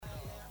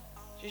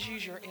Just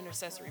use your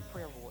intercessory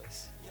prayer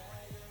voice.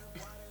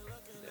 That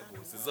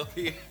voice is up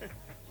here.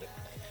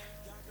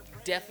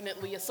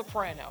 Definitely a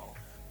soprano.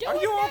 Are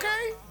you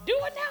okay? Do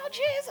it now,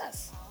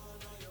 Jesus.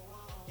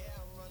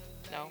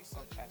 No?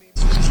 Okay.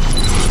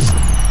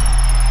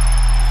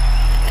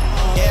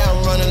 Yeah,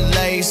 I'm running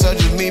late, so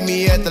just meet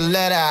me at the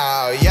let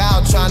out.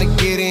 Y'all trying to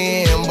get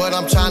in, but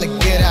I'm trying to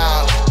get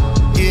out.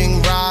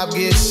 Getting robbed,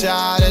 get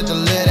shot at the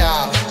let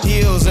out.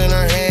 Heels in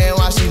her hand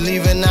while she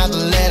leaving out the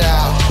let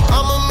out.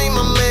 I'ma meet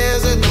my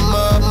mans at the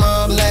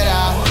mud let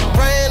out.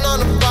 Praying on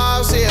the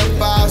five, see a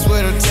box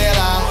with her tail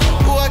out.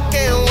 Ooh, I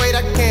can't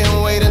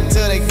wait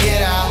until they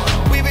get out.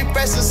 We be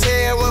fresh as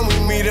hell when we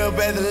meet up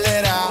at the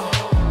let out.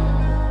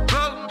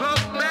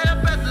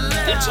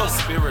 Get your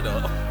spirit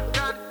up.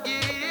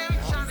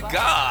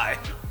 God.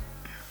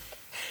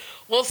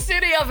 Well,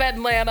 City of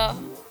Atlanta,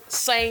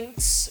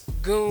 Saints,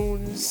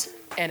 Goons,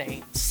 and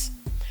Aints.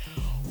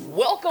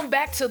 Welcome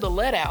back to the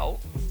Let Out,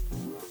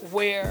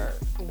 where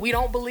we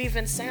don't believe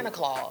in Santa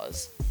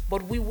Claus,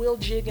 but we will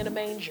jig in a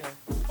manger.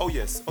 Oh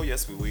yes,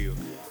 we will.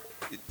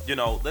 You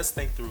know, let's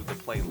think through the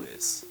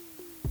playlist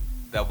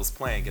that was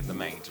playing in the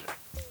manger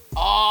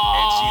Oh,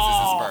 at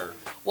Jesus' birth.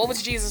 What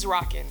was Jesus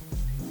rocking?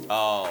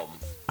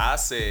 I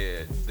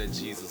said that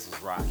Jesus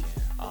was rocking.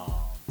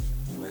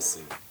 Let's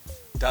see,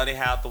 Donny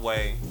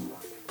Hathaway.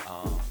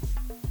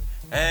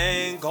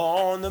 Ain't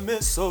gonna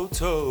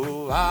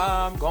mistletoe.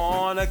 I'm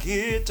gonna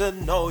get to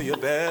know you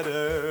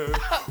better.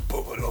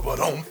 Come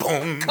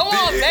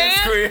on,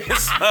 man.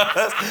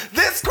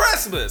 This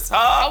Christmas,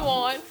 huh? Come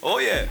on. Oh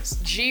yes.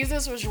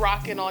 Jesus was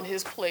rocking on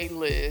his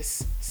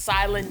playlist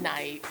Silent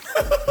Night,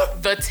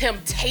 the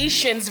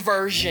Temptations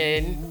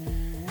version.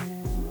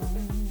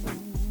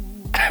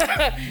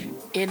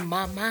 In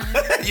my mind.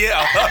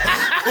 Yeah.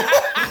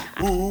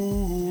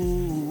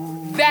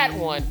 That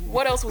one.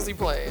 What else was he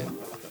playing?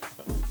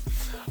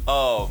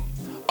 So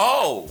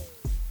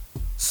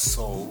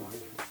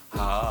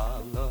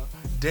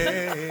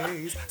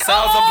holidays.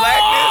 Sounds of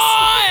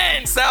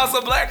Blackness. Sounds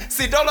of Black.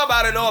 See, don't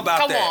nobody know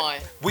about that. Come on.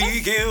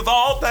 We give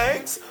all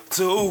thanks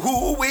to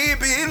who we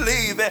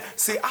believe in.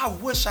 See, I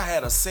wish I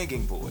had a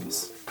singing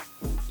voice.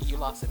 You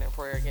lost it in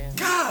prayer again.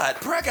 God,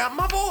 prayer got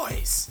my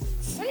voice.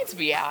 Saints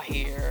be out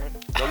here.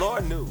 The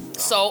Lord knew.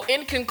 So,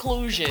 in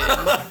conclusion,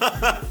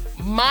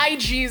 my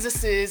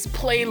Jesus's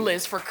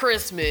playlist for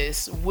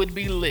Christmas would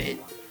be lit,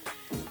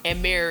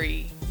 and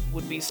Mary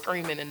would be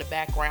screaming in the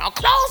background,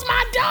 "Close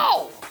my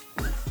door!"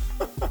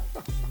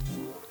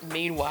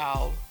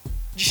 Meanwhile,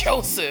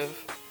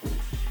 Joseph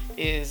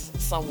is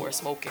somewhere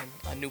smoking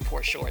a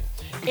Newport Short.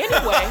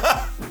 Anyway.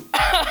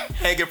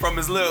 Hanging from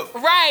his lip.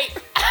 Right.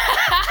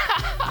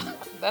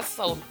 That's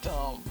so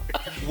dumb.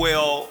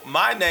 Well,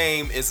 my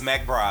name is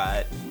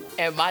McBride.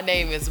 And my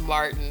name is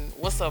Martin.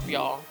 What's up,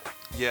 y'all?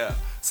 Yeah.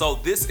 So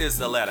this is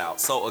the Let Out.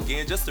 So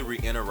again, just to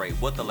reiterate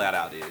what the Let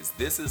Out is,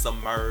 this is a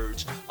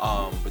merge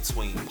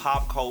between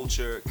pop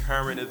culture,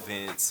 current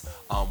events,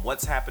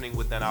 what's happening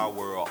within our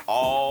world,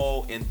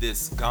 all in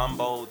this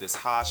gumbo, this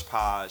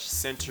hodgepodge,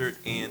 centered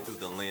in through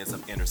the lens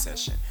of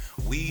intercession.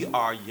 We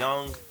are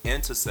young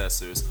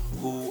intercessors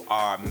who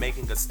are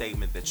making a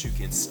statement that you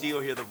can still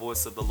hear the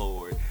voice of the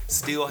Lord,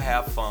 still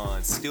have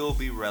fun, still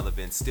be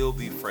relevant, still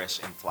be fresh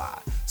and fly.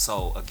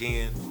 So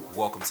again,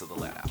 welcome to the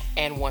Let Out.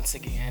 And once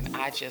again,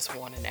 I just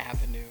want an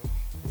avenue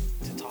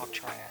to talk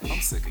trash.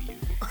 I'm sick of you.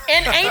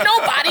 And ain't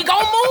nobody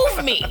gonna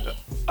move me.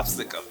 I'm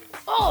sick of it.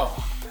 Oh.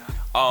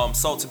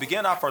 So to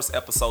begin our first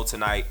episode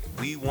tonight,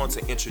 we want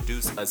to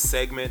introduce a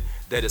segment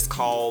that is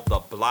called The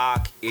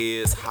Block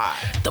is Hot.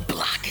 The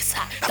block is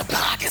hot. The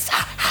block is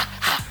hot, hot,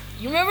 hot.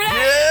 You remember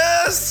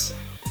that? Yes!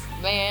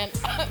 Man.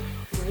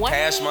 Wayne,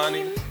 Cash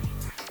Money.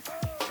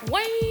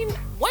 Wayne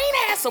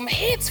had some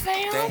hits,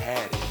 fam. They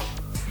had it.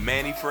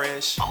 Manny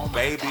Fresh, Oh my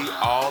Baby,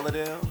 God. all of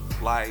them.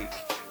 Like,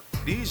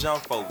 these young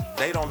folk,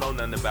 they don't know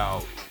nothing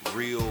about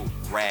real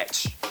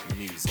ratch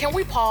music. Can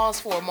we pause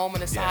for a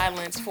moment of Yeah.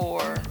 silence for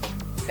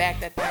Back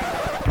That Thing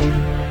Up?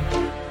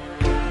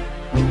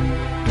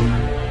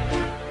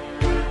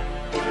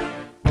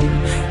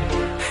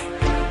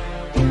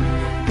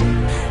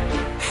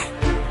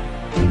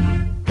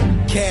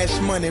 Cash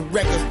Money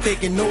Records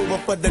taking over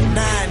for the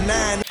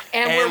 9-9.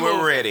 And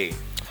we're ready.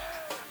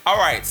 All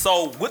right,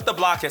 so with The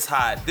Block is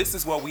Hot, this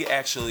is where we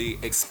actually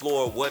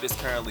explore what is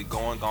currently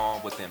going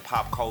on within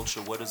pop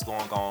culture, what is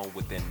going on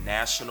within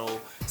national,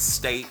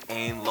 state,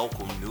 and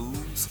local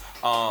news.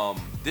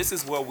 This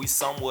is where we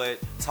somewhat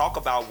talk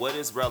about what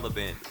is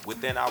relevant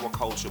within our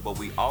culture, but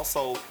we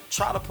also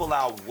try to pull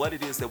out what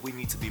it is that we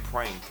need to be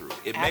praying through.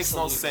 It makes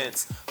no Absolutely.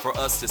 sense for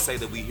us to say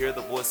that we hear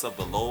the voice of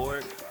the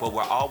Lord, but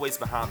we're always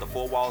behind the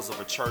four walls of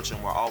a church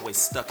and we're always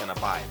stuck in a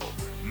Bible.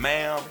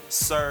 Ma'am,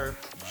 sir,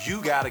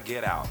 you gotta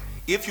get out.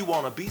 If you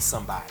want to be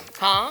somebody,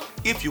 Huh?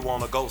 if you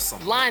want to go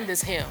somewhere, Line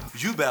this hymn.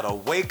 you better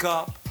wake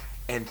up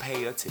and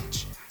pay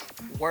attention.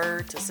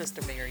 Word to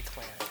Sister Mary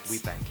Clarence. We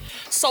thank you.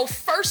 So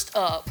first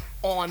up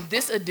on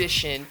this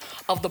edition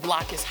of The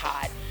Block is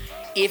Hot,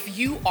 if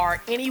you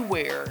are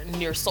anywhere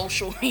near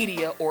social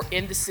media or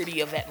in the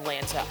city of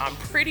Atlanta, I'm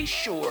pretty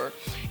sure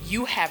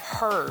you have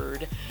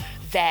heard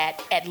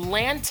that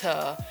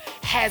Atlanta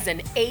has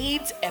an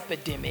AIDS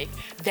epidemic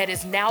that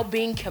is now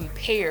being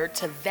compared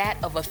to that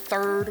of a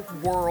third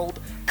world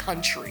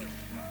country.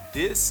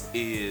 This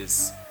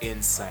is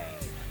insane.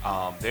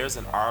 There's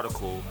an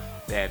article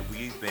that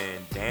we've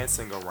been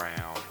dancing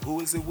around.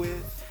 Who is it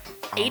with?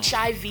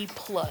 HIV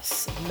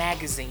Plus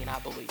magazine, I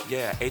believe.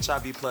 Yeah,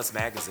 HIV Plus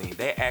magazine.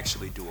 They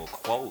actually do a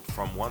quote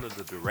from one of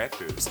the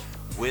directors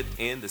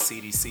within the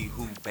CDC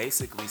who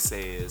basically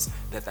says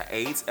that the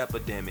AIDS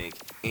epidemic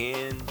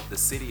in the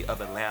city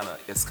of Atlanta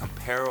is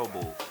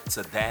comparable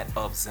to that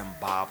of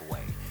Zimbabwe.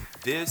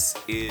 This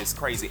is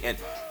crazy. And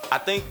I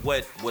think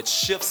what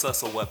shifts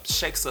us or what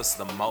shakes us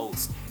the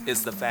most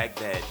is the fact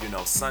that,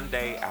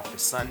 Sunday after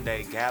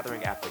Sunday,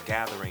 gathering after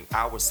gathering,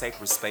 our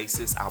sacred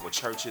spaces, our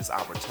churches,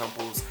 our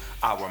temples,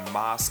 our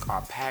mosques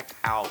are packed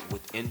out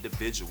with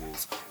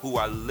individuals who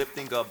are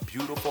lifting up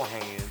beautiful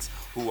hands,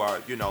 who are,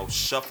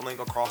 shuffling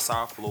across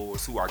our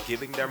floors, who are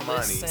giving their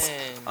monies,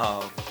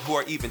 who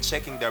are even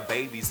checking their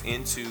babies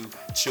into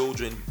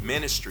children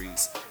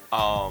ministries.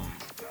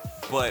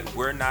 But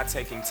we're not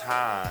taking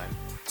time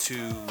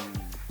to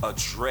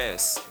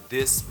address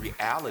this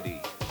reality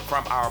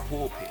from our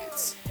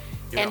pulpits.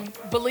 And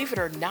believe it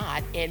or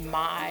not, in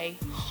my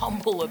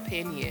humble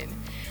opinion,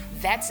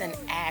 that's an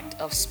act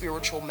of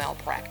spiritual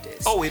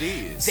malpractice. Oh, it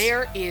is.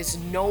 There is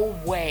no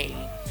way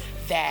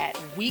that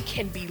we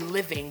can be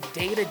living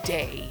day to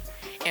day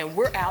and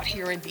we're out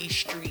here in these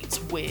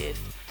streets with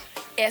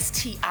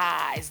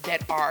STIs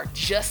that are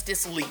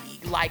Justice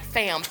League. Like,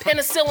 fam,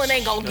 penicillin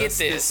ain't gonna get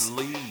this.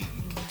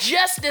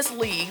 Justice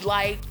League,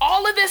 like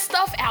all of this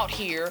stuff out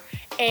here,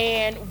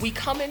 and we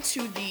come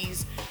into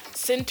these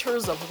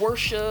centers of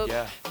worship,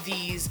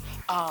 these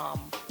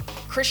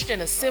Christian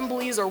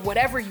assemblies or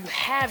whatever you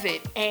have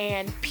it,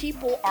 and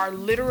people are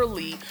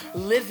literally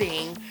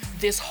living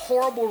this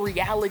horrible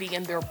reality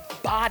in their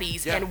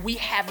bodies, and we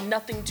have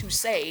nothing to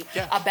say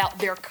about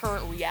their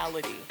current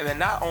reality. And then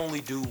not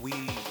only do we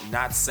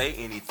not say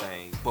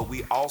anything, but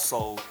we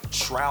also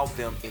shroud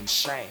them in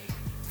shame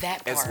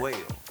as well.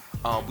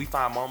 We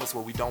find moments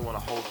where we don't want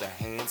to hold their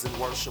hands in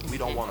worship. We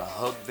don't want to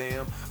hug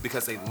them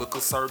because they look a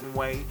certain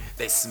way.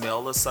 They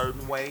smell a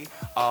certain way.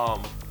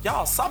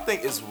 Y'all, something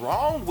is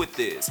wrong with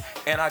this.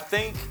 And I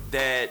think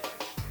that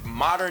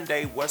modern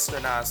day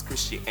westernized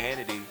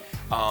Christianity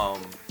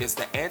is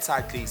the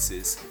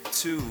antithesis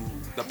to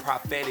the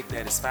prophetic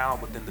that is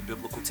found within the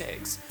biblical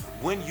text.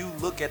 When you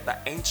look at the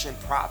ancient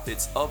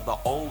prophets of the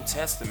Old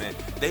Testament,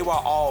 they were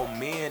all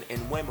men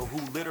and women who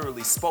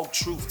literally spoke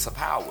truth to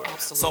power.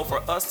 Absolutely. So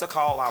for us to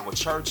call our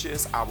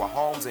churches, our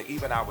homes, and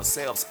even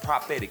ourselves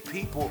prophetic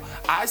people,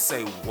 I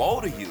say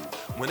woe to you.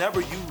 Whenever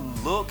you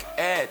look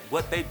at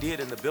what they did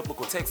in the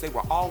biblical text, they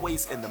were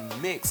always in the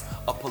mix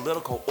of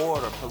political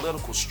order,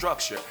 political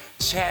structure,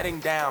 chatting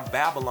down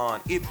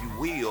Babylon, if you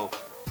will.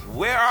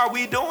 Where are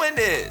we doing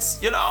this?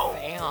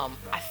 Damn,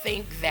 I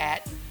think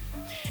that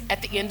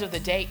at the end of the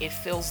day, it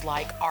feels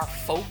like our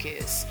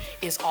focus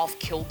is off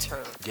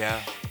kilter.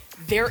 Yeah.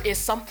 There is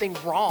something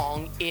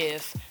wrong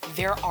if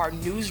there are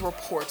news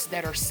reports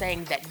that are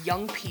saying that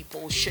young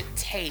people should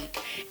take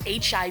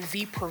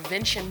HIV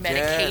prevention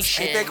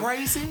medication, Ain't that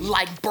crazy?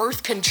 like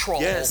birth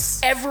control,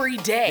 every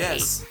day.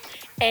 Yes.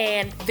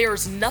 And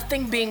there's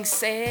nothing being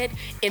said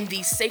in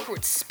these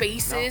sacred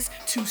spaces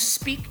to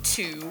speak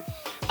to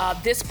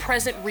this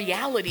present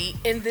reality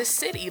in this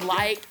city,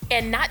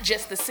 and not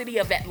just the city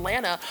of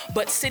Atlanta,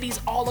 but cities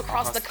all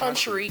across the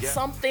country.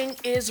 Something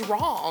is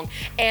wrong,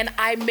 and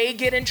I may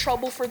get in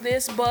trouble for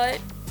this, but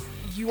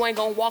you ain't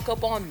gonna walk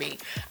up on me.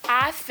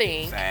 I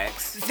think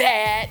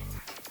that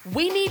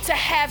we need to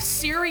have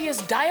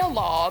serious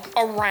dialogue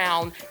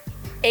around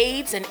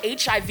AIDS and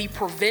HIV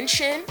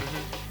prevention,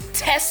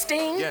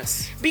 testing,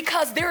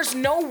 because there's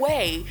no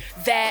way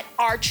that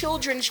our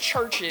children's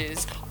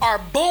churches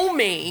are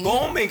booming,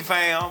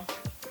 fam,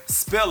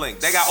 spilling.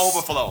 They got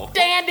overflow.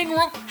 Standing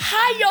room.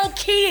 How your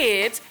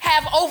kids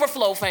have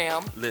overflow,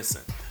 fam?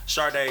 Listen,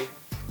 Sade,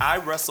 I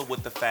wrestle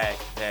with the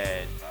fact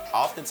that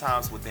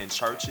oftentimes within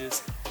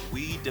churches,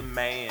 we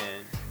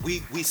demand, we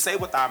say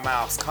with our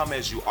mouths, come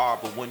as you are,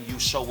 but when you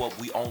show up,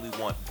 we only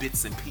want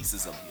bits and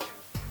pieces of you,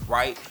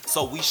 right?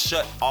 So we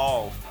shut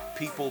off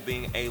people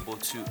being able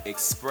to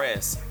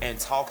express and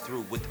talk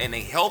through within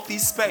a healthy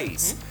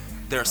space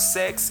their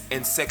sex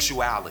and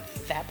sexuality.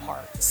 That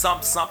part.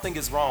 Something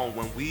is wrong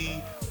when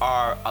we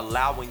are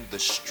allowing the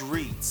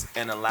streets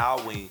and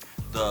allowing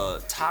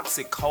the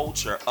toxic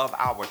culture of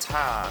our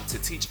time to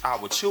teach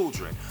our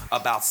children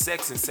about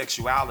sex and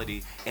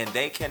sexuality, and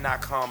they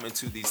cannot come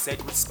into these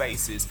sacred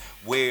spaces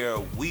where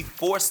we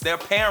force their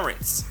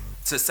parents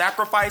to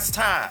sacrifice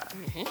time.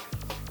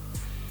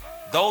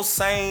 Those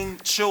same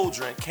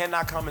children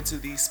cannot come into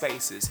these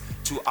spaces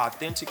to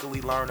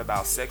authentically learn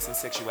about sex and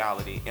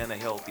sexuality in a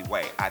healthy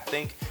way. I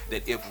think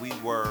that if we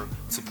were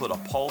to put a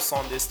pulse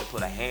on this, to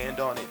put a hand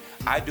on it,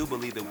 I do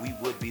believe that we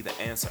would be the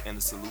answer and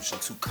the solution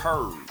to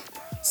curb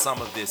some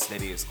of this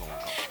that is going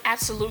on.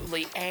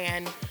 Absolutely.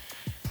 And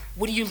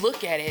when you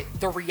look at it,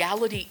 the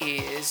reality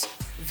is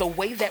the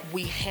way that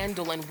we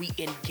handle and we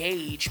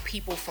engage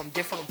people from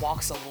different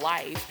walks of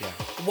life,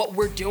 what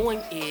we're doing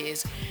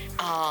is,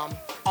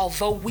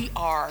 although we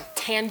are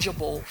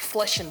tangible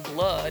flesh and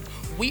blood,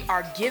 we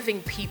are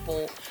giving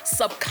people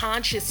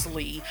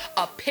subconsciously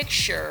a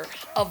picture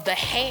of the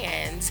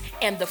hands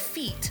and the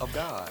feet Of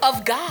God.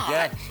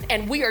 Yeah.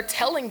 And we are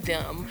telling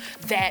them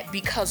that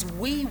because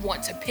we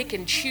want to pick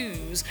and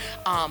choose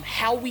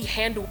how we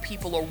handle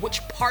people or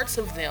which parts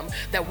of them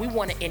that we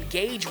want to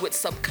engage with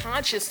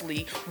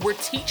subconsciously, we're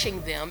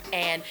teaching them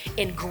and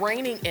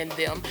ingraining in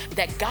them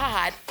that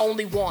God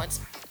only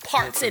wants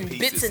parts and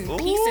bits and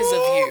pieces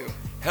of you.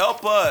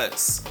 Help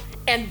us.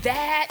 And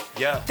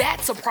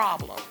that's a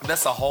problem.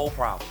 That's a whole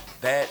problem.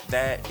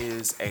 That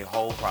is a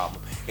whole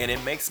problem. And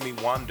it makes me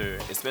wonder,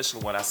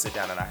 especially when I sit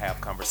down and I have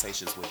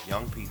conversations with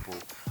young people,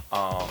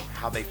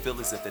 how they feel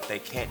as if that they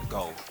can't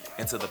go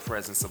into the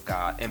presence of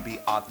God and be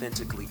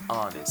authentically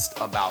honest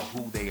about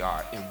who they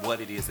are and what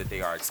it is that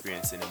they are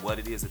experiencing and what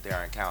it is that they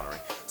are encountering.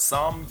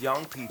 Some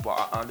young people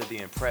are under the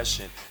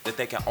impression that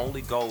they can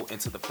only go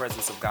into the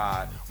presence of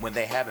God when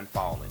they haven't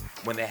fallen,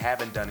 when they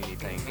haven't done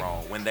anything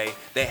wrong, when they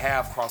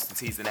have crossed the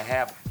T's and they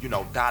have,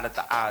 dotted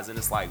the I's, and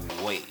it's like,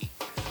 wait.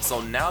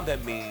 So now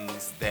that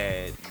means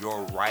that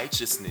your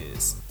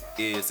righteousness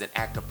is an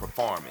act of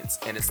performance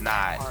and it's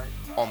not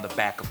on the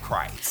back of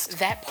Christ.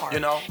 That part.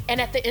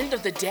 And at the end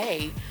of the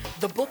day,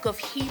 the book of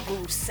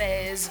Hebrews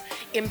says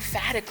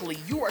emphatically,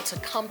 you are to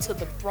come to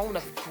the throne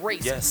of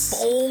grace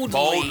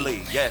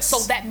boldly. Yes. So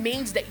that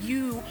means that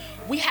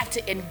we have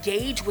to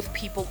engage with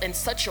people in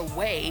such a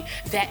way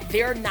that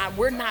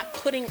we're not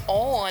putting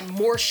on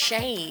more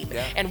shame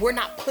and we're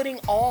not putting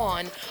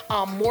on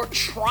more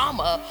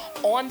trauma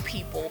on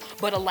people,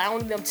 but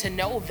allowing them to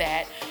know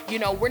that,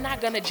 we're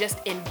not going to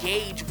just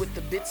engage with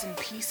the bits and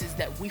pieces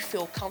that we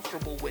feel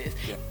comfortable with,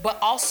 but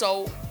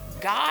also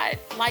God,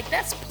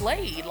 that's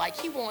played.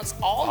 He wants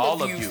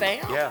all of you,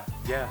 fam.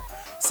 Yeah.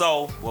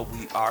 So what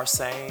we are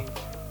saying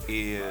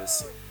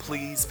is,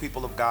 please,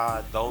 people of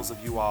God, those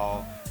of you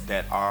all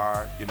that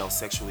are,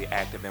 sexually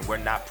active, and we're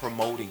not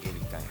promoting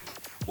anything.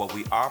 What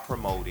we are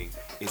promoting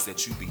is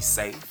that you be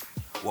safe.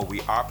 What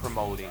we are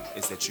promoting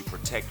is that you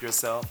protect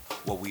yourself.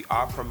 What we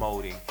are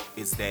promoting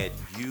is that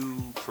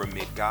you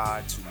permit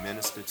God to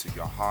minister to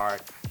your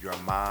heart, your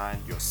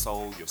mind, your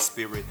soul, your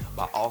spirit,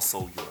 but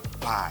also your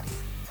body.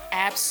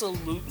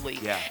 Absolutely.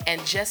 Yeah.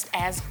 And just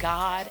as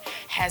God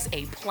has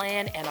a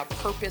plan and a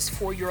purpose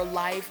for your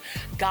life,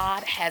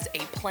 God has a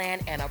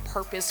plan and a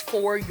purpose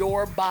for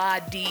your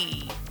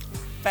body.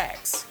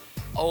 Facts.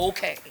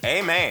 Okay.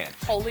 Amen.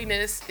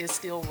 Holiness is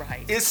still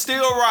right. It's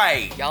still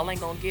right. Y'all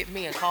ain't gonna get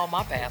me and call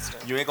my pastor.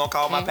 You ain't gonna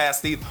call my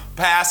pastor either.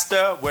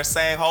 Pastor, we're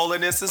saying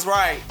holiness is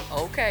right.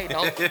 Okay,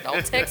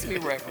 don't text me,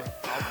 Reverend.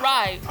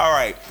 All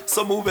right.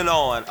 So moving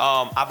on.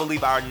 I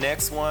believe our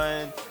next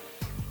one,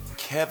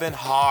 Kevin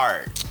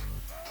Hart.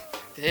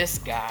 This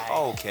guy.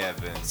 Oh,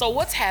 Kevin. So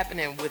what's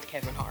happening with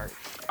Kevin Hart?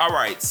 All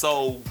right.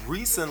 So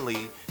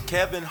recently,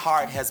 Kevin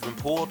Hart has been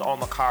pulled on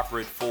the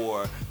carpet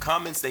for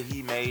comments that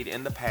he made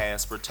in the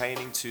past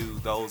pertaining to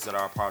those that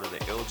are part of the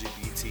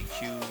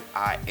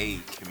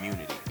LGBTQIA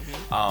community.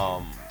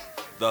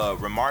 The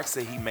remarks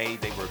that he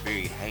made, they were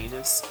very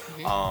heinous.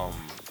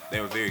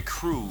 They were very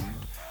crude,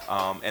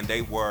 and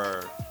they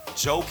were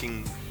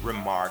joking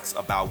remarks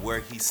about where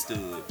he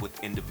stood with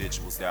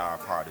individuals that are a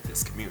part of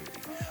this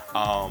community.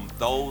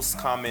 Those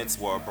comments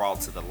were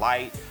brought to the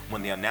light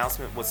when the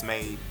announcement was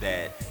made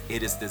that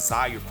it is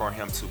desired for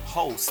him to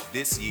host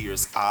this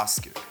year's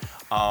Oscar.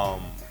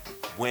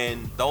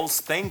 When those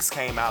things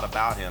came out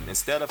about him,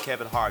 instead of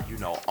Kevin Hart,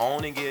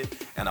 owning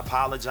it and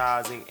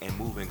apologizing and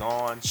moving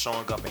on,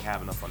 showing up and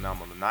having a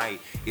phenomenal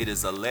night, it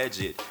is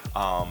alleged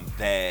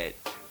that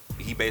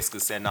he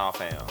basically said, "Nah,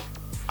 fam,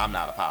 I'm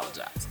not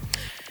apologizing."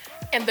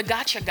 And the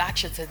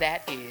gotcha to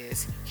that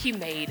is he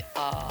made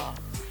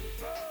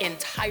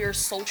entire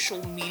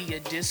social media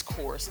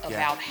discourse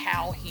about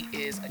how he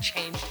is a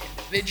changed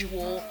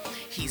individual.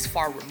 He's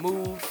far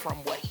removed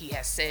from what he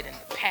has said in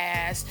the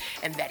past,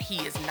 and that he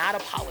is not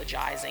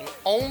apologizing,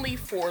 only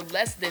for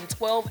less than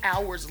 12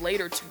 hours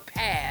later to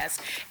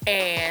pass,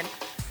 and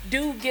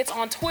dude gets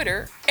on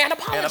Twitter and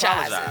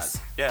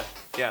apologizes. Yeah.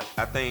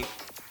 I think,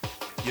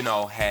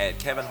 had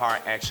Kevin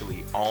Hart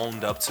actually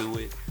owned up to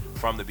it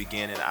from the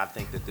beginning, I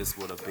think that this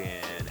would have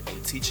been a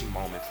teaching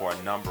moment for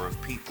a number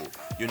of people.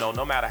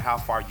 No matter how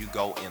far you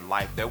go in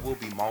life, there will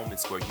be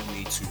moments where you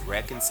need to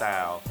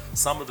reconcile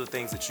some of the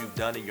things that you've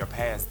done in your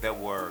past that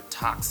were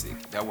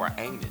toxic, that were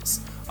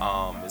heinous.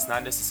 It's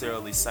not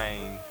necessarily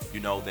saying,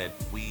 that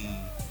we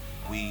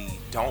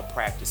don't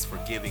practice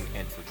forgiving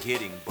and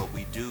forgetting, but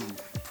we do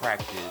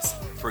practice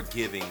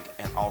forgiving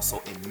and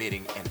also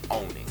admitting and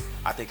owning.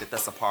 I think that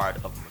that's a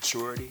part of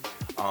maturity.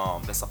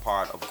 that's a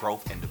part of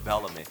growth and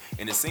development.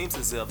 And it seems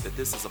as if that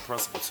this is a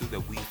principle too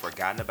that we've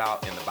forgotten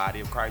about in the body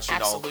of Christ. You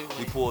Absolutely. know,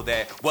 we pull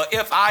that. Well,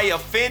 if I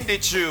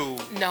offended you,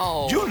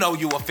 No. you know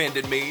you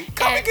offended me.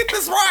 Come and And- get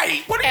this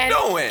right. What are you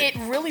doing? It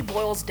really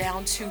boils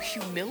down to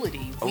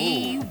humility.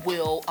 We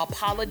will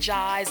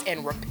apologize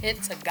and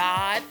repent to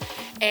God.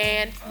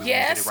 And We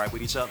yes, get it right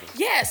with each other.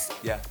 yes,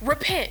 Yeah.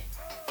 repent.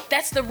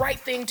 That's the right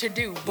thing to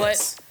do. But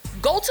Yes.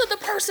 go to the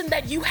person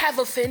that you have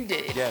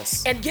offended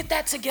Yes. and get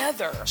that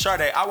together.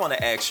 Sade, I want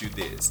to ask you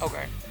this.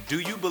 Okay. Do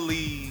you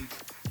believe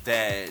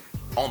that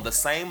on the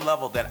same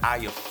level that I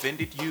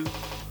offended you,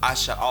 I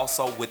should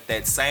also, with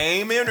that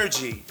same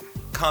energy,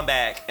 come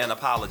back and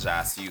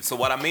apologize to you? So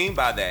what I mean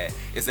by that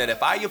is that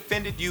if I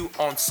offended you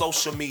on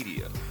social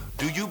media,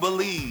 do you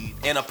believe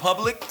in a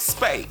public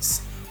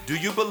space, do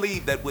you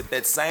believe that with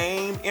that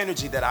same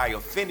energy that I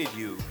offended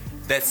you,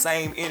 that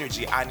same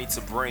energy I need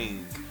to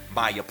bring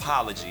my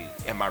apology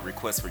and my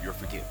request for your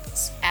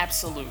forgiveness?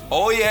 Absolutely.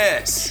 Oh,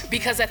 yes.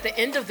 Because at the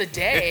end of the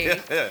day,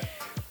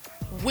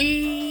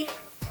 we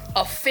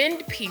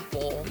offend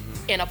people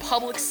in a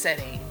public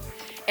setting.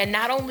 And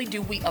not only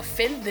do we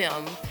offend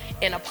them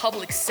in a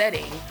public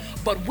setting,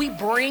 but we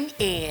bring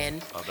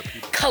in Other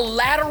people.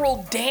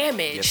 collateral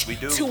damage Yes, we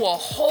do. to a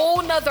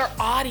whole nother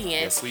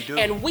audience. Yes, we do.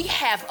 And we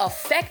have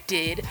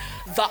affected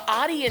the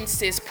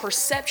audience's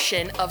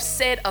perception of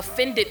said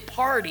offended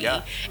party.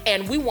 Yeah.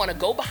 And we want to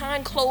go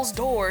behind closed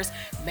doors.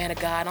 Man of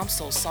God, I'm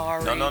so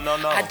sorry. No.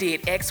 I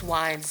did X,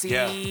 Y, and Z.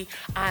 Yeah.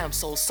 I am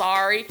so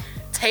sorry.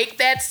 Take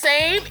that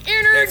same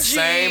energy. That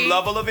same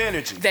level of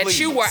energy, that please.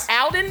 you were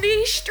out in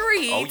these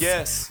streets. Oh,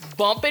 yes.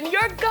 Bumping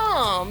your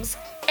gums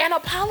and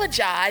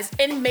apologize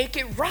and make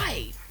it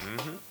right.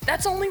 Mm-hmm.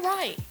 That's only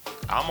right.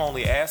 I'm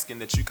only asking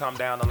that you come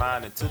down the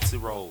line in Tootsie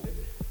Roll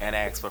and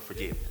ask for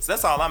forgiveness.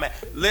 That's all I'm at.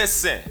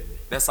 Listen,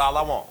 that's all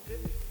I want.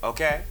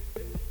 Okay?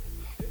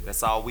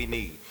 That's all we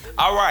need.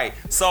 All right.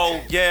 So,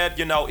 yeah,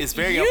 you know, it's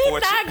very You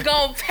unfortunate. not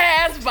gonna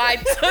pass by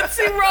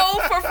Tootsie Roll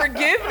for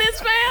forgiveness,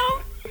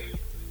 fam?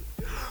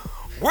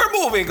 We're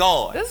moving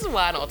on. This is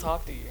why I don't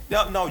talk to you.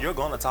 No, you're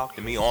going to talk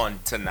to me on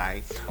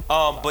tonight.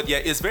 But yeah,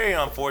 it's very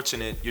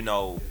unfortunate, you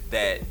know,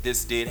 that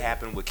this did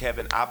happen with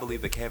Kevin. I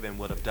believe that Kevin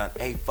would have done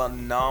a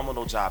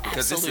phenomenal job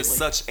because this is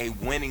such a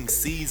winning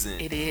season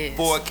It is.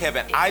 for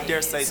Kevin. It I dare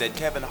is. say that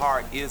Kevin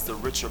Hart is the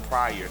Richard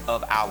Pryor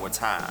of our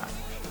time.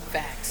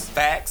 Facts.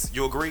 Facts?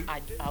 You agree?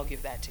 I'll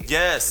give that to you.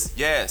 Yes.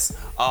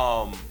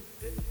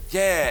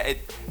 Yeah,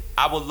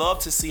 I would love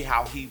to see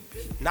how he,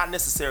 not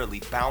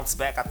necessarily bounce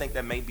back. I think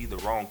that may be the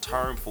wrong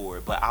term for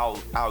it, but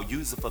I'll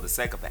use it for the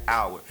sake of the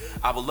hour.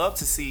 I would love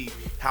to see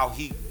how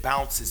he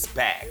bounces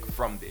back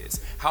from this.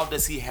 How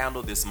does he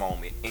handle this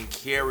moment and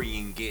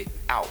carrying it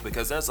out?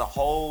 Because there's a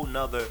whole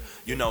nother,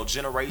 you know,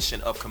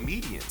 generation of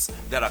comedians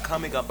that are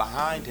coming up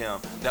behind him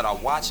that are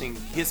watching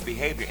his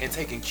behavior and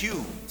taking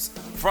cues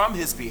from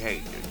his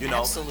behavior, you know,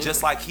 Absolutely.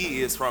 just like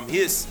he is from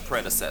his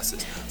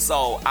predecessors.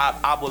 So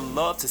I would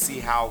love to see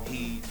how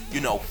he,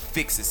 you know,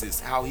 fixes this,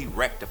 how he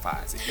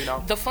rectifies it, you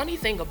know? The funny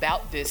thing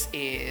about this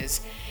is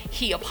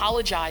he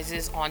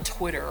apologizes on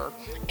Twitter,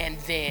 and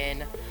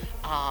then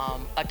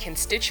a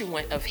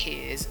constituent of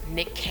his,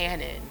 Nick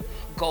Cannon,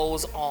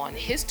 goes on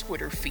his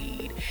Twitter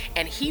feed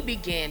and he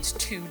begins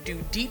to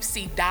do deep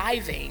sea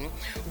diving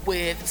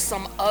with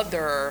some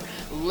other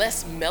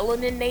less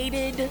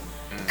melaninated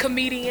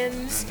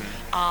comedians.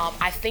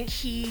 I think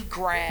he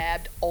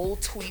grabbed old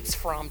tweets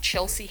from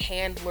Chelsea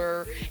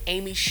Handler,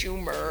 Amy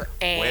Schumer,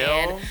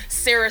 and Well,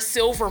 Sarah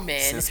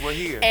Silverman. since we're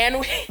here.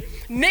 And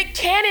Nick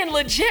Cannon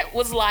legit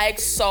was like,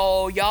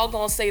 so y'all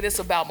gonna say this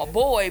about my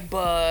boy,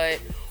 but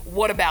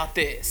what about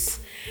this?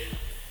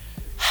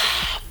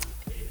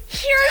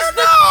 Here's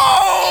the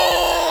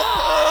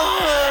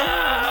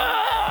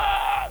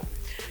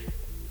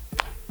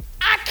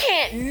I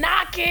can't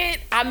knock it.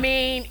 I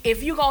mean,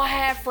 if you gonna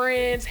have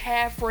friends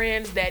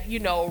that, you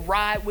know,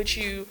 ride with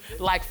you,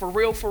 like for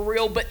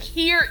real. But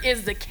here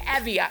is the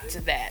caveat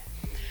to that.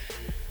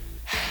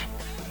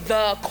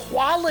 The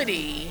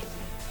quality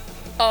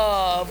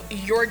of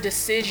your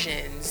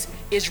decisions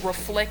is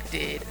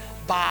reflected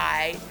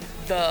by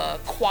the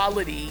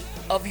quality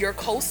of your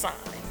cosign.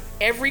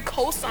 Every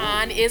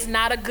cosign is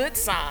not a good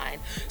sign.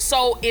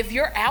 So if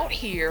you're out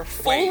here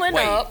fooling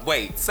up,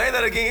 Wait, say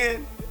that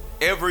again.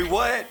 Every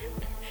what?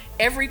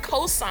 every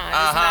cosign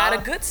is not a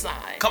good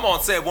sign. Come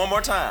on, say it one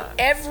more time.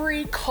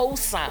 Every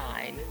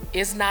cosign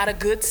is not a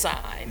good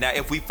sign. Now,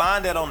 if we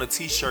find that on a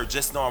t-shirt,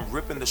 just know I'm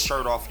ripping the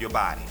shirt off your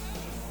body.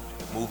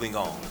 Moving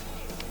on.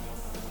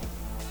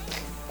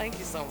 Thank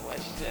you so much,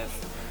 Jess.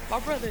 My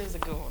brother is a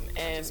goon,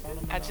 and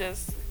I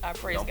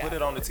praise Don't God. put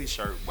it on the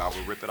t-shirt while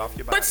we rip it off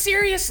your body. But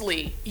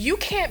seriously, you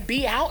can't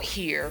be out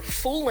here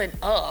fooling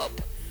up,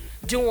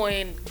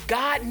 doing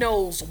God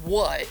knows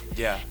what.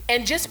 Yeah.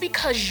 And just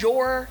because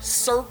your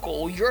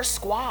circle, your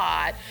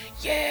squad,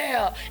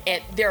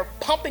 and they're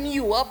pumping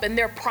you up and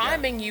they're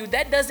priming you,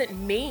 that doesn't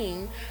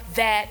mean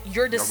that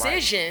your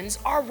decisions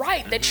are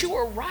right, that you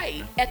are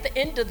right. At the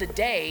end of the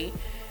day,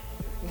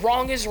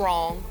 wrong is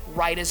wrong,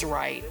 right is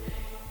right.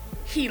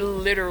 he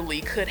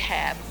literally could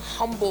have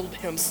humbled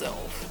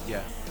himself,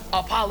 Yeah.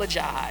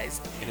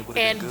 apologized, And it would've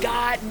been and good.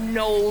 God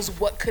knows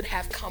what could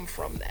have come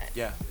from that.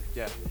 Yeah.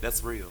 Yeah.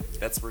 That's real.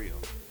 That's real.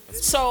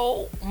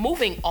 So,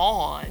 moving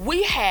on,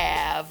 we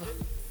have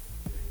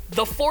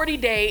the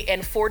 40-day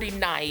and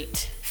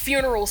 40-night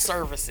funeral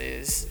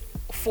services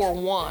for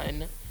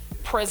one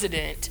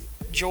President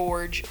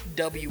George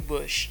W.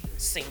 Bush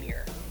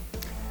Sr.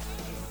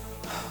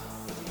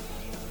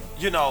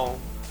 You know,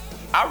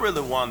 I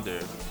really wonder,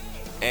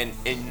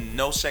 and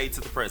no shade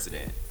to the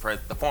president,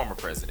 the former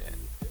president,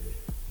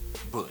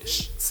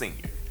 Bush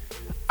Sr.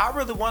 I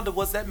really wonder,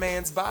 was that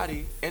man's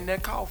body in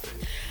that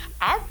coffin?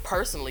 I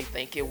personally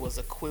think it was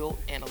a quilt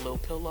and a little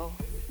pillow.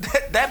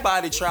 That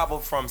body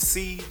traveled from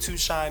sea to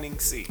shining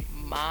sea.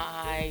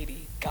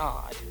 Mighty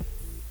God.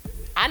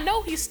 I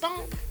know he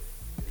stunk.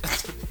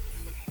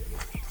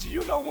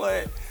 You know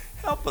what?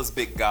 Help us,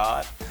 big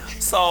God.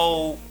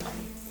 So,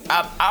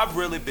 I've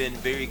really been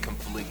very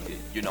conflicted,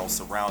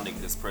 surrounding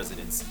this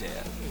president's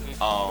death.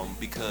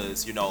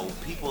 Because,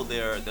 people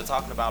they're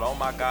talking about, oh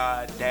my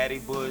God, Daddy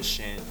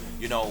Bush, and,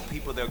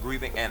 people they're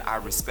grieving, and I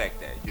respect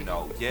that.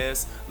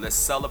 Yes, let's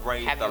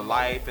celebrate Having the a moment.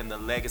 life and the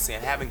legacy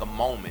and having a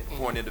moment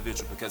for an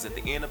individual, because at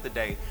the end of the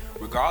day,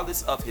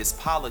 regardless of his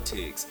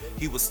politics,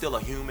 he was still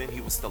a human,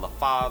 he was still a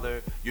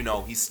father,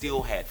 he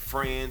still had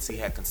friends, he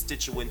had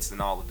constituents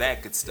and all of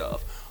that good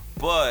stuff.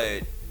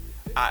 But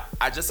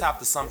I just have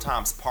to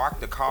sometimes park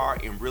the car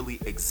and really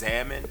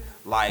examine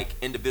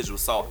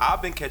individuals. So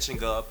I've been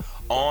catching up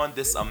on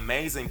this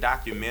amazing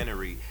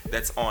documentary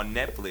that's on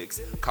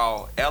Netflix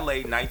called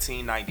LA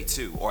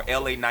 1992 or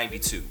LA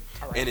 92.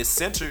 Right. And it's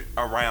centered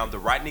around the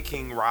Rodney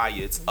King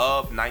riots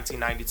of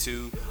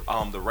 1992,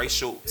 the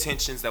racial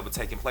tensions that were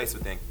taking place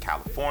within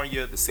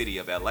California, the city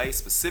of LA,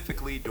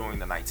 specifically during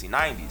the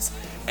 1990s.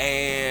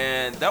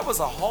 And there was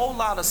a whole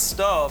lot of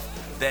stuff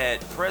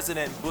that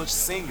President Bush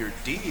Sr.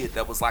 did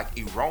that was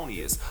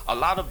erroneous. A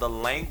lot of the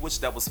language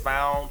that was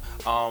found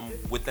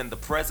within the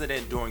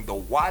president during the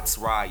Watts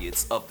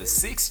riots of the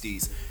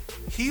 60s,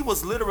 he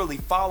was literally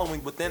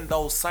following within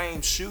those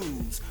same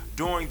shoes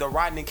during the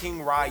Rodney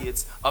King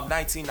riots of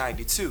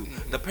 1992.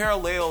 The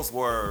parallels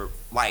were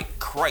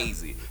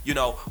crazy.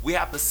 We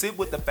have to sit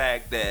with the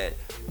fact that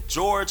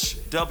George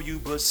W.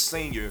 Bush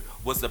Sr.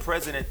 was the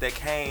president that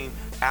came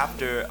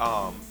after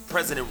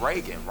President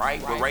Reagan, right?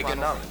 With Right,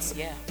 Reaganomics.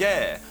 yeah.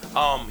 Yeah.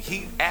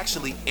 He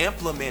actually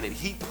implemented,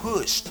 he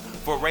pushed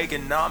for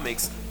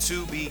Reaganomics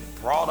to be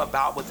brought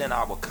about within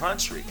our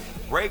country.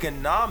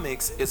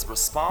 Reaganomics is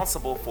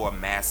responsible for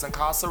mass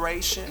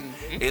incarceration.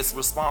 It's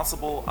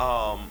responsible,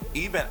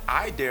 even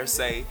I dare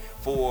say,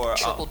 for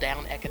Trickle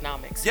down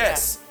economics.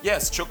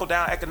 yes, trickle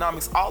down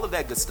economics, all of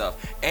that good stuff.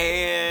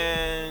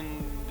 And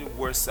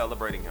we're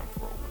celebrating him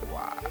for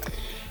why?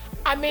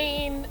 I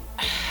mean,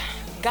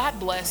 God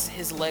bless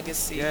his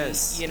legacy.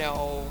 Yes.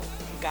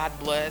 God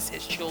bless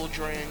his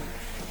children.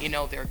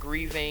 They're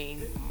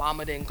grieving.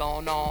 Mama done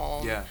gone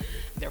on. Yeah.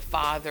 Their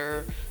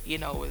father,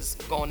 is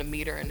going to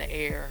meet her in the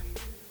air.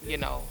 You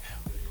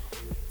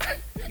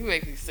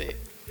make me sick.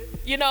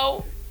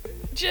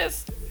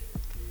 Just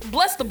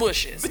bless the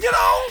Bushes.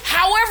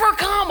 However,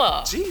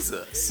 comma.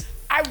 Jesus.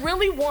 I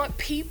really want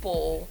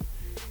people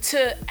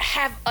to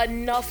have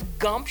enough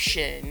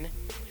gumption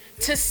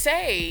to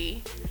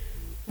say,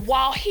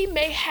 while he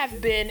may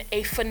have been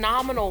a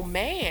phenomenal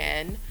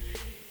man,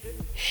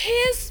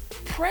 his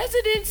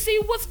presidency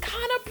was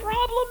kind of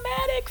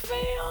problematic,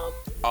 fam.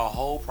 A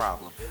whole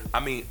problem. I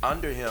mean,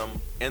 under him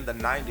in the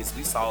 90s,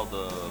 we saw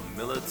the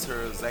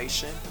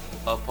militarization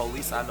of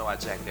police. I know I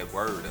jacked that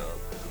word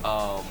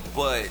up.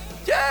 But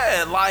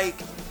yeah,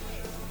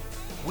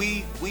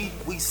 we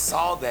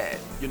saw that,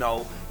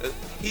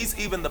 he's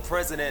even the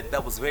president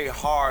that was very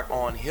hard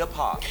on hip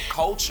hop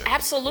culture.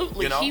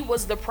 Absolutely. He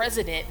was the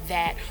president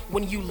that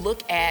when you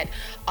look at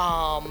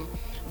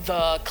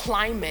the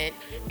climate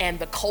and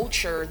the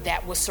culture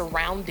that was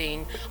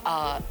surrounding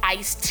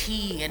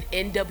Ice-T and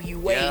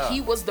NWA, Yeah.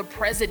 he was the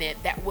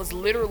president that was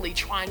literally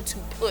trying to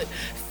put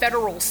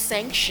federal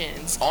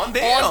sanctions On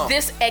them.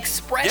 this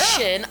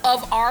expression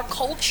of our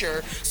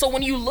culture. So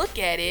when you look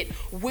at it,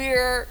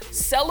 we're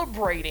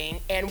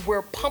celebrating and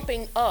we're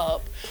pumping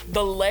up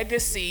the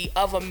legacy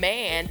of a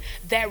man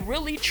that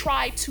really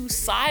tried to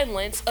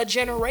silence a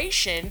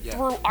generation Yeah.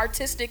 through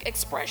artistic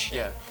expression.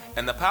 Yeah.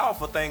 And the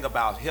powerful thing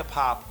about hip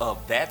hop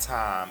of that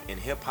time and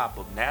hip hop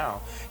of now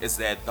is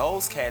that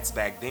those cats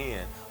back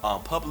then,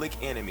 Public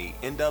Enemy,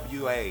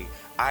 NWA,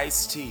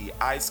 Ice-T,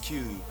 Ice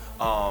Cube,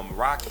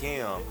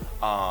 Rakim,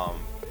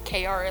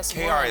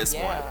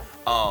 KRS-One,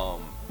 yeah.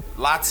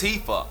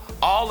 Latifah,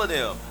 all of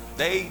them,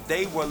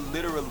 they were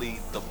literally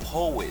the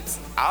poets,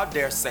 I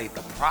dare say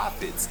the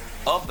prophets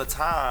of the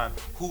time,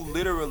 who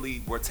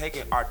literally were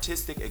taking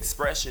artistic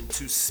expression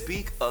to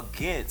speak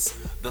against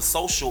the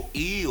social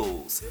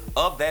ills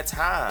of that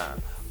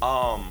time.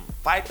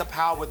 Fight the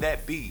power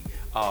that be.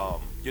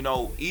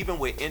 Even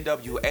with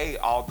NWA,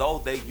 although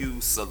they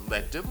use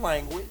selective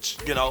language,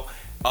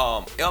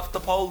 F the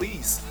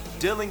Police,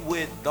 dealing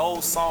with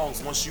those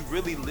songs, once you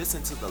really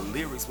listen to the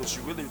lyrics, once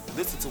you really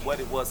listen to what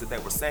it was that they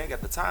were saying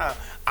at the time,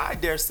 I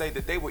dare say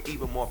that they were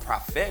even more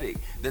prophetic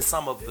than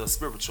some of the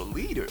spiritual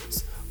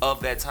leaders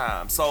of that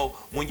time. So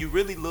when you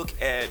really look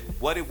at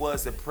what it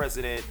was that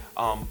President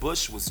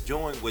Bush was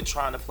doing with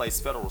trying to place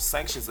federal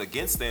sanctions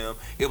against them,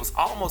 it was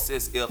almost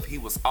as if he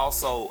was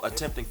also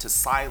attempting to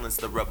silence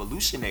the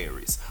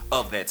revolutionaries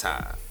of that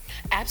time.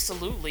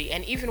 Absolutely.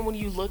 And even when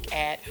you look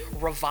at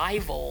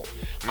revival,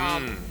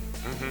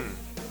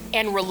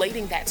 and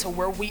relating that to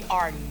where we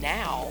are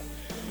now,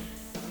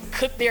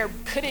 could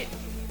it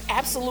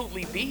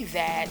absolutely be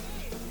that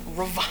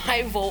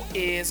revival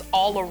is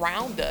all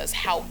around us?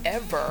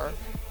 However,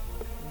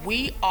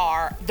 we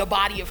are the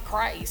body of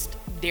Christ,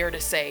 dare to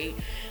say,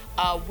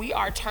 we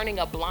are turning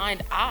a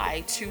blind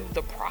eye to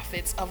the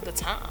prophets of the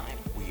time.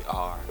 We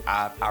are.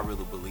 I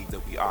really believe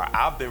that we are.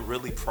 I've been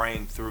really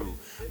praying through,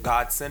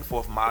 God, send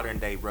forth modern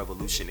day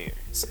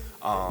revolutionaries.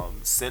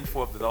 Send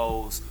forth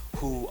those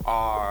who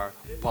are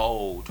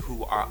bold,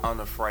 who are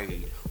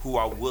unafraid, who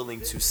are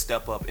willing to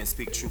step up and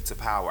speak truth to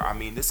power. I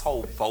mean, this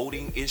whole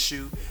voting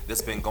issue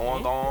that's been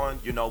going on,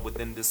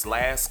 within this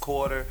last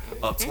quarter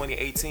of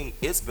 2018,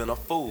 it's been a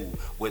fool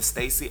with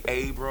Stacey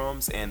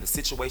Abrams and the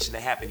situation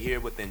that happened here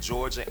within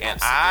Georgia. And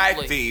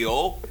Absolutely. I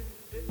feel,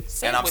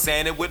 and I'm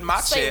saying it with my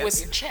chest, say it with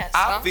your chest,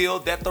 I huh? feel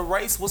that the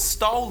race was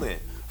stolen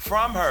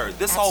from her.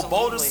 This whole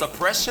voter Absolutely.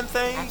 suppression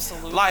thing,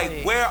 Absolutely.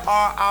 like, where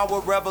are our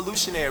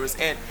revolutionaries?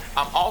 And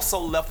I'm also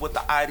left with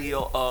the idea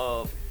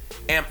of,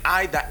 am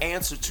I the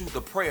answer to the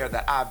prayer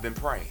that I've been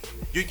praying?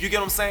 You get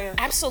what I'm saying?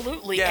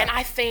 Absolutely. Yeah. And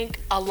I think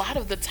a lot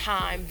of the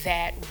time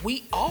that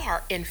we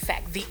are, in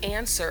fact, the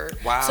answer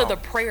Wow. to the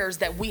prayers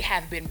that we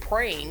have been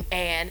praying.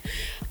 And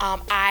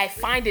I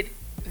find it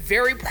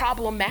very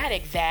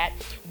problematic that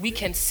we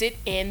can sit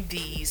in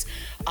these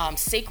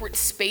sacred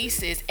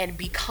spaces and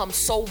become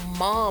so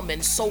mum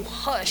and so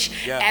hush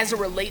as it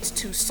relates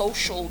to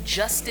social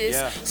justice,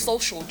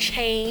 social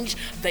change,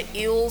 the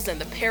ills and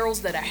the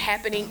perils that are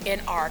happening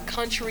in our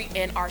country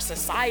and our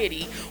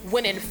society,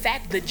 when in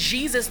fact the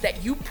Jesus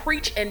that you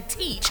preach and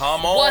teach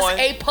was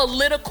a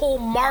political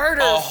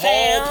martyr. A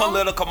whole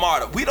political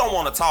martyr. We don't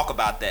want to talk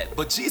about that,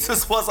 but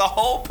Jesus was a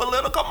whole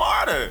political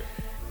martyr.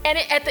 And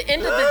at the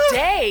end of the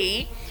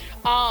day,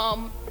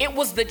 it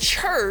was the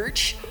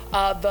church.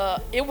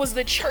 It was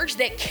the church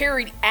that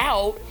carried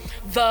out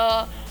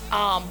the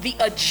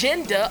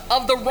agenda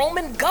of the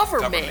Roman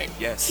government.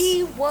 Yes.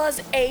 He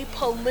was a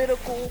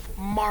political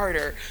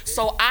martyr.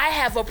 So I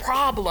have a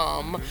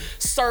problem,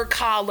 Sir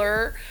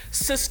Collar,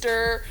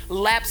 Sister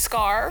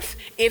Lapscarf,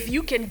 if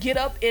you can get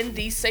up in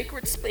these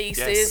sacred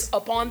spaces,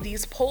 upon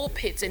these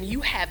pulpits, and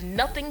you have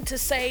nothing to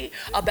say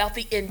about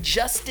the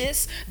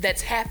injustice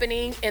that's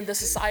happening in the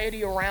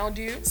society around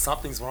you.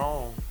 Something's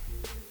wrong.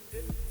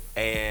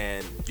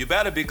 And you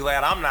better be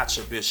glad I'm not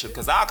your bishop,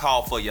 because I'll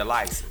call for your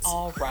license.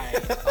 All right.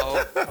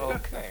 Oh,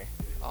 okay.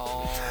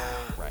 All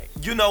right.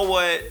 You know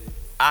what?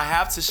 I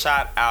have to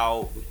shout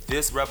out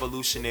this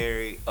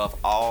revolutionary of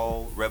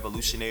all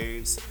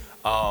revolutionaries,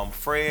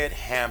 Fred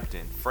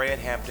Hampton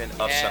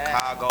of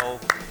Chicago,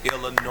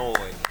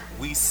 Illinois.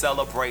 We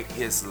celebrate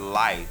his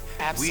life.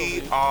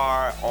 Absolutely. We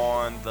are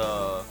on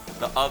the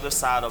other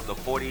side of the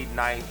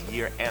 49th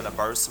year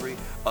anniversary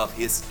of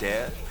his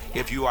death.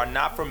 If you are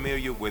not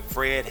familiar with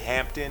Fred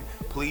Hampton,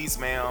 please,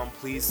 ma'am,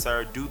 please,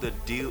 sir, do the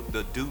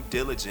due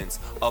diligence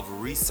of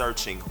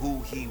researching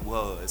who he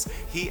was.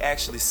 He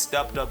actually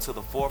stepped up to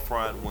the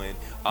forefront when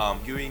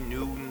Huey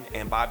Newton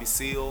and Bobby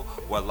Seale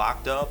were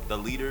locked up, the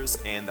leaders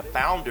and the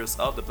founders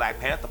of the Black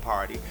Panther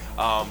Party.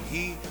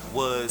 He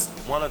was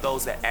one of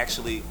those that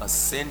actually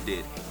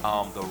ascended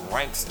the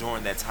ranks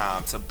during that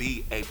time to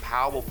be a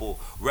powerful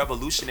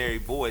revolutionary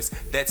voice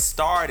that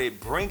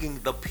started bringing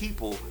the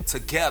people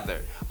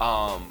together.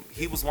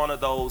 He was one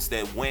of those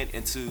that went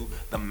into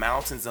the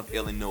mountains of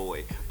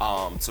Illinois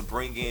to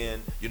bring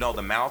in,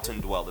 the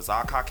mountain dwellers,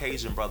 our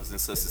Caucasian brothers and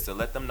sisters, to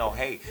let them know,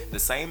 hey, the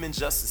same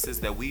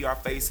injustices that we are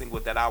facing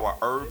within our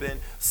urban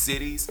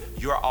cities,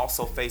 you're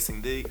also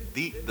facing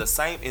the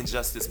same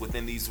injustice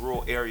within these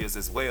rural areas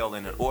as well.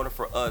 And in order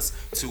for us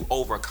to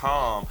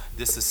overcome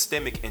this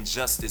systemic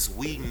injustice,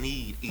 we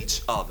need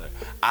each other.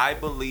 I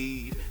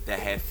believe that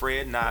had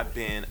Fred not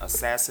been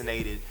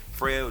assassinated,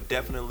 Fred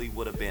definitely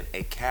would have been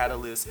a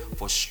catalyst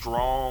for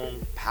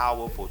strong,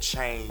 powerful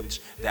change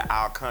that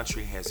our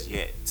country has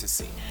yet to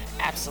see.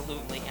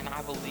 Absolutely, and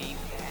I believe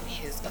that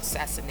his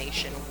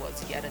assassination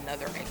was yet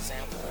another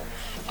example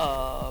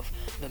of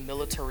the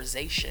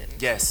militarization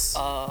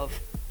of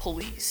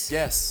police.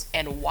 Yes.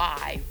 And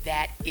why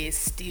that is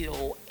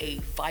still a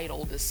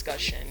vital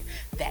discussion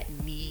that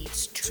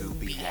needs to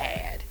be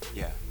had.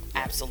 Yeah.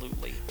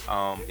 Absolutely.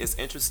 It's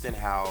interesting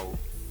how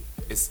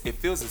it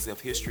feels as if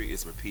history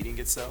is repeating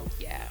itself.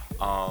 Yeah.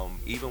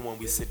 Even when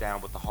we sit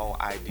down with the whole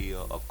idea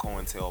of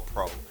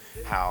COINTELPRO,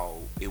 how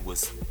it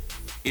was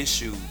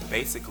issued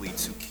basically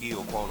to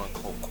kill, quote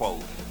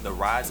unquote, the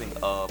rising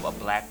of a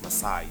black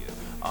messiah,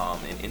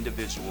 an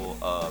individual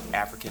of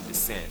African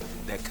descent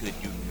that could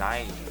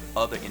unite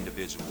other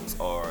individuals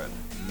or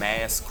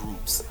mass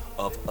groups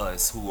of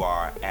us who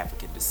are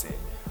African descent.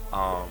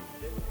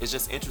 It's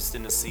just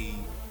interesting to see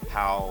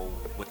how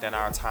within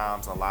our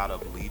times a lot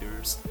of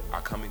leaders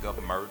are coming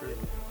up murdered.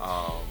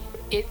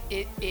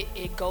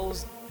 It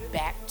goes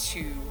back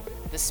to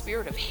the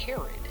spirit of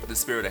Herod. The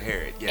spirit of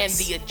Herod, yes.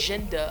 And the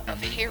agenda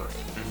of Herod.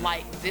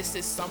 Like, this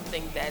is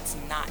something that's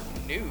not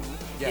new.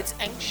 Yeah. It's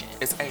ancient.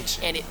 It's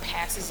ancient. And it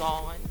passes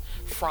on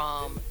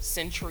from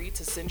century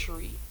to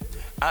century,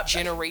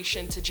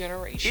 generation to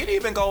generation. It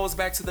even goes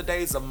back to the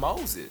days of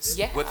Moses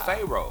with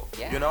Pharaoh,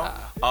 Yeah. you know?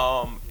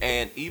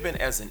 And even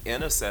as an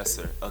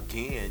intercessor,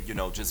 again, you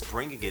know, just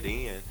bringing it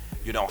in,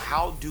 you know,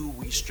 how do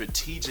we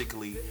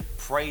strategically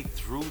pray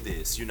through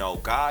this? You know,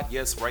 God,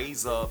 yes,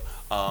 raise up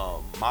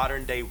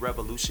modern day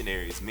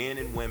revolutionaries, men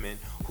and women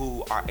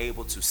who are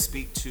able to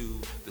speak to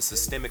the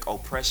systemic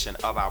oppression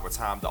of our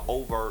time, the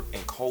overt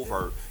and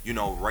covert, you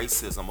know,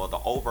 racism, or the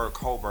overt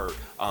covert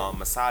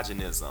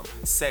misogynism,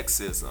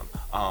 sexism.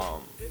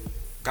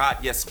 God,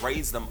 yes,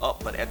 raise them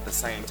up, but at the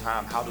same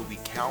time, how do we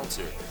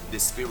counter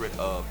this spirit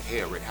of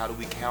Herod? How do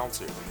we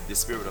counter this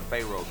spirit of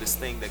Pharaoh, this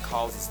thing that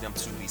causes them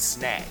to be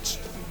snatched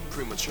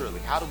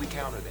prematurely? How do we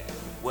counter that?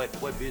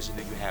 What vision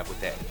do you have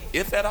with that,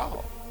 if at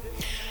all?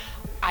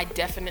 I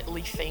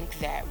definitely think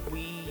that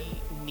we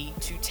need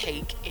to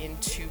take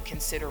into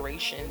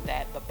consideration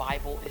that the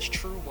Bible is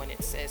true when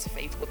it says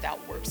faith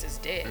without works is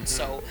dead.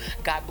 So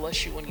God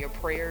bless you in your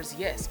prayers.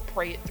 Yes,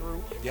 pray it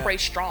through, pray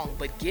strong,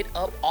 but get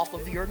up off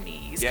of your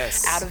knees,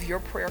 out of your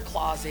prayer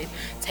closet,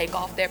 take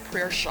off that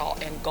prayer shawl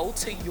and go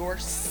to your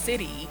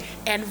city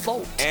and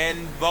vote.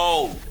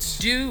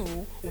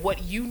 Do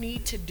what you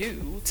need to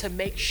do to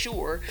make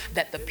sure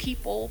that the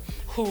people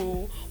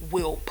who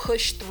will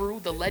push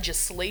through the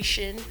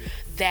legislation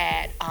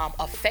that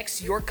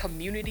affects your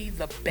community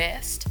the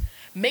best,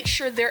 make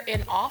sure they're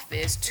in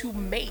office to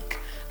make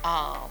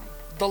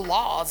the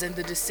laws and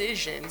the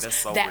decisions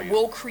that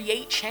will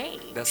create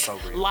change. That's so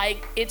real.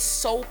 Like, it's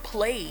so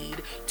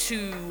played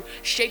to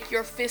shake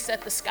your fist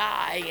at the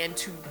sky and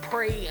to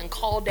pray and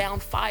call down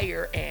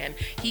fire and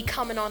he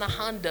coming on a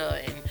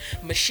Honda and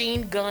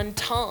machine gun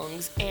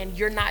tongues, and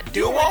you're not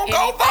doing won't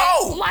anything.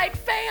 go vote. Like,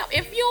 fam,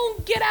 if you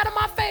don't get out of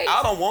my face.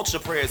 I don't want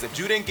your prayers. If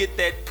you didn't get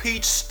that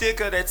peach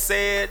sticker that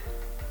said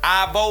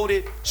I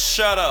voted,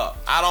 shut up.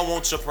 I don't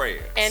want your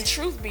prayers. And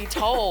truth be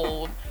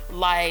told,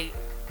 like,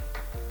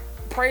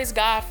 praise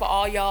God for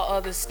all y'all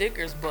other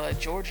stickers, but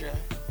Georgia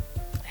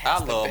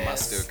has I the love my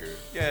best sticker.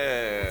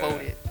 Yeah.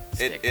 voted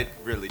sticker. It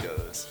really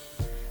does.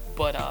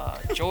 But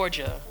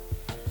Georgia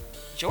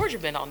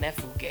been on that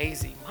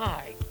fugazi.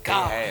 My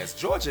God. It has.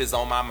 Georgia is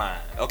on my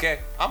mind. Okay?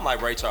 I'm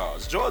like Ray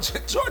Charles.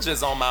 Georgia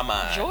is on my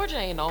mind. Georgia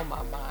ain't on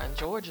my mind.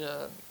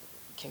 Georgia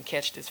can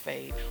catch this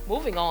fade.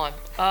 Moving on.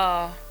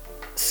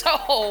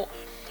 So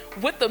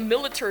with the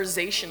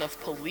militarization of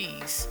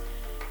police,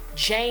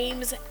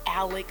 James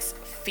Alex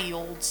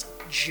Fields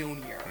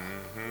Jr.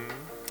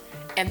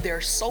 And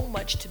there's so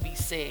much to be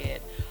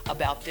said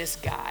about this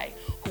guy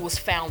who was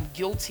found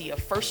guilty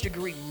of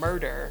first-degree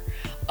murder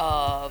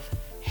of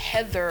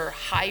Heather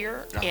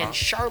Heyer in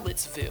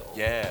Charlottesville.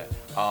 Yeah.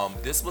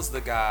 This was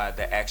the guy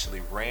that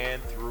actually ran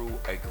through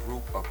a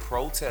group of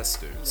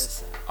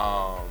protesters.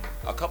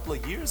 A couple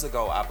of years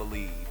ago, I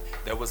believe,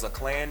 there was a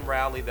Klan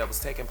rally that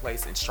was taking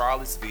place in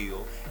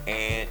Charlottesville,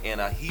 and in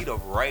a heat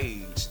of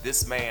rage,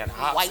 this man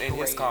hops in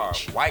his car,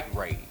 white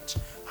rage,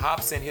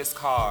 hops in his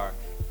car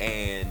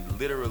and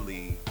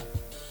literally,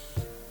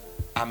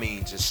 I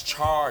mean, just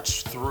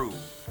charged through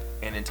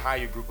an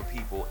entire group of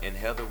people, and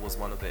Heather was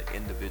one of the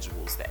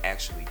individuals that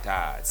actually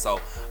died. So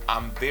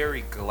I'm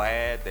very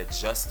glad that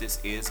justice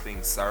is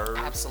being served.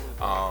 Absolutely.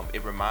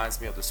 It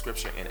reminds me of the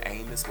scripture in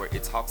Amos where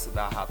it talks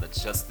about how the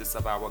justice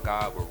of our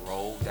God will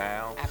roll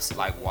down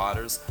like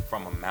waters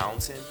from a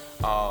mountain.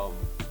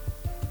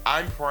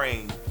 I'm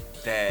praying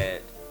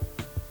that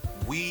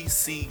we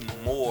see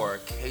more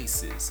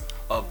cases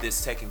of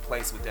this taking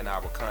place within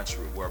our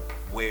country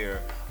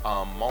where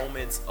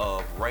moments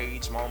of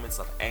rage, moments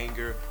of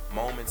anger,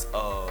 moments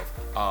of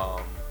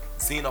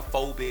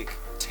xenophobic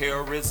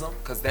terrorism,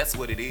 because that's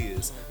what it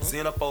is.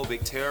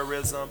 Xenophobic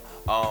terrorism,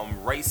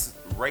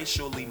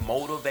 racially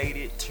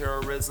motivated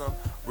terrorism,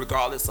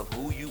 regardless of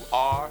who you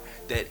are,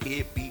 that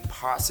it be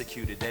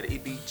prosecuted, that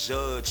it be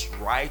judged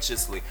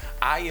righteously.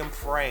 I am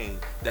praying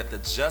that the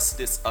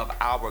justice of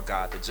our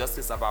God, the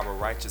justice of our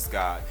righteous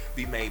God,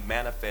 be made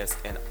manifest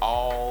in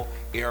all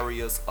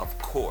areas of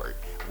court,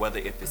 whether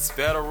if it's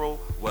federal,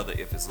 whether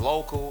if it's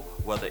local,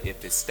 whether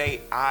if it's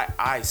state.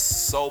 I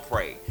so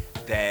pray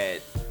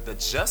that the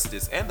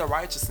justice and the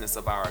righteousness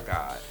of our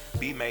God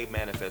be made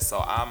manifest.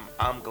 So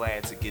I'm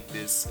glad to get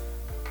this,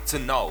 to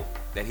know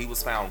that he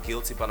was found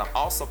guilty, but I'm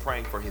also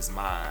praying for his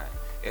mind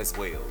as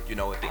well. You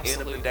know, at the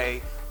end of the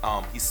day,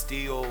 he's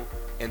still,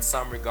 in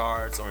some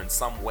regards or in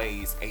some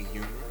ways, a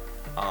human.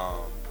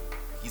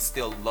 He's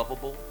still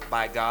lovable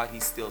by God.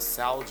 He's still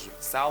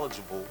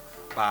salvageable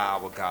by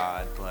our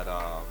God. But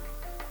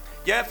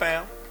yeah,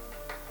 fam,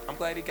 I'm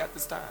glad he got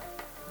this time.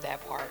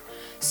 That part.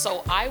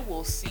 So I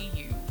will see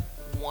you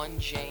one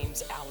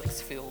James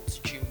Alex Fields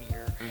Jr.,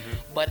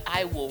 but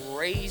I will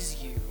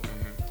raise you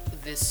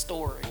this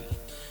story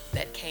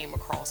that came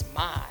across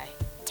my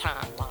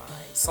timeline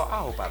So I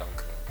hope I don't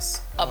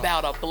cuss.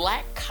 about a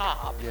black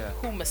cop Yeah.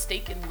 who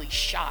mistakenly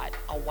shot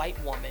a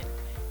white woman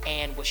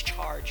and was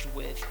charged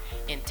with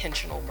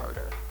intentional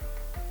murder.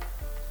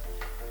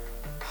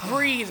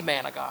 Breathe,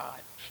 man of God.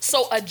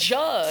 So a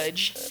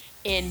judge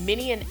in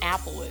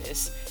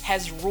Minneapolis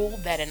has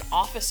ruled that an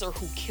officer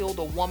who killed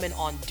a woman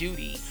on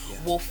duty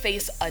will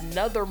face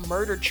another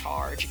murder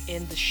charge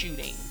in the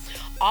shooting.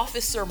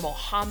 Officer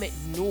Mohammed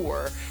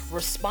Noor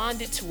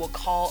responded to a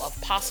call of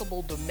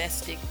possible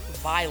domestic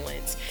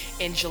violence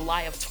in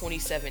July of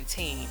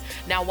 2017.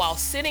 Now, while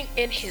sitting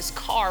in his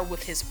car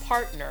with his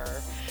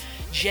partner,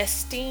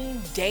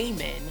 Justine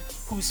Damon,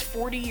 who's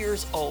 40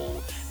 years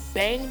old,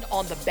 banged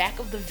on the back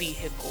of the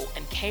vehicle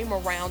and came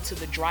around to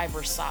the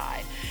driver's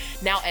side.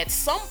 Now, at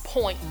some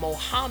point,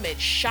 Mohammed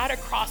shot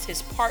across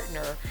his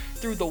partner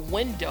through the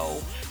window,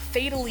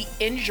 fatally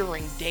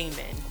injuring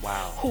Damon,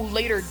 Wow. who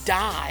later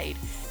died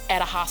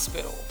at a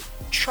hospital.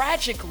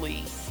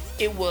 Tragically,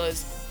 it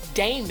was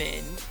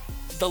Damon,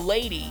 the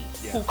lady,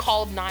 who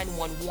called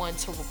 911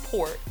 to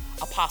report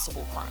a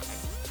possible crime.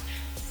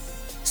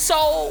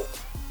 So,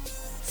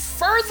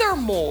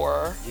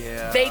 furthermore,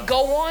 they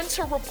go on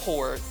to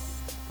report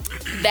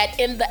that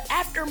in the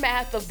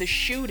aftermath of the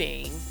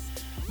shooting,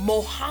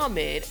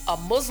 Mohammed, a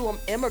Muslim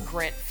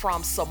immigrant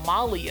from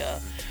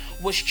Somalia,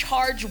 was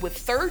charged with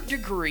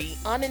third-degree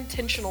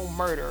unintentional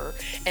murder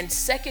and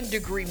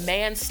second-degree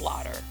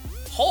manslaughter.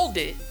 Hold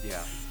it.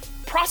 Yeah.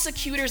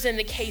 Prosecutors in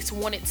the case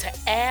wanted to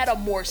add a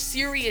more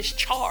serious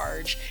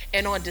charge,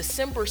 and on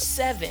December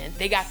 7th,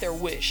 they got their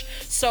wish.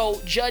 So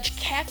Judge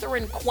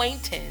Catherine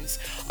Quaintance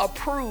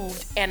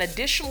approved an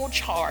additional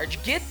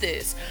charge, get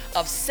this,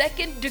 of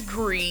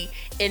second-degree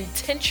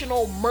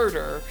intentional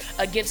murder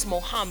against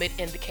Mohammed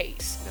in the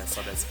case.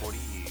 So that's 40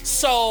 years.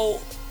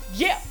 So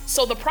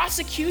the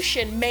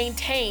prosecution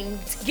maintained,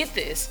 get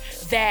this,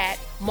 that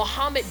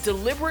Mohammed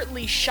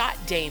deliberately shot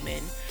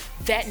Damon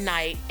that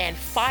night and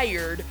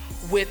fired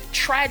with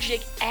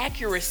tragic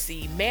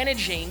accuracy,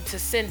 managing to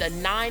send a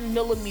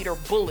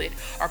 9mm bullet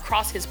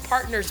across his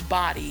partner's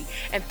body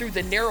and through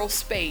the narrow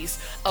space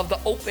of the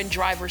open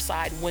driver's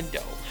side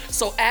window.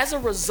 So as a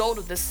result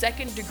of the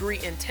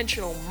second-degree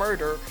intentional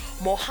murder,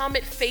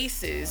 Mohammed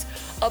faces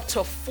up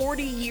to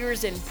 40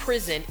 years in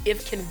prison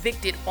if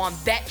convicted on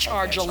that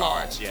charge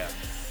alone.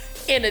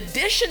 In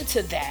addition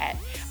to that,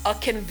 a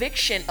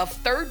conviction of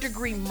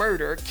third-degree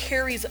murder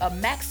carries a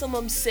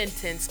maximum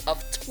sentence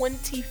of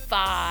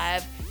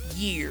 25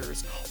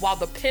 years, while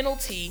the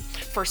penalty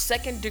for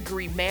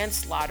second-degree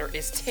manslaughter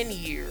is 10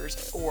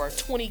 years or a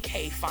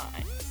 $20,000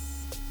 fine.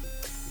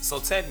 So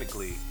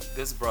technically,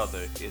 this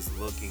brother is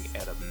looking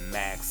at a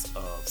max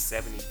of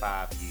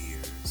 75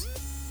 years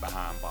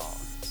behind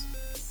bars.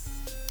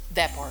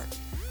 That part.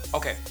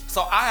 Okay,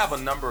 so I have a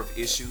number of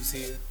issues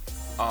here,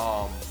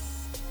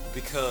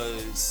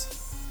 because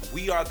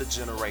we are the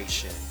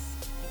generation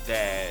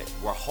that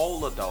were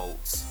whole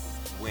adults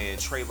when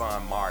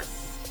Trayvon Martin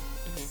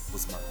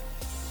was murdered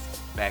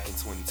back in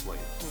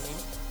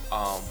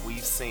 2012.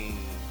 We've seen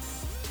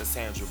the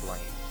Sandra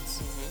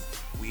Blands.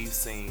 We've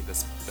seen the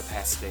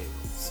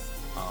Castells.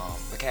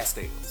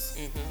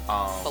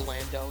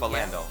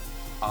 Philando.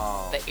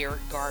 The Eric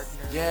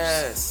Gardners.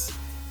 Yes.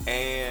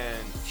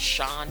 And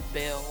Sean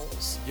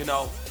Bells. you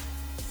know,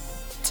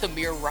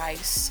 Tamir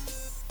Rice.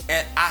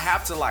 and I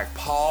have to like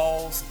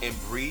pause and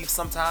breathe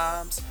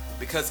sometimes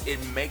because it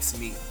makes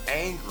me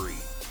angry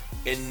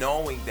in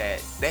knowing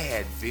that they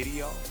had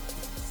video,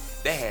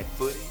 they had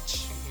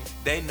footage,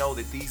 they know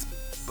that these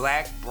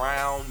black,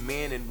 brown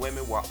men and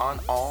women were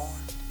unarmed,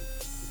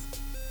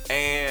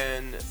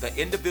 and the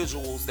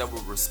individuals that were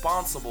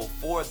responsible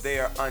for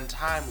their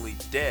untimely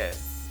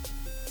death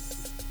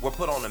were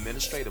put on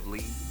administrative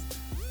leave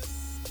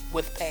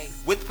With pay.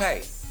 with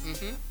pay.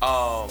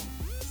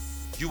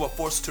 You were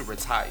forced to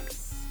retire,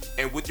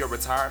 and with your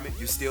retirement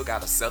you still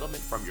got a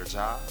settlement from your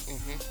job,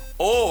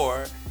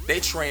 or they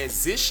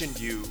transitioned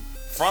you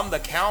from the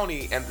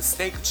county and the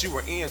state that you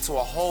were in to a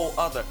whole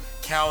other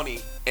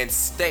county and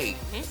state,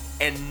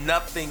 and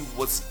nothing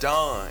was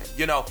done,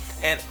 you know.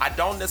 And I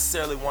don't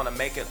necessarily want to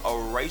make it a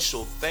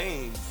racial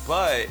thing,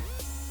 but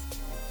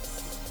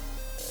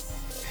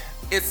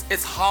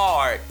it's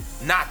hard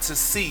not to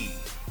see,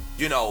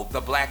 you know,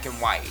 the black and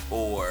white,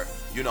 or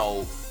you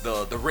know,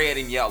 the red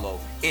and yellow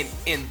in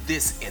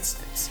this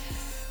instance.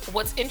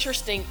 What's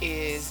interesting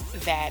is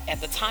that at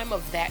the time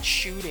of that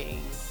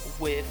shooting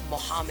with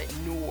Mohammed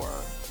Noor,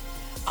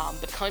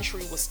 the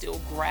country was still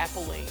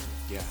grappling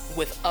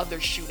with other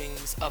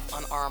shootings of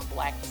unarmed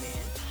black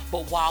men.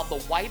 But while the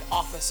white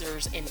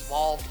officers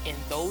involved in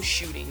those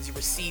shootings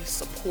received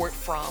support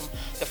from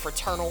the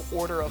Fraternal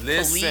Order of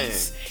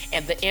Police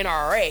and the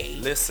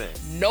NRA,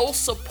 no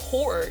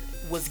support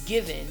was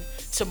given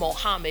to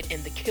Mohammed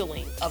in the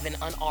killing of an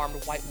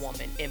unarmed white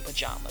woman in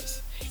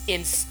pajamas.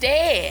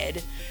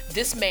 Instead,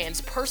 this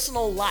man's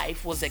personal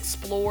life was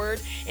explored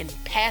and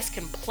past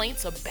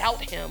complaints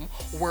about him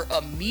were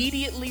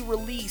immediately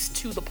released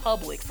to the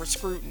public for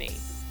scrutiny.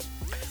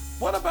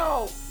 What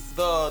about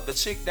the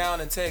chick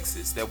down in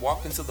Texas that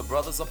walked into the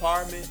brother's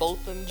apartment?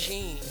 Botham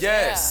Jean.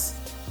 Yes.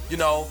 You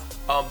know,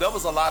 there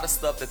was a lot of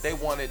stuff that they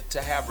wanted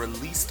to have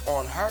released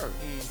on her.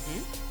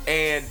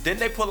 And then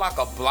they put like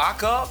a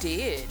block up.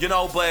 Did. You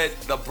know, but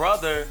the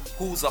brother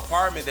whose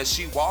apartment that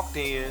she walked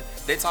in,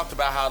 they talked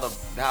about how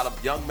the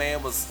young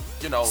man was,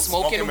 you know,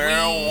 smoking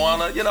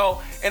marijuana, you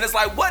know. And it's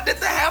like, what did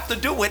that have to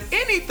do with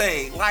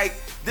anything? Like,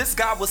 this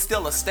guy was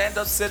still a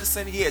stand-up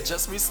citizen. He had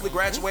just recently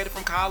graduated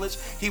from college.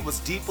 He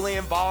was deeply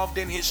involved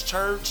in his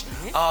church.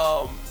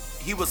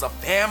 He was a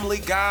family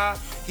guy.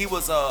 He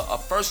was a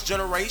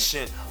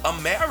first-generation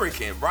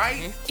American,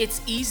 right?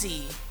 It's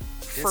easy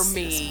for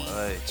me.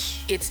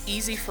 Much. It's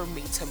easy for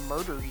me to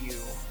murder you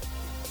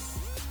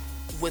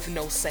with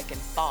no second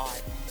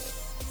thought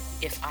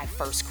if I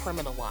first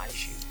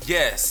criminalize you.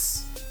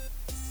 Yes.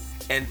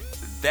 And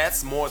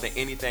that's more than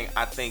anything,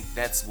 I think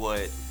that's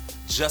what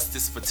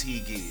justice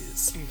fatigue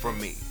is for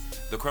me.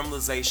 The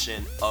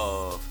criminalization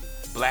of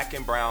black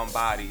and brown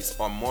bodies,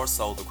 or more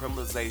so the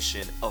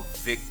criminalization of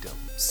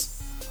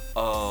victims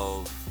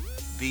of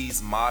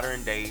these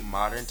modern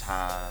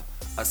time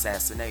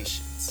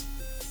assassinations.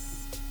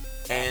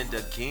 And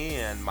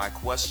again, my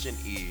question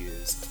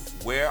is,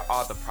 where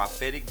are the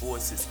prophetic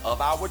voices of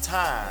our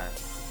time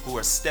who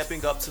are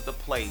stepping up to the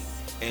plate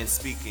and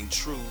speaking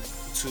truth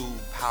to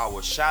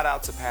power? Shout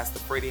out to Pastor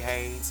Freddie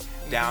Haynes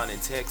down in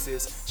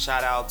Texas.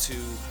 Shout out to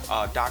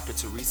Dr.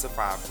 Teresa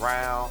Fry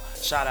Brown.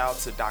 Shout out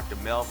to Dr.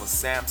 Melva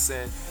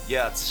Sampson.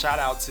 Yeah, shout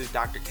out to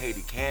Dr.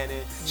 Katie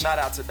Cannon. Shout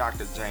out to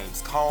Dr.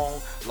 James Cone.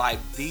 Like,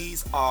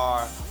 these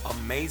are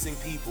amazing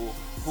people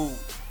who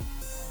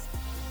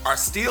are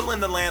still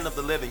in the land of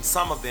the living,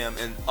 some of them,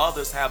 and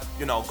others have,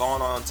 you know,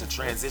 gone on to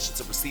transition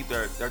to receive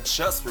their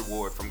just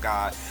reward from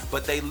God.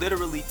 But they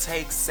literally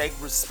take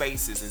sacred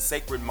spaces and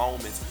sacred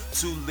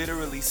moments to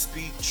literally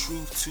speak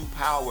truth to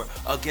power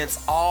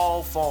against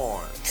all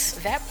forms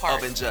That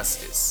part of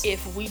injustice.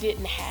 If we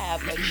didn't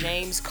have a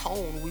James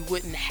Cone, we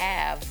wouldn't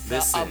have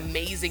the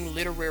amazing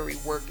literary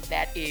work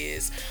that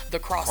is The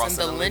Cross and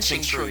the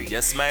Lynching Tree.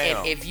 Yes, ma'am.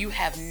 And if you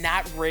have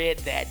not read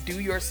that, do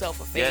yourself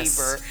a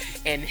favor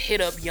and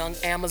hit up Young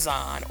Amazon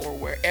or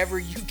wherever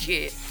you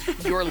get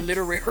your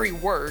literary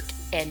work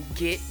and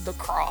get The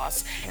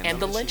Cross and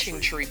the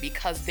Lynching Tree,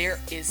 because there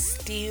is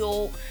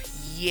still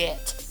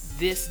yet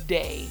this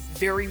day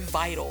very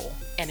vital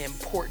and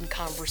important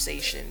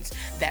conversations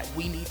that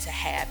we need to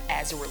have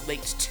as it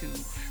relates to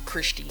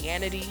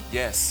Christianity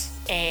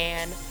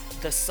and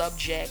the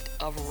subject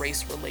of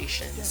race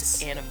relations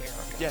in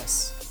America.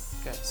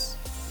 Yes.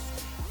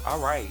 All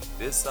right.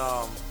 This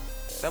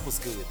that was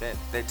good.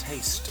 That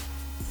tastes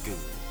good.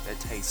 That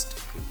tastes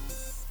good.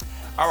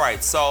 All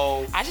right,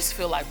 so I just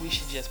feel like we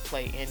should just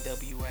play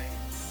NWA.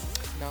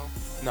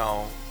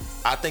 No,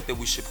 I think that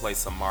we should play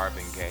some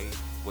Marvin Gaye.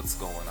 What's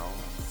going on?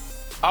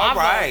 All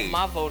right.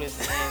 My vote is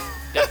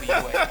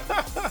NWA.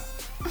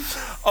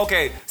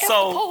 Okay,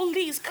 so the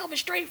police coming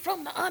straight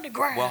from the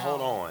underground. Well,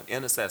 hold on,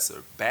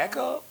 intercessor, back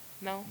up.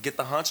 No. Get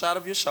the hunch out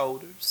of your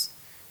shoulders.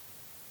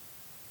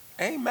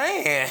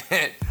 Amen.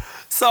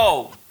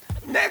 So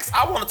next,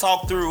 I want to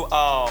talk through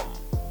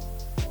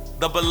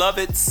the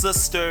beloved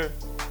sister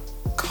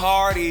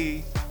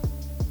Cardi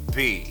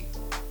B.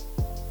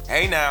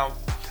 Hey now.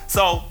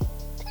 So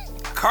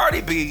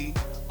Cardi B,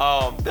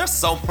 there's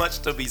so much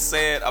to be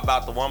said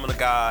about the woman of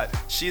God.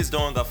 She is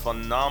doing a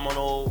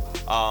phenomenal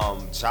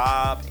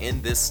job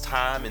in this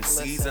time and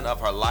season of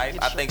her life.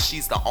 I think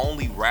she's the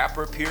only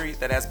rapper,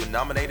 period, that has been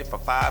nominated for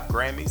 5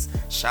 Grammys.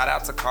 Shout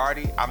out to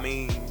Cardi. I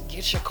mean,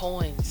 get your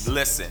coins.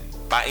 Listen,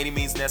 by any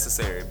means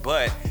necessary.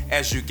 But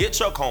as you get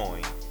your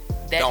coin,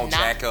 don't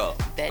jack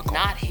up. That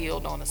knot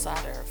healed on the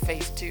side of her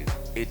face too.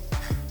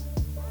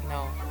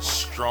 No.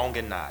 Strong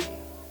and knotty.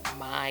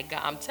 My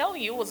God, I'm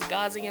telling you, it was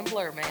Gazi and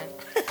Blur, man.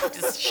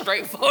 Just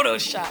straight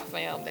Photoshop,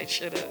 fam. They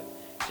should have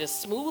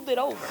just smoothed it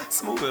over.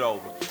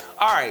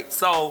 All right,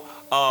 so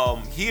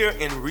here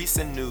in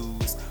recent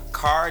news,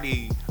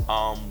 Cardi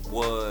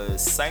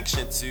was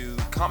sanctioned to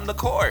come to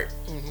court.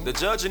 The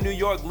judge in New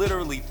York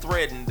literally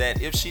threatened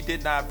that if she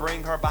did not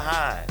bring her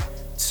behind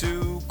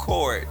to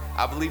court,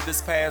 I believe this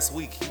past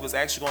week, he was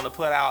actually going to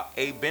put out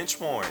a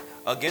bench warrant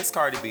against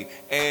Cardi B.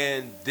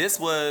 And this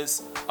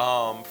was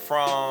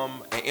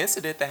from an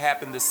incident that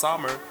happened this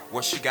summer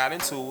where she got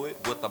into it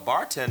with a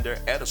bartender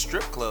at a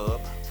strip club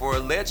for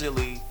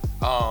allegedly,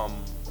 I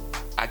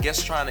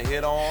guess, trying to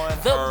hit on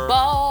the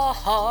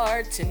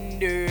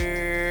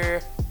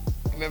bartender.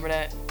 Remember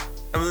that?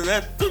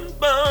 Let the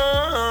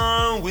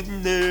bar with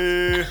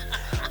me.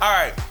 All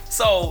right.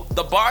 So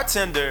the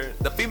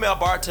female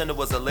bartender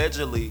was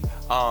allegedly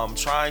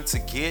trying to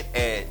get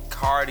at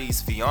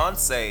Cardi's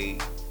fiance,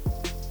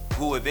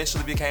 who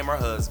eventually became her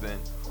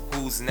husband,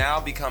 who's now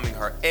becoming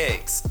her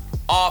ex,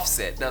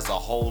 Offset. There's a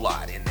whole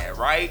lot in there,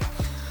 right?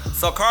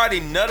 So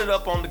Cardi nutted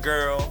up on the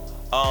girl.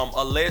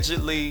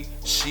 Allegedly,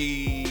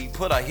 she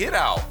put a hit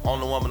out on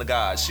the woman of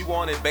God. She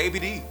wanted Baby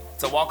D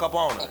to walk up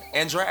on her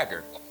and drag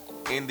her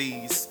in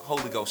these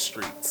Holy Ghost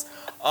streets.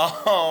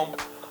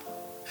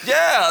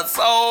 Yeah,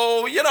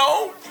 so,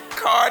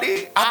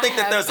 Cardi, I think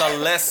that there's a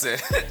lesson.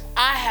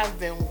 I have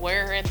been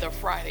wearing the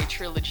Friday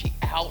trilogy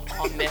out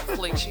on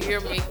Netflix. You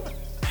hear me?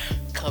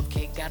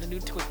 Cupcake got a new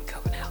Twinkie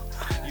coming out.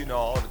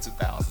 All the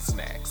 2000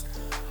 snacks.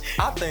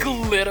 I think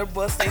Glitter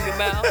busting your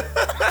mouth.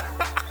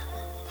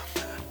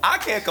 I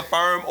can't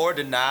confirm or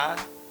deny,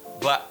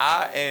 but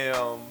I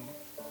am.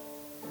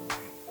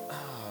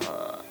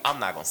 I'm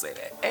not gonna say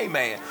that.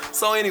 Amen.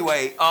 So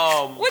anyway,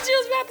 What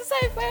you was about to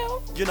say,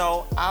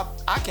 fam?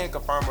 I can't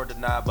confirm or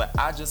deny, but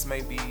I just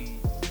may be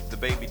the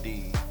Baby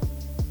D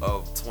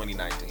of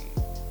 2019.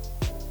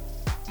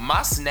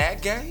 My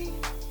snack game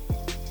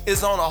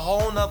is on a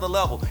whole nother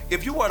level.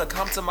 If you were to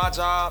come to my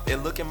job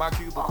and look in my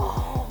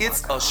cubicle,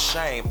 it's a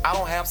shame. I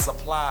don't have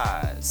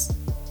supplies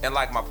and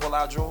like my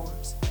pull-out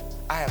drawers.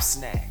 I have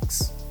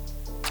snacks.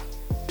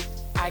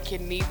 I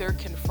can neither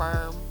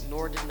confirm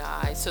nor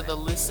deny to the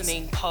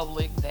listening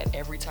public that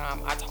every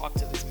time I talk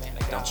to this man of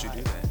God, Don't you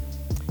do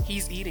that.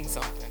 he's eating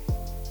something.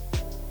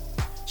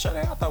 Sade,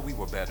 I thought we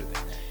were better than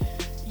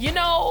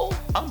that.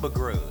 I'm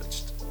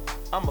begrudged.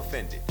 I'm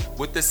offended.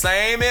 With the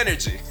same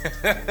energy.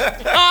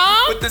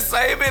 With the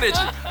same energy.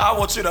 I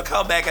want you to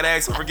come back and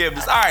ask for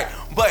forgiveness. All right,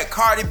 but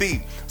Cardi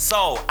B.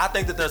 So I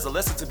think that there's a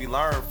lesson to be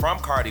learned from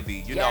Cardi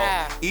B.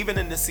 Even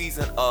in the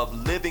season of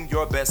living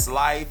your best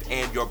life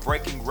and you're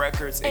breaking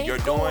records and you're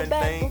doing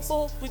things.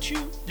 With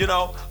you.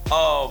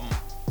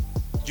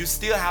 You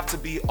still have to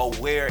be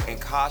aware and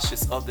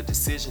cautious of the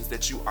decisions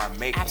that you are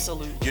making.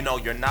 Absolutely.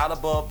 You're not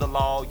above the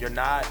law. You're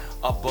not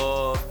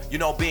above,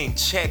 being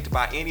checked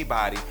by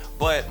anybody.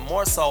 But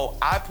more so,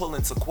 I pull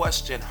into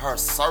question her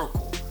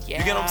circle. Yeah.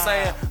 You get what I'm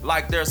saying?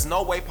 Like, there's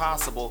no way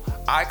possible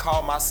I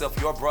call myself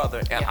your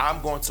brother and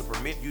I'm going to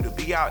permit you to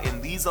be out in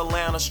these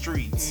Atlanta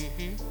streets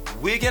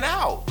wigging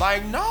out.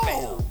 Like,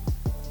 no.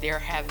 There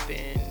have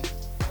been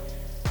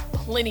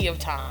plenty of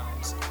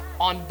times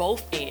on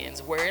both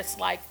ends where it's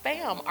like,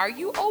 fam, are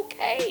you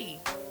okay?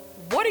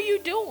 What are you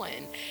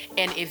doing?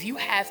 And if you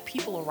have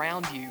people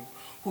around you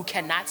who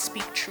cannot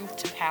speak truth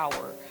to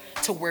power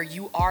to where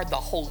you are the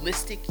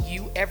holistic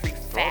you, every Throw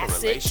the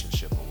facet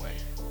relationship away.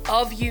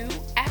 of you,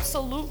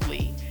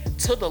 absolutely.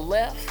 To the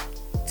left.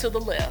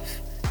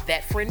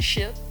 That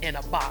friendship in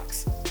a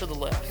box to the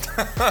left.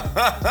 What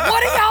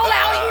are y'all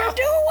out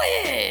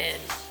here doing?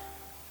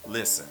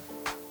 Listen.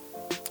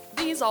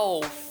 These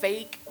old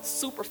fake,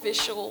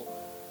 superficial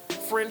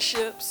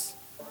friendships.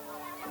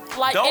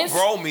 Like, Don't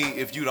bro me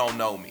if you don't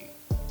know me.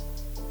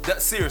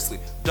 Seriously,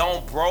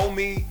 don't bro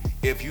me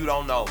if you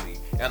don't know me.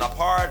 And a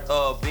part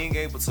of being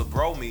able to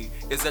bro me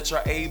is that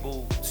you're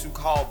able to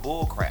call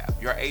bullcrap.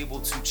 You're able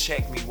to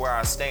check me where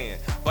I stand.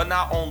 But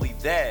not only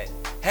that,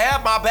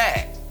 have my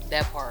back.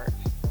 That part.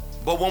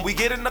 But when we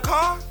get in the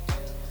car,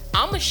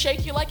 I'ma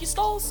shake you like you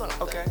stole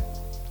something. okay,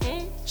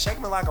 shake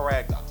me like a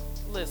rag doll.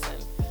 Listen,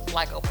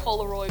 like a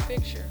Polaroid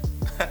picture.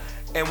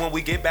 And when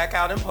we get back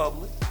out in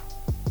public,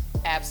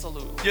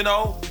 Absolutely.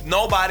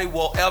 Nobody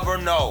will ever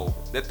know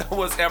that there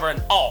was ever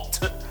an alt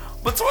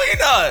between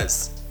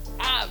us.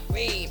 I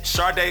mean,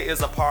 Sade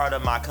is a part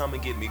of my Come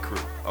and Get Me crew,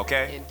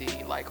 okay?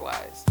 indeed,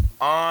 likewise.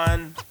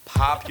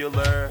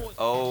 Unpopular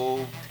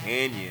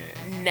opinion.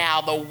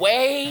 Now, the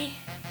way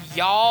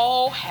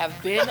y'all have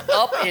been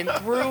up and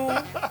through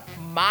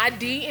my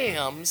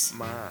DMs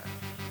Mine.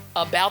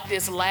 about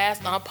this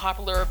last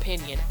unpopular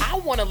opinion, I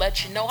want to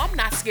let you know I'm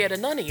not scared of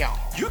none of y'all.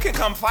 You can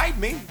come fight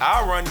me.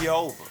 I'll run you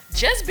over.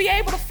 Just be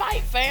able to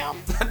fight, fam.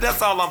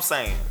 That's all I'm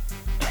saying.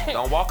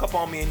 Don't walk up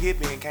on me and hit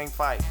me and can't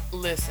fight.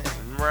 Listen,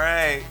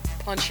 Right.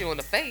 punch you in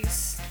the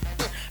face.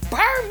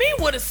 Burn me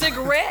with a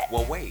cigarette.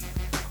 Well, wait.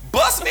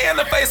 Bust me in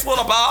the face with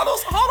a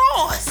bottles?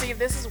 Hold on. See,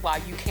 this is why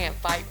you can't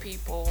fight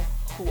people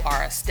who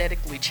are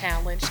aesthetically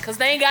challenged, because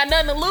they ain't got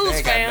nothing to lose, They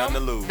ain't got fam. nothing to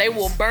lose. They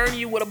will burn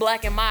you with a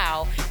Black and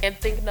Mild and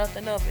think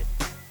nothing of it.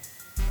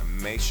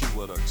 Makes you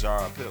with a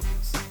jar of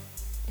pickles.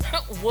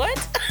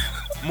 What?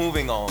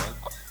 Moving on.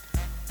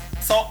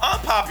 So,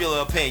 unpopular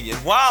opinion.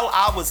 While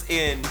I was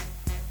in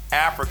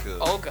Africa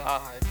Oh,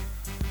 God.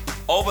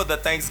 over the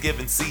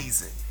Thanksgiving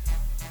season,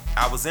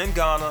 I was in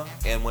Ghana,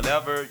 and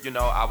whenever,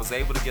 I was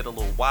able to get a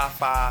little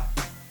Wi-Fi,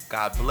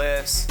 God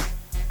bless,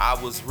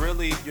 I was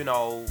really,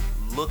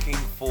 looking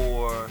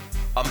for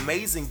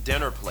amazing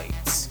dinner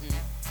plates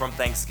from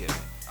Thanksgiving.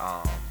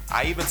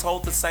 I even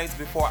told the Saints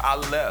before I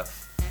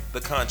left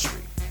the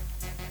country,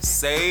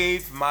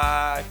 save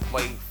my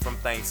plate from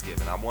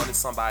Thanksgiving. I wanted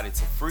somebody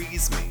to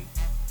freeze me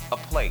a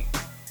plate.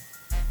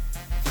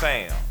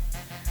 Fam,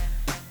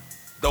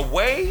 the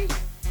way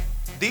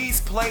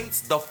these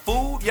plates, the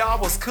food y'all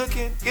was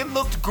cooking, it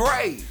looked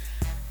great.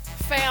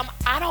 Fam,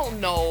 I don't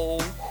know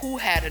who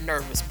had a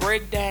nervous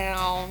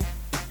breakdown.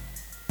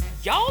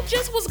 y'all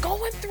just was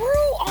going through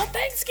on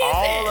Thanksgiving.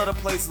 All of the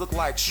places look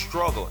like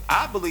struggle.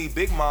 I believe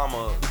Big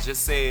Mama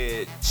just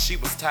said she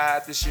was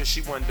tired this year.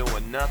 She wasn't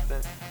doing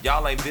nothing.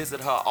 Y'all ain't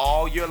visit her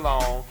all year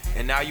long,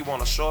 and now you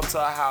want to show up to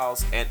her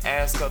house and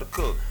ask her to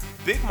cook.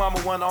 Big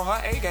Mama went on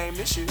her A game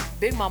this year.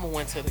 Big Mama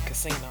went to the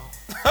casino.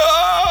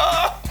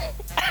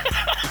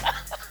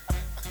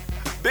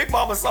 Big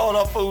Mama sold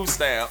her food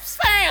stamps.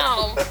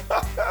 Fam!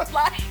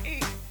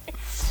 Like,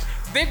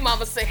 Big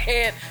Mama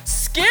said,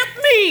 skip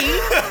me,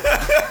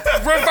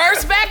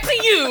 reverse back to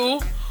you,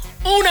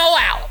 Uno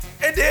out.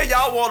 And then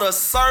y'all want to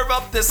serve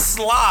up this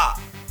slop.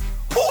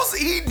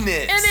 Who's eating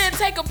it? And then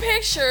take a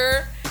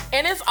picture,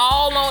 and it's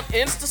all on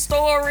Insta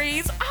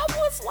stories. I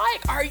was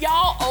like, are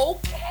y'all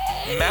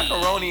okay?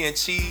 Macaroni and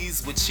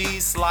cheese with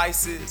cheese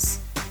slices.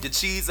 The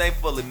cheese ain't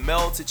fully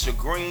melted. Your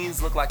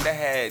greens look like they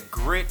had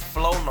grit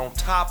floating on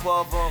top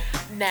of them.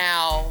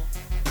 Now,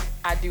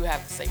 I do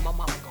have to say, my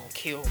mama gonna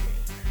kill me.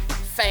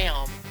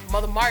 Fam,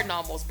 Mother Martin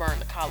almost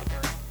burned the collard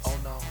greens. Oh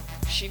no.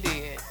 She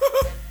did.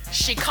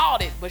 She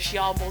caught it, but she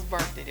almost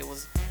burnt it. It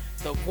was,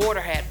 the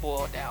water had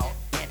boiled out,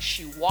 and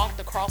she walked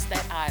across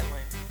that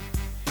island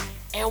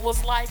and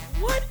was like,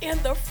 what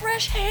in the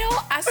fresh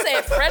hell? I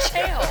said fresh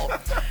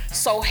hell.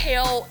 So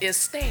hell is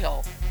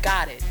stale.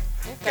 Got it.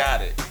 Okay.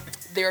 Got it.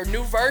 There are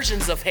new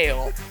versions of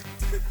hell.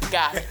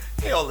 Got it.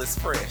 Hell is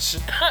fresh.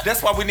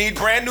 That's why we need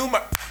brand new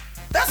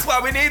That's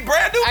why we need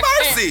brand new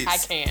mercies. I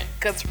can't.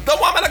 Because The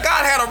woman of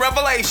God had a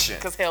revelation.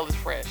 hell is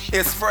fresh.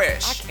 It's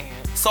fresh. I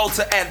can't. So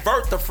to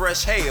avert the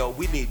fresh hell,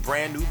 we need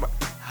brand new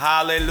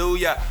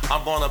Hallelujah.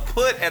 I'm going to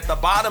put at the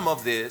bottom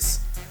of this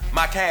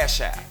my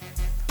Cash App.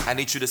 I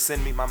need you to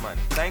send me my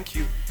money. Thank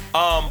you.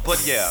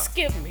 But yeah.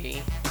 Skip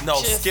me. No,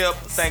 Just skip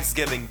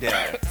Thanksgiving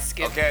dinner.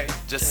 Skip okay? it.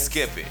 Just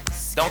skip it.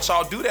 Don't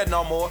y'all do that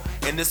no more.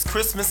 In this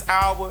Christmas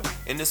hour,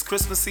 in this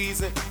Christmas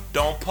season,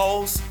 don't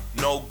post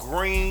no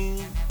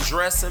green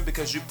dressing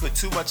because you put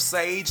too much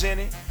sage in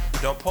it.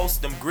 Don't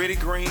post them gritty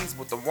greens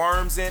with the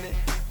worms in it.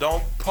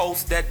 Don't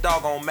post that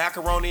doggone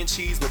macaroni and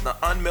cheese with the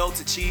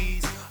unmelted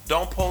cheese.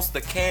 Don't post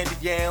the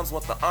candied yams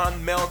with the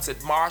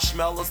unmelted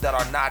marshmallows that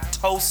are not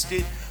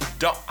toasted.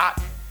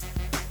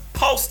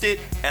 Post it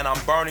and I'm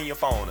burning your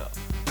phone up.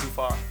 Too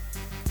far?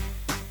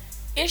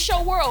 It's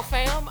your world,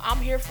 fam. I'm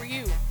here for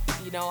you.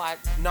 You know, I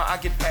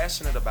get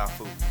passionate about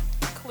food.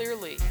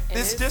 clearly. And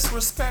It's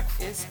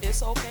disrespectful.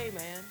 It's okay,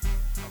 man.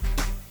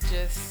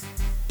 Just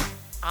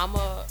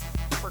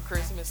for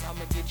Christmas, I'm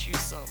gonna get you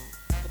some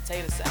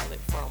potato salad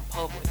from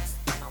Publix,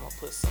 and I'm gonna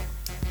put some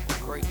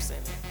grapes in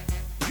it.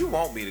 You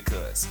want me to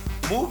cuss.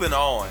 Moving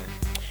on.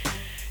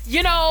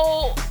 You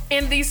know,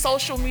 in these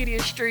social media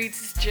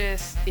streets,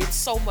 it's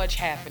so much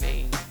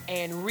happening.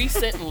 And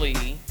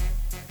recently,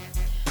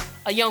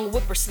 a young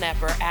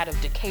whippersnapper out of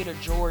Decatur,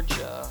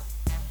 Georgia,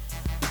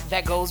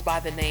 that goes by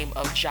the name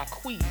of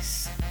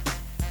Jacquees,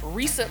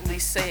 recently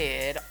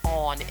said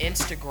on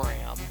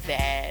Instagram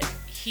that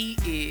he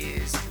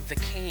is the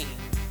king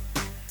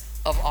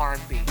of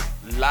R&B.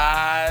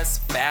 Lies,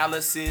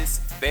 fallacies,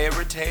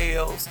 fairy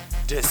tales,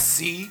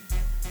 deceit,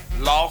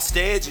 lost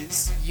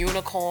edges.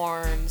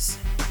 Unicorns,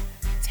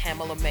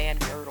 Tamala Man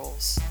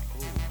girdles.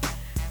 Ooh.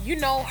 You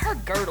know, her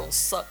girdles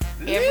suck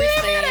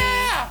everything.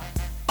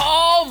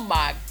 Oh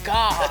my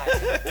God.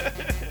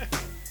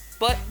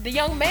 But the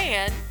young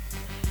man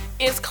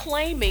is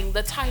claiming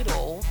the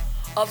title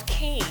of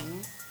king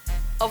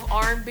of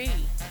R&B.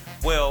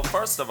 Well,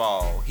 first of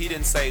all, he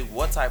didn't say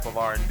what type of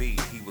R&B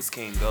he was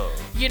king of.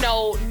 You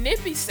know,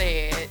 Nippy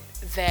said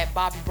that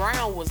Bobby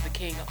Brown was the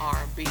king of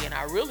R&B, and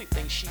I really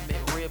think she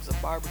meant ribs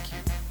and barbecue.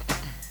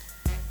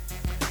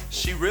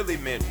 She really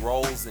meant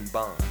rolls and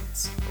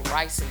buns.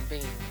 Rice and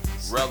beans.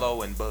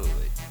 Rello and Bud.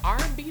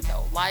 R&B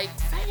though, like,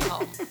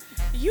 fam,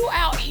 you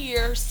out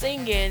here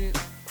singing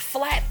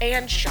flat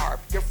and sharp,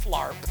 you're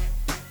flarp.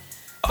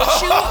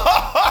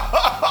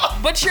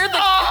 But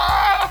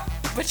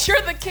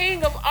you're the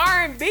king of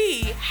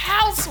R&B,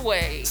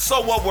 Houseway.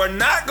 So what we're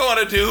not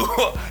gonna do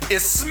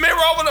is smear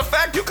over the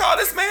fact you call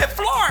this man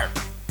Flarp.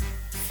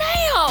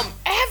 Fam,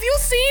 have you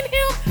seen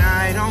him?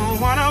 I don't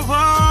wanna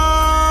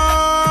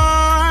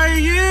bore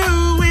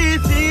you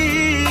with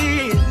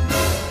it.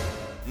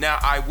 Now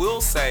I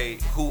will say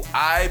who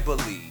I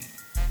believe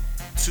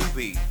to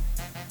be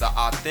the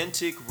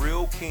authentic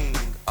real king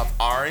of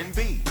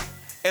R&B.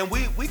 And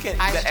we can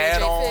Ice even JJ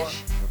add on.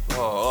 Fish.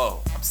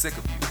 Oh, I'm sick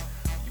of you.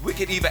 We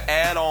can even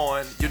add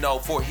on,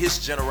 for his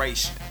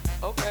generation.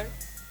 Okay.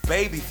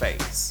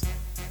 Babyface.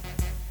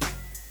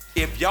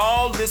 If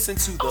y'all listen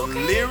to the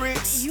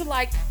lyrics. You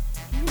like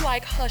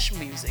hush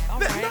music, all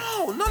right?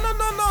 No.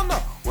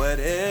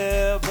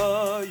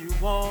 Whatever you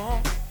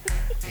want,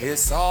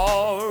 it's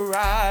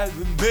alright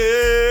with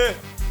me.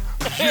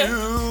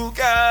 You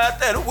got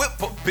that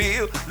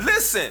whippoorwill.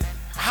 Listen,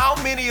 how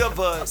many of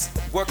us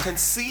were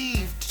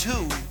conceived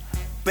to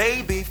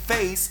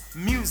Babyface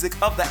music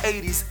of the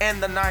 80s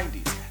and the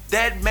 90s?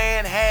 That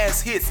man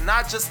has hits,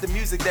 not just the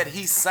music that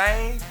he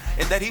sang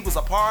and that he was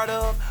a part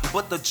of,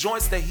 but the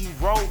joints that he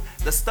wrote,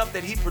 the stuff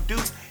that he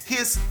produced.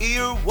 His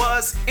ear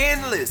was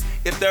endless.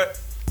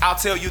 I'll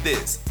tell you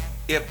this,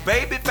 if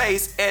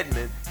Babyface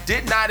Edmond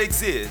did not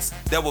exist,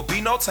 there would be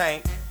no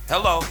Tank.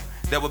 Hello.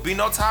 There would be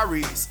no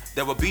Tyrese.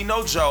 There would be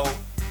no Joe.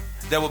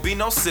 There would be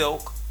no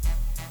Silk.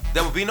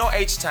 There would be no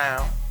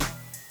H-Town.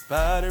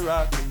 Body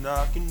rockin',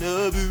 knockin'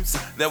 the boots.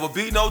 There would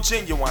be no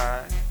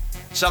Genuine.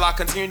 Shall I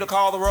continue to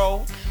call the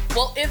roll?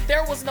 Well, if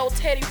there was no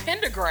Teddy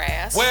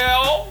Pendergrass,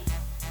 Well,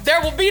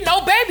 there will be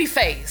no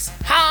Babyface.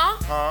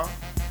 Huh?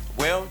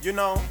 well, you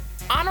know.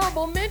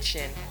 Honorable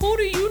mention. Who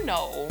do you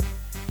know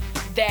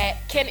that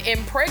can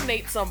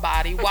impregnate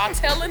somebody while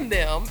telling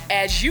them,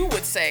 as you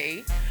would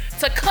say,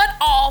 to cut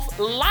off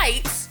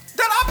lights?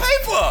 That I pay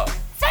for.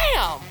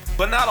 Fam.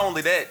 But not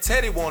only that,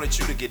 Teddy wanted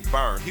you to get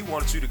burned. He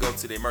wanted you to go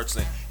to the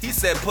merchant. He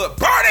said, put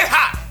burning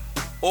hot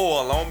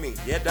oil on me.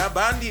 Yeah, that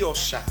bandio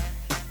shot.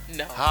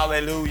 No.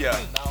 Hallelujah.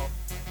 No.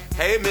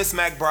 Hey, Miss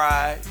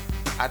McBride.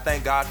 I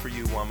thank God for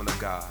you, woman of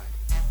God.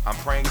 I'm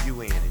praying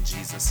you in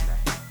Jesus'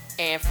 name.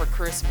 And for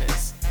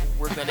Christmas,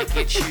 we're gonna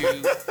get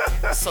you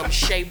some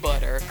shea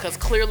butter, because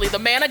clearly the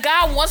man of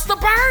God wants to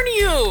burn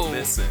you.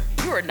 Listen.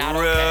 You are not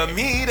Rub okay.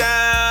 me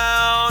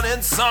down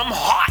in some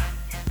hot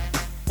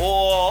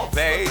oil,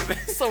 baby.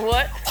 So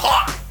what?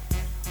 Hot.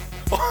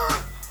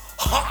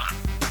 Hot.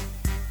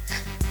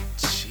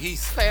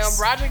 Jesus. Fam,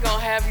 Roger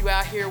gonna have you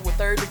out here with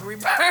 3rd-degree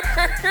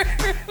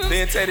burns.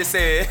 Then Teddy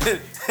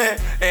said,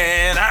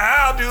 and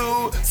I'll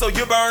do, so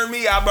you burn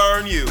me, I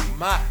burn you.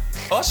 My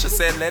Usher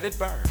said, let it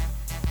burn.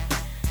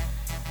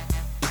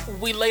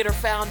 We later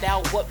found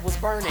out what was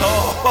burning.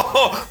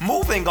 Oh,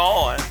 moving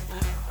on.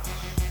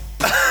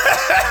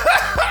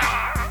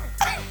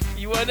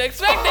 You wasn't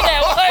expecting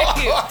that,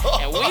 were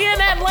you? And we in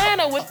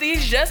Atlanta with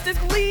these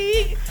Justice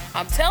League.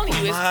 I'm telling you,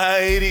 it's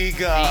Mighty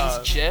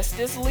God. these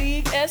Justice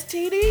League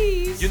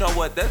STDs. You know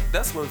what?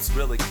 That's what's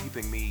really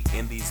keeping me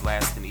in these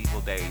last and evil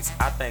days.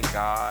 I thank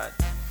God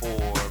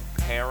for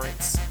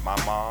parents. My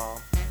mom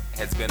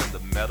has been in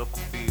the medical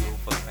field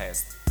for the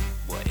past,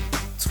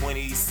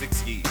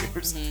 26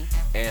 years.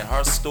 And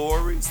her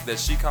stories that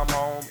she come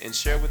home and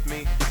share with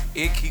me,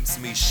 it keeps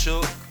me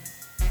shook,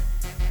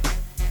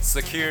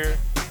 secure,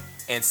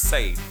 and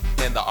safe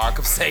in the ark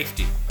of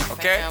safety.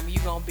 Okay? Fam, you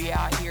gonna be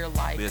out here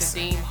like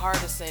Listen. Kadeem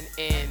Hardison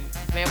in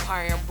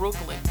Vampire in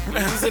Brooklyn,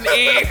 losing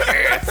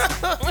ears.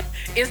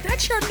 Is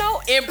that your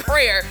nose? In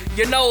prayer,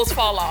 your nose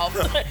fall off.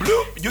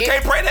 Bloop. You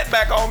can't pray that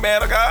back on,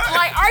 man of God.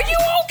 Like, are you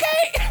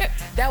okay?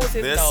 That was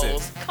his Listen.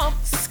 nose. Come,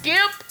 skip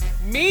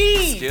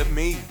me. Give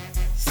me.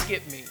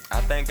 Skip me.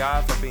 I thank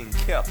God for being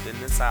kept in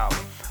this hour.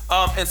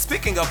 And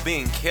speaking of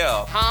being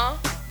kept, Huh?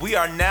 we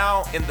are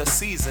now in the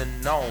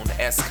season known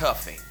as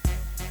cuffing.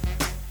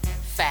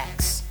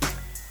 Facts.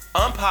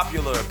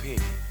 Unpopular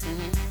opinion.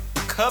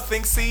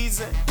 Cuffing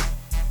season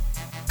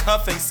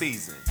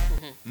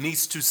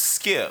needs to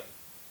skip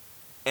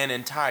an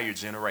entire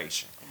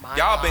generation. My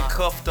Y'all been God.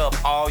 cuffed up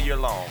all year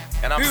long,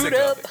 and I'm sick Boot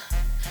of up.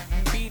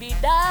 it.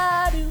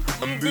 Beady-da-doo.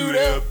 I'm boot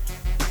up.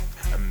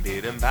 I'm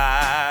beating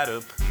bad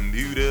up. I'm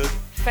boot up.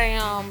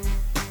 Fam,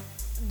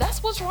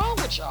 that's what's wrong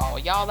with y'all.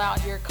 Y'all out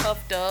here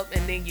cuffed up,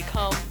 and then you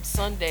come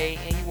Sunday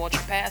and you want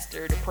your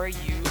pastor to pray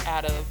you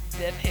out of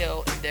death,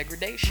 hell, and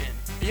degradation.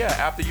 Yeah,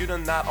 after you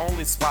done not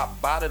only swap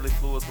bodily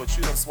fluids, but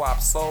you done swap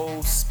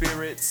souls,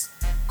 spirits,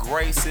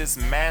 graces,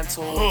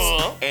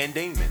 mantles, and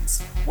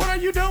demons. What are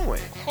you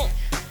doing?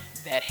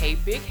 That hey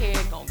big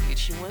head gonna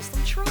get you in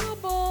some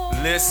trouble.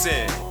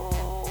 Listen.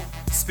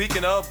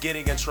 Speaking of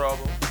getting in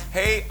trouble,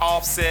 hey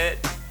Offset,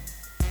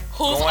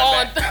 Who's Going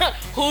on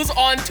who's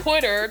on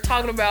Twitter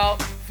talking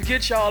about,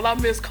 forget y'all, I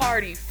miss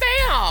Cardi.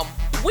 Fam,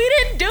 we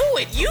didn't do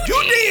it. You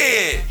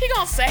did. He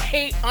gonna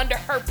say under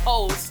her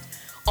post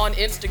on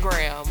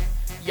Instagram,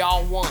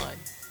 y'all won.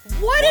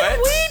 What did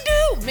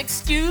we do?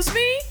 Excuse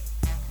me?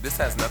 This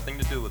has nothing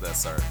to do with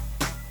us, sir.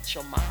 Get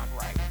your mind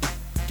right.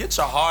 Get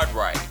your heart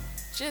right.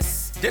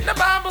 Just Didn't the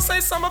Bible say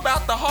something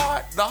about the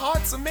heart? The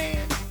hearts of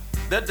men?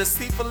 They're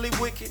deceitfully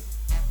wicked.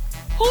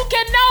 who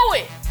can know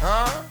it?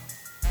 Huh?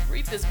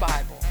 Read this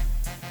Bible.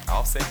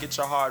 Offset, get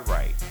your heart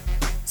right.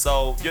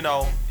 So,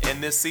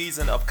 in this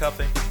season of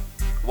cuffing,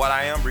 what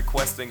I am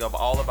requesting of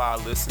all of our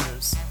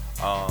listeners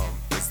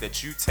is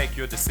that you take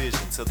your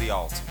decision to the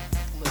altar.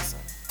 Listen.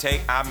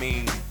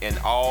 In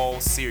all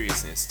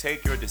seriousness,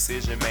 take your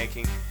decision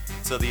making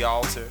to the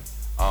altar.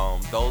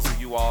 Those of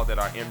you all that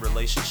are in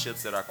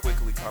relationships that are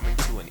quickly coming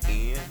to an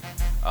end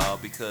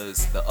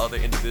because the other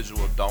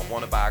individual don't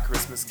want to buy a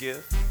Christmas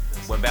gift.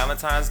 When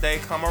Valentine's Day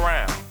come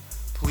around,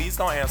 please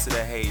don't answer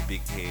that hey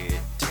big head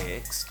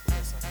text.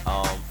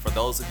 For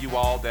those of you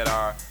all that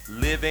are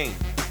living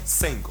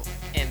single,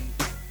 In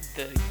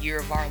the year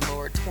of our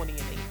Lord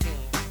 2018.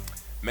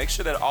 make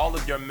sure that all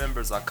of your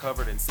members are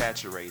covered and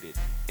saturated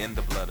in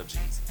the blood of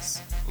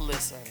Jesus.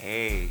 Listen.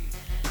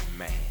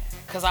 Amen.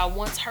 Because I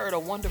once heard a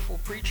wonderful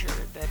preacher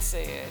that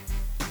said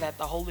that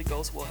the Holy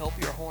Ghost will help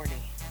your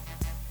horny.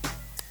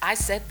 I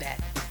said that.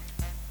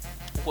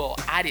 Well,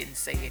 I didn't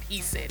say it.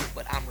 He said it,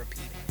 but I'm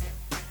repeating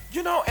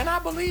it. And I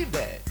believe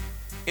that.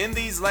 In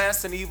these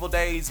last and evil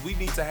days, we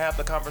need to have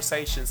the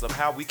conversations of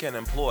how we can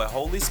employ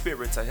Holy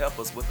Spirit to help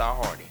us with our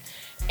horny.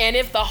 And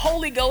if the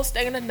Holy Ghost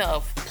ain't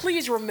enough,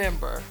 please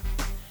remember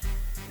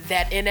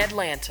that in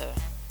Atlanta,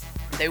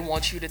 they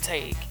want you to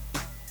take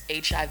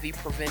HIV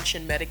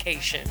prevention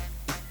medication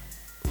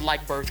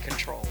like birth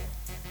control.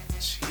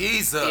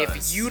 Jesus.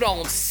 If you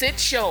don't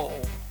sit your,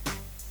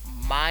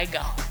 my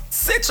God.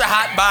 Sit your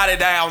hot body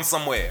down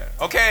somewhere,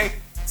 okay?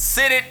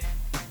 Sit it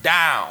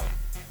down.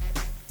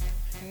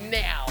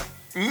 Now,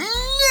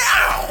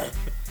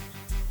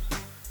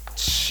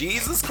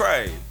 Jesus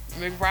Christ.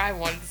 McBride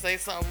wanted to say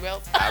something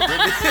else.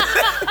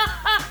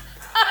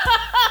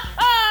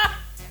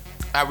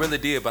 I really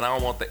did, but I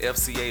don't want the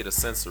FCA to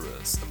censor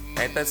us.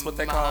 Ain't that what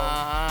they call it?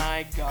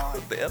 My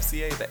God. The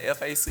FCA, the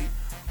FAC?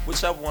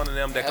 Whichever one of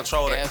them that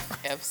control it.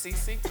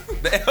 FCC?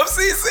 The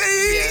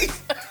FCC!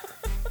 Yes.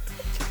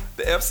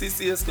 The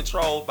FCC is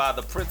controlled by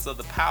the prince of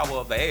the power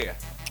of the air.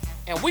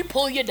 And we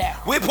pull you down.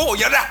 We pull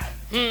you down.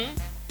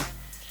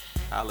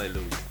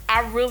 Hallelujah.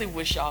 I really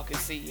wish y'all could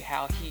see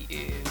how he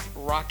is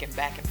rocking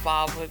back and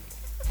forward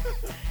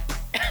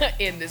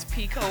in this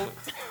pea coat.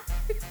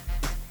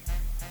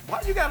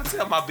 Why you gotta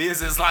tell my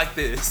business like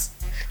this?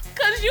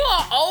 Cause you're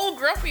an old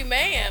grumpy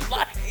man.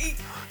 Like,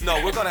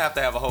 No, we're gonna have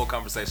to have a whole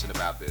conversation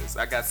about this.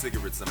 I got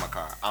cigarettes in my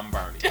car. I'm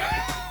burning you.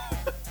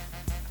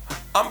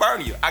 I'm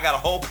burning you. I got a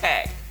whole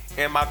pack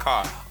in my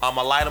car.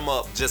 I'ma light them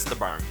up just to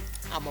burn you.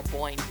 I'm a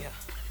boing you.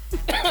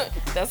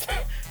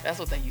 That's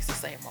what they used to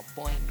say. I'm a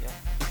boing you.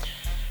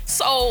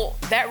 So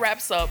that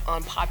wraps up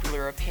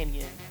Unpopular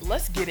Opinion.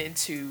 Let's get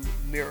into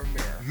Mirror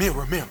Mirror.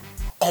 Mirror, mirror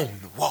on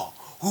the wall.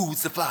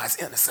 Who's the flyest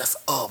intercessor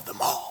of them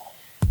all?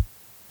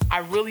 I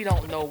really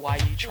don't know why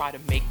you try to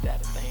make that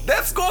a thing.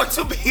 That's going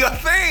to be a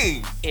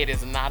thing. It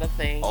is not a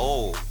thing.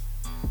 Oh.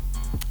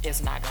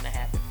 It's not gonna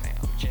happen,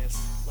 fam. Just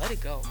let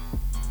it go.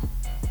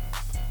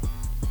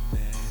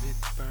 Let it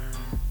burn.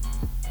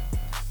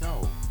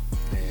 No.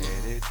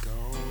 Let it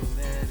go.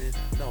 Let it.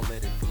 No,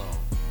 let it flow.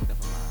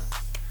 Never mind.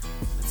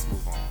 Let's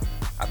move on.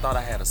 I thought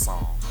I had a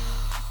song.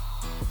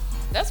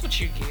 That's what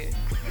you get.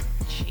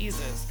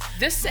 Jesus.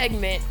 This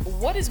segment,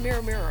 what is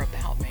Mirror Mirror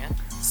about, man?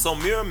 So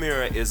Mirror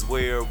Mirror is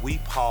where we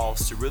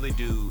pause to really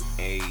do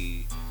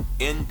a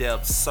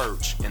in-depth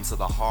search into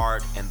the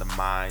heart and the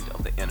mind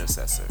of the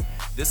intercessor.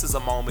 This is a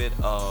moment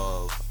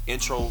of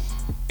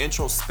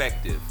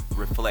introspective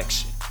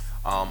reflection.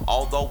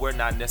 Although we're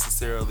not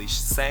necessarily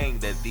saying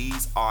that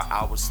these are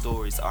our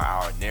stories or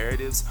our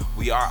narratives,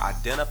 we are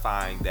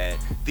identifying that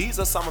these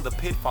are some of the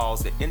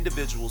pitfalls that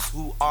individuals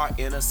who are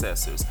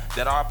intercessors,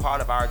 that are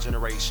part of our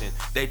generation,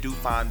 they do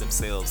find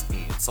themselves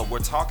in. So we're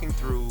talking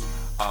through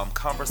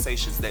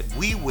conversations that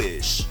we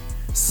wish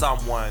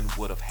someone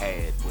would have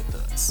had with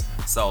us.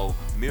 So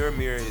Mirror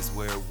Mirror is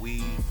where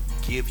we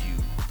give you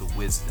the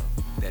wisdom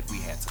that we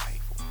had to pay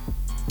for.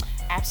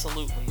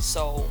 Absolutely.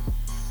 So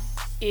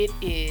it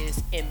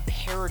is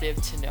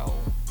imperative to know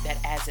that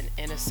as an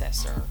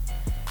intercessor,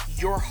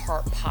 your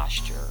heart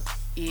posture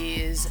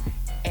is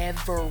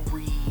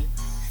everything.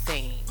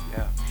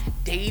 Yeah.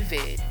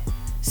 David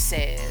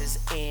says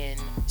in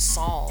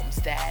Psalms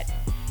that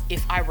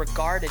if I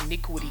regard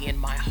iniquity in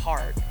my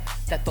heart,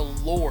 that the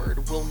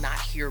Lord will not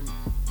hear me.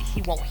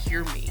 He won't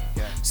hear me.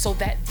 Yeah. So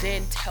that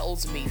then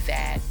tells me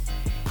that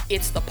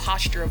it's the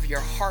posture of your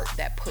heart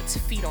that puts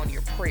feet on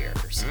your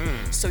prayers.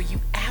 So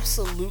you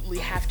absolutely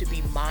have to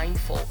be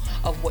mindful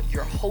of what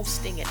you're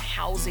hosting and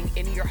housing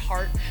in your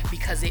heart,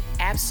 because it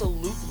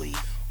absolutely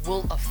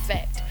will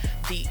affect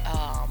the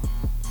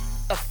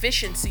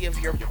efficiency of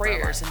your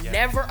prayers. Yeah.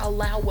 Never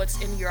allow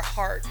what's in your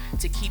heart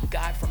to keep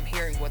God from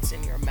hearing what's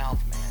in your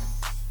mouth, man.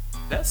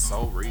 That's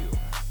so real.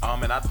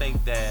 And I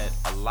think that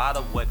a lot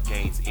of what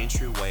gains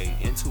entryway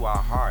into our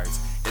hearts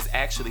is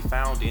actually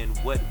found in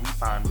what we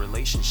find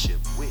relationship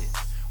with,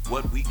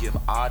 what we give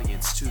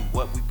audience to,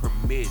 what we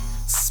permit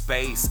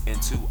space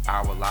into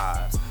our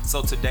lives.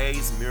 So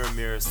today's Mirror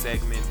Mirror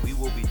segment, we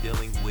will be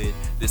dealing with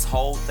this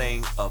whole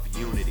thing of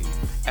unity.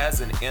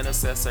 As an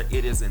intercessor,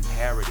 it is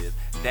imperative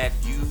that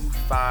you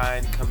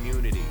find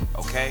community,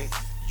 okay?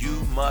 You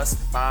must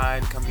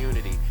find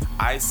community.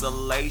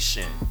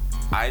 Isolation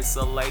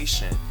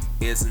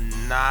is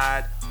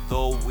not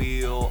the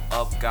will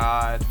of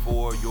God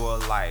for your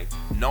life.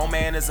 No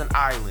man is an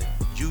island.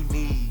 You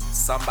need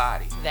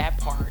somebody. That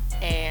part.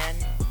 And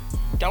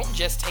don't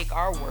just take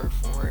our word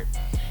for it.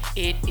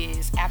 It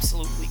is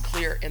absolutely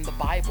clear in the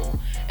Bible.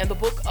 In the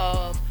book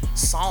of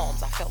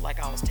Psalms, I felt like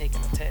I was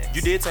taking a text.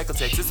 You did take a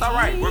text. It's all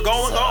right. We're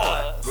going.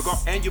 We're going.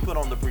 And you put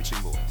on the preaching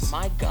voice.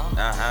 My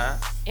God.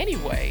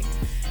 Anyway,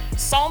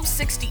 Psalm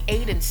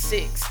 68 and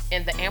 6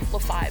 in the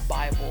Amplified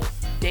Bible,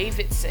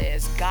 David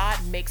says, God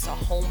makes a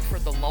home for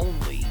the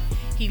lonely.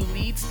 He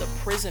leads the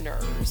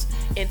prisoners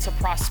into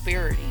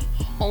prosperity.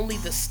 Only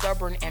the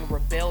stubborn and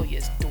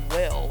rebellious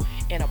dwell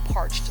in a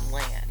parched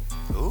land.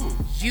 Ooh.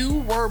 You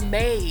were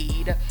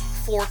made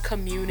for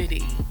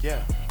community.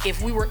 Yeah.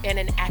 If we were in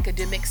an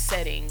academic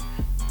setting,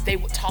 they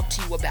would talk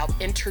to you about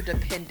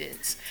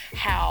interdependence,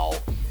 how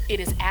it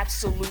is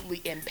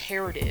absolutely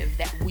imperative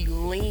that we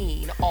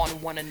lean on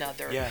one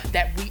another,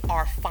 that we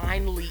are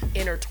finely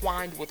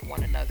intertwined with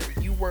one another.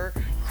 You were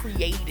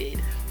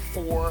created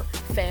for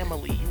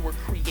family. You were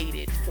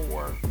created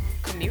for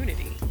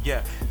community.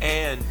 Yeah,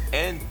 and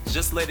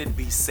just let it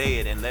be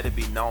said and let it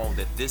be known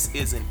that this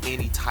isn't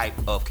any type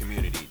of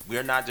community.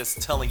 We're not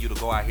just telling you to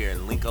go out here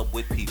and link up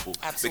with people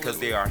because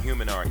they are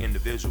human or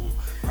individual.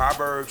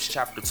 Proverbs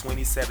chapter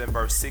 27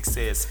 verse 6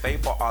 says,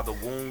 "Faithful are the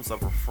wounds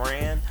of a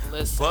friend,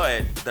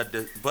 Listen.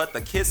 but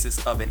the kisses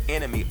of an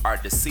enemy are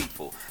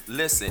deceitful."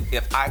 Listen,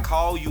 if I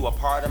call you a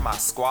part of my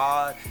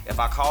squad, if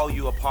I call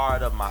you a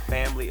part of my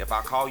family, if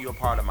I call you a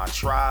part of my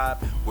tribe,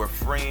 we're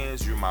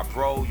friends, you're my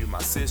bro, you're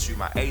my sis, you're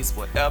my ace,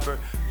 whatever,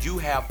 you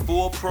have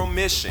full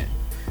permission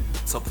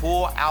to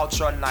pull out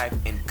your knife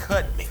and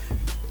cut me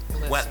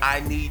when I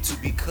need to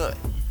be cut.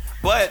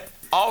 But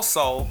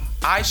also,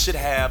 I should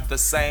have the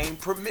same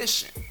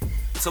permission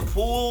to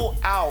pull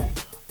out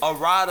a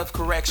rod of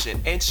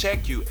correction and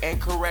check you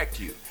and correct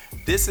you.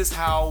 This is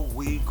how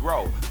we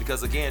grow.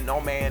 Because again, no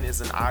man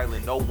is an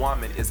island, no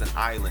woman is an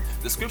island.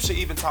 The scripture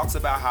even talks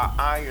about how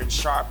iron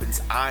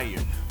sharpens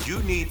iron. You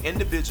need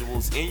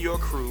individuals in your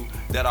crew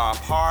that are a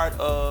part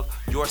of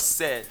your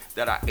set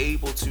that are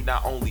able to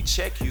not only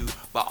check you,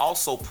 but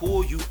also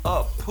pull you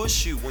up,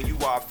 push you when you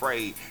are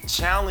afraid,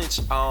 challenge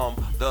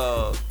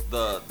the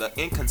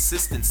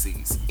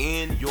inconsistencies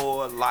in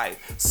your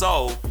life.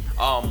 So,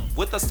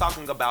 with us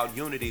talking about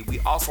unity, we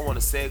also want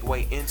to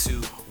segue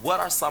into what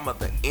are some of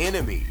the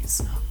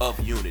enemies of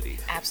unity.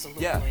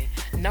 Absolutely. Yeah.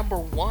 Number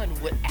one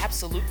would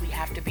absolutely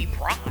have to be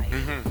pride.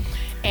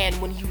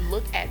 And when you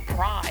look at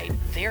pride,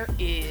 there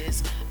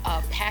is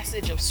a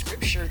passage of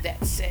scripture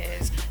that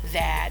says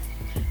that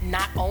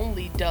not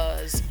only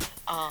does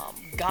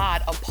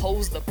God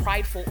oppose the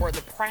prideful or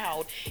the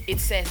proud, it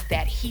says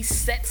that he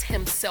sets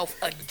himself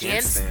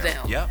against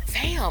them. Yep.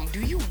 Fam,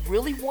 do you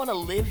really want to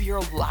live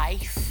your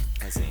life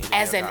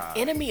as an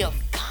enemy of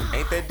God?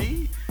 Ain't that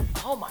deep?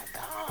 Oh my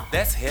God.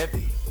 That's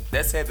heavy.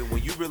 That's heavy.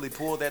 When you really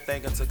pull that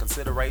thing into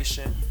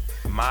consideration,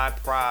 my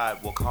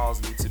pride will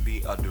cause me to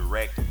be a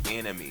direct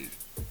enemy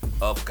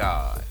of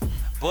God.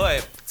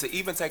 But to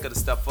even take it a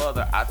step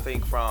further, I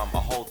think from a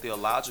whole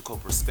theological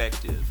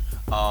perspective,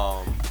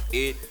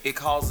 it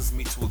causes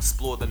me to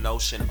explore the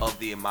notion of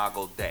the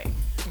Imago Dei.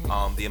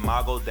 The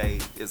Imago Dei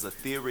is a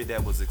theory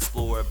that was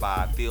explored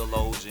by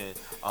theologian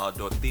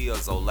Dorothea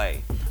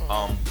Zolle,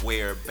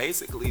 where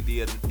basically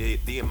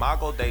the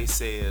Imago Dei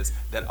says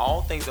that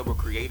all things that were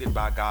created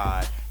by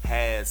God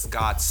has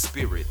God's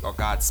spirit or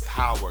God's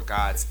power,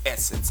 God's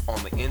essence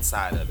on the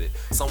inside of it.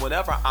 So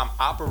whenever I'm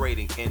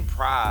operating in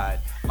pride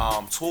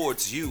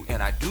towards you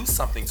and I do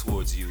something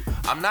towards you,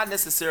 I'm not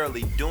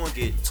necessarily doing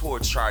it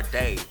towards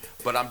Sade,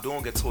 but I'm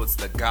doing it towards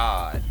the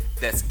God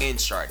that's in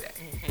Sade.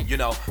 You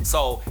know,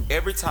 so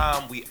every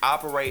time we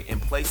operate in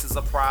places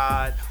of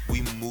pride,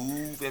 we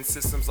move in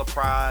systems of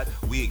pride,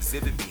 we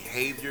exhibit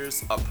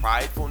behaviors of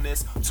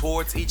pridefulness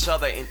towards each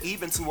other and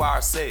even to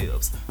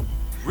ourselves.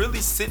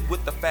 Really sit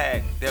with the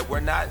fact that we're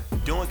not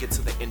doing it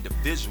to the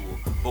individual,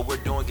 but we're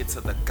doing it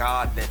to the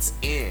God that's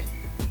in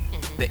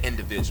the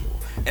individual.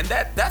 And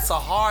that's a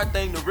hard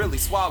thing to really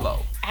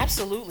swallow.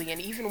 Absolutely. And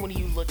even when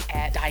you look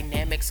at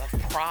dynamics of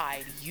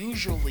pride,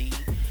 usually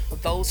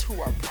those who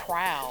are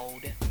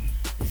proud,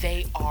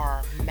 they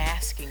are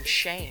masking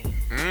shame.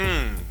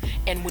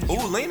 And when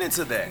you lean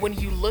into that. When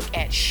you look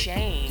at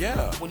shame,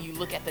 Yeah. when you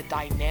look at the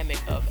dynamic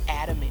of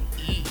Adam and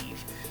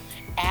Eve,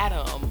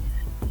 Adam,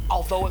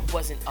 although it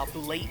wasn't a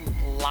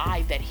blatant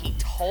lie that he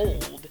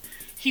told,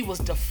 he was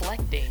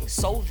deflecting.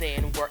 So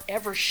then,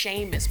 wherever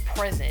shame is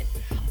present,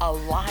 a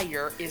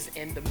liar is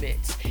in the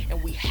midst.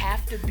 And we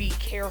have to be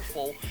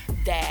careful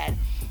that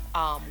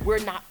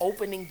we're not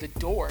opening the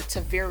door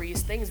to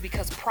various things,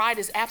 because pride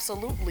is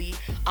absolutely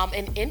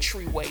an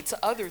entryway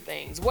to other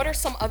things. What are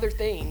some other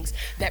things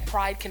that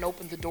pride can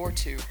open the door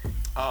to?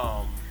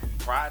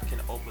 Pride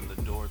can open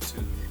the door to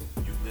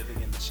you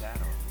living in the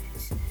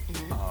shadows.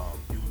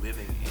 You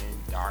living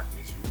in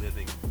darkness. You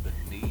living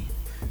beneath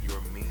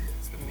your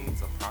means, the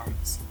means of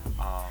promise.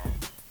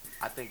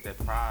 I think that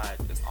pride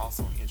is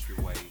also an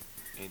entryway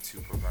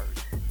into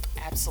perversion.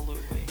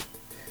 Absolutely.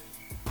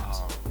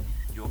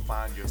 You'll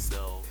find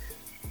yourself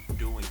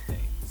doing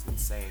things and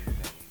saying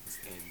things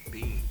and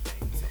being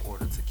things in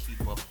order to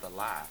keep up the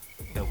lie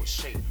that was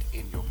shaped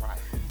in your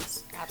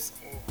pridefulness.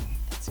 Absolutely.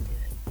 That's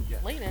good. Yeah.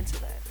 Lean into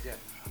that.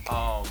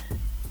 Yeah.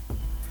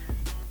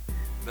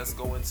 Let's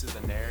go into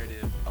the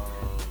narrative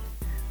of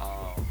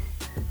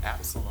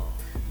Absalom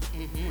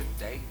with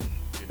David.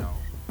 You know,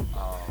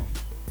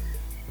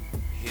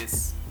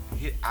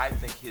 I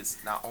think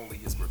not only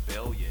his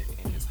rebellion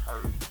and his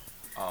hurt,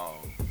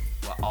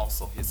 but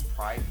also his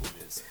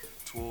pridefulness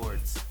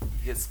towards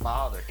his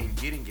father and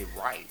getting it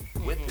right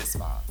with his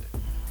father,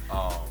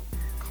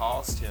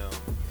 caused him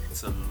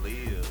to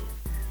live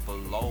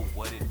below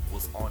what it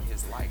was on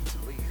his life to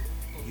live.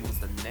 He was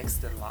the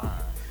next in line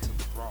to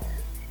the throne.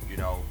 You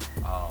know,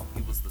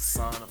 he was the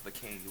son of the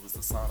king. He was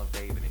the son of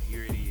David. And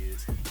here it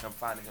is, him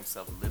finding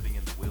himself living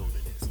in the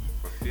wilderness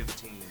for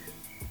 15,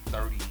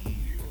 30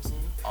 years,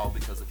 all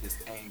because of his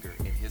anger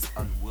and his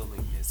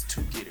unwillingness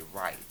to get it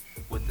right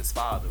with his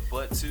father.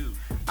 But too,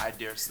 I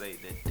dare say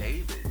that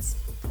David's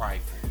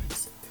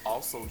pridefulness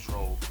also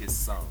drove his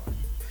son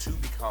to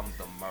become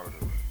the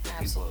murderer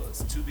that Absolutely. he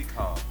was, to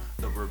become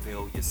the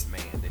rebellious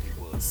man that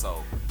he was.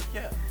 So,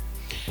 yeah.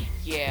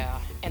 Yeah,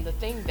 and the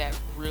thing that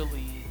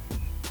really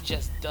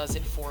just does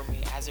it for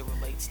me as it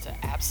relates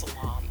to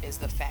Absalom is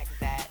the fact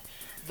that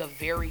the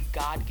very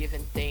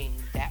God-given thing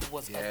that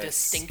was a Yes.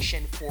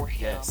 distinction for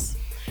him, Yes.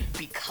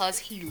 because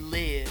he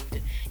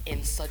lived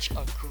in such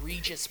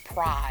egregious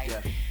pride,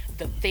 Yeah.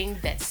 the thing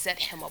that set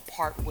him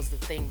apart was the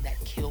thing that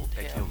killed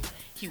That him. killed him.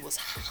 He was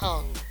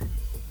hung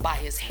by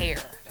his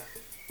hair.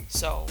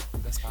 So,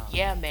 That's fine.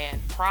 yeah,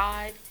 man,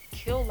 pride,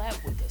 kill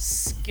that with a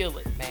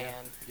skillet, man.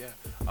 Yeah.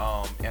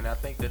 And I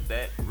think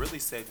that really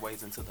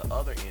segues into the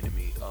other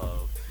enemy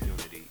of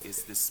unity.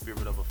 It's this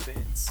spirit of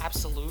offense.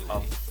 Absolutely.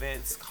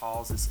 Offense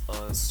causes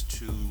us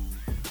to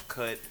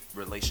cut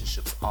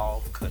relationships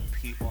off, cut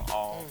people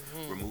off,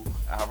 remove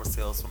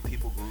ourselves from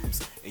people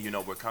groups.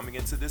 And we're coming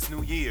into this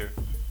new year.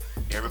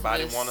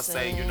 Everybody want to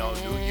say,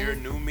 new year,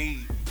 new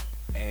me.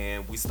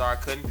 And we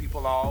start cutting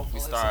people off. We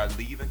start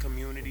leaving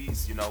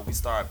communities. We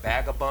start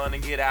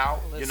vagabonding it out.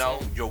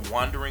 Listen. You're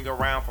wandering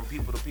around from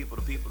people to people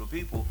to people to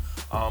people.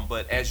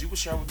 But as you were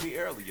sharing with me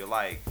earlier, you're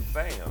like,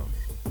 fam,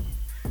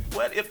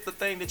 what if the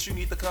thing that you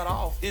need to cut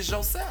off is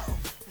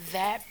yourself?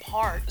 That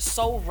part,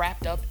 so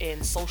wrapped up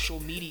in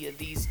social media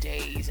these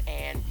days,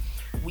 and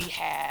we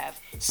have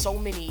so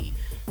many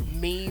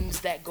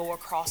memes that go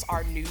across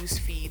our news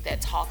feed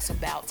that talks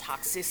about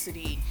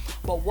toxicity.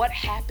 But what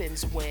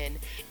happens when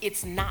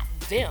it's not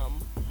them,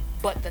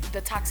 but the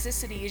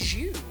toxicity is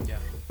you? Yeah.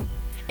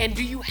 And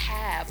do you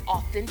have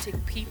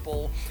authentic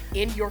people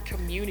in your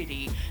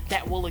community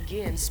that will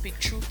again speak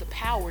truth to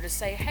power to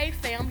say, hey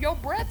fam, your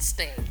breath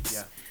stinks.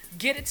 Yeah.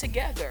 Get it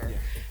together.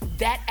 Yeah.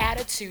 That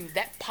attitude,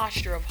 that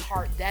posture of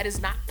heart, that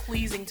is not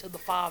pleasing to the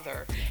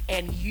Father.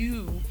 And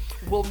you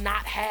will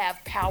not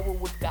have power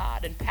with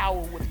God and power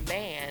with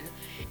man.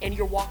 And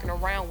you're walking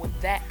around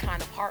with that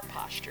kind of heart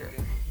posture.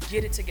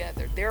 Get it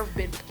together. There have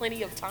been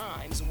plenty of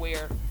times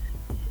where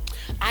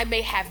I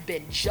may have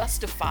been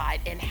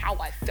justified in how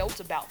I felt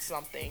about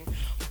something,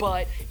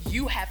 but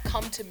you have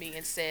come to me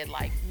and said,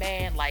 like,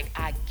 man, like,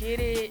 I get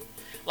it,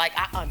 like,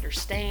 I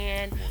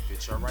understand,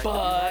 Forfeit your right to be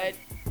but right.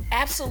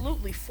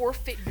 absolutely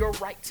forfeit your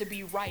right to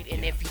be right.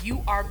 And if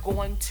you are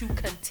going to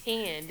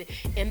contend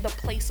in the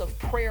place of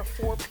prayer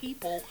for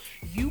people,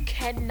 you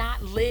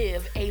cannot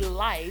live a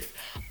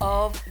life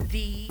of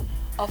the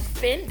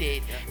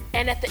offended.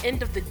 And at the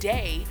end of the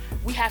day,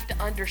 we have to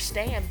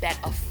understand that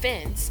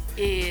offense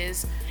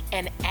is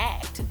an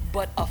act,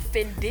 but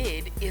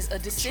offended is a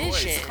decision.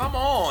 Choice. Come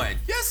on.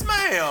 Yes,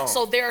 ma'am.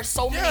 So there are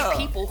so Yeah.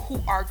 many people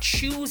who are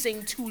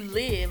choosing to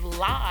live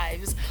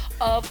lives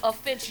of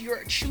offense.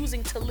 You're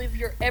choosing to live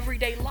your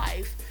everyday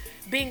life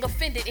being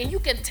offended. And you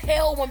can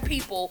tell when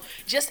people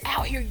just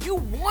out here, you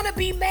want to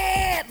be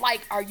mad.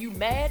 Like, are you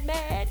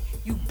mad?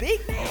 You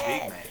big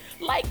mad? mad.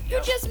 Like,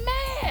 you're just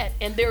mad.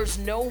 And there's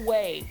no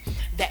way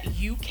that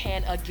you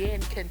can,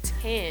 again,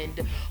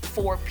 contend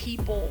for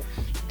people.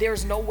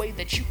 There's no way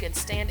that you can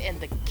stand in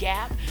the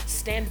gap,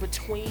 stand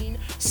between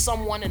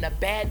someone and a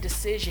bad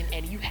decision,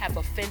 and you have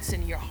offense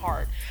in your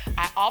heart.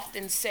 I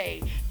often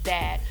say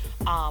that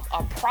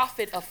a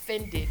prophet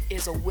offended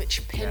is a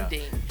witch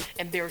pending,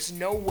 and there's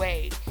no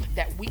way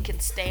that we can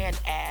stand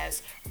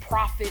as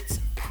prophets,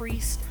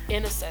 priests,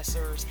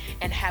 intercessors,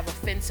 and have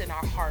offense in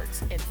our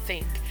hearts and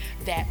think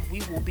that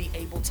we will be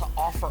able to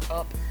offer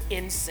up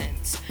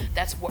incense.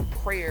 That's what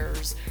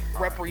prayers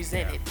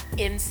represented,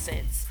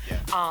 incense.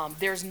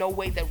 There's no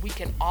way that we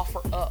can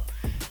offer up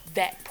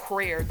that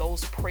prayer,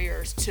 those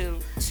prayers to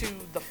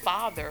the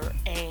Father,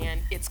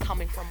 and it's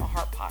coming from a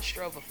heart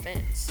posture of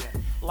offense.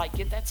 Like,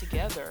 get that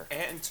together.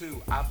 And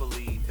two, I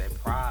believe that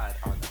pride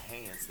are the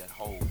hands that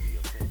hold the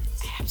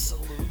offense.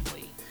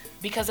 Absolutely.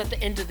 Because at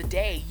the end of the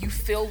day, you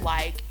feel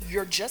like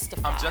you're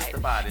justified. I'm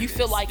justified in You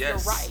feel this. like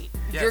Yes. you're right.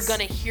 Yes. You're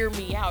going to hear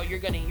me out. You're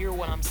going to hear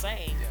what I'm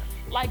saying.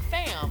 Like,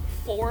 fam,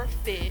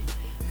 forfeit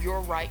your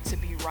right to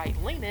be right.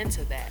 Lean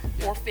into that.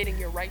 Forfeiting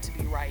your right to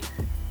be right.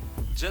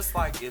 Just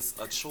like it's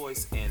a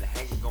choice in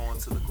hanging on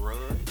to the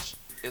grudge,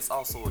 it's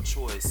also a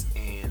choice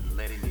in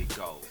letting it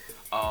go.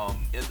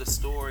 In the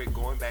story,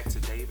 going back to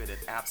David and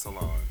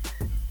Absalom,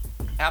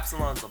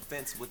 Absalom's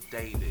offense with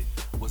David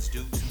was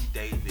due to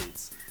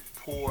David's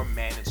poor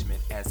management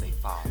as a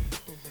father.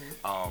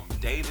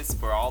 David's,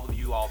 for all of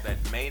you all that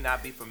may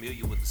not be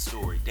familiar with the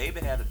story,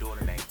 David had a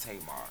daughter named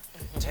Tamar.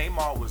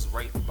 Tamar was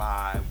raped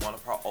by one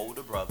of her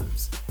older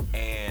brothers,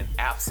 and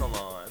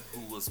Absalom,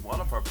 who was one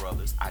of her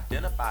brothers,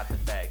 identified the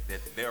fact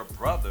that their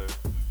brother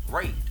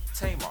raped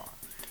Tamar.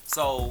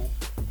 So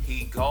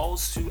he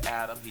goes to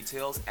Adam, he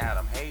tells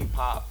Adam, hey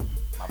Pop,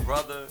 my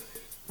brother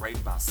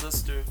raped my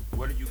sister,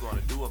 what are you going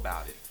to do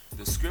about it?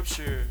 The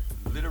scripture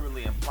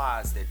literally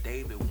implies that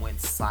David went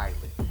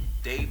silent.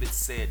 David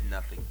said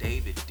nothing.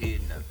 David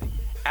did nothing.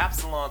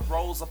 Absalom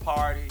throws a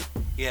party.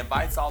 He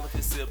invites all of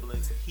his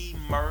siblings. He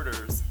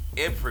murders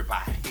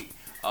everybody.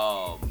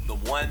 The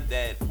one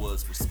that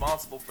was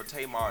responsible for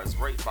Tamar's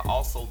rape, but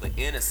also the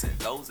innocent,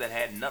 those that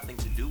had nothing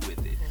to do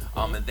with it.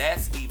 And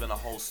that's even a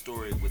whole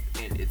story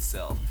within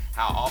itself.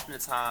 how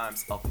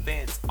oftentimes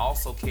offense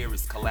also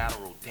carries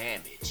collateral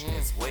damage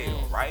as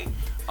well, right?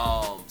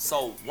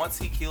 So once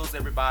he kills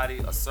everybody,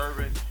 a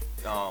servant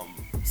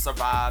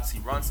survives. He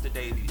runs to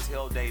David. He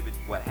tells David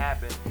what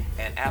happened,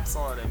 and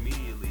Absalom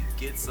immediately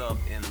gets up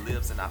and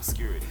lives in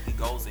obscurity. He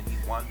goes and he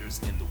wanders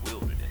in the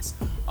wilderness.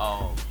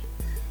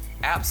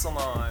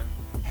 Absalom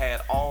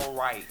had all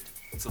right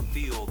to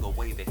feel the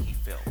way that he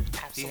felt.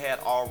 Absolutely. He had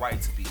all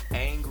right to be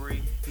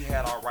angry. He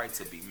had all right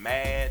to be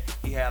mad.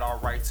 He had all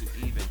right to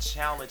even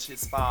challenge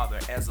his father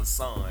as a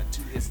son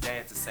to his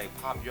dad to say,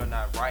 Pop, you're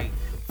not right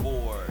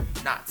for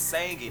not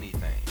saying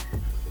anything.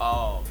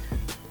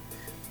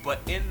 But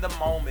in the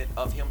moment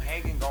of him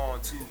hanging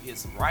on to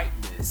his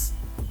rightness,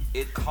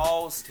 it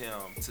caused him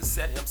to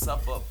set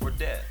himself up for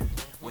death.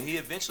 When he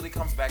eventually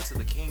comes back to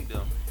the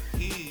kingdom,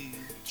 he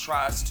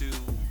tries to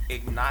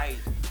ignite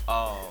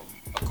a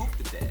coup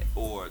d'etat,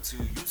 or to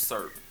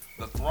usurp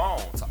the throne,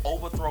 to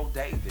overthrow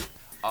David,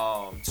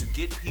 to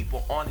get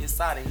people on his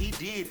side, and he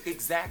did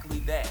exactly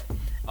that.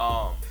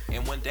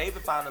 And when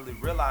David finally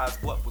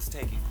realized what was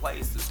taking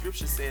place, the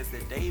scripture says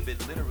that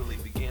David literally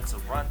began to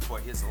run for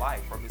his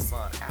life from his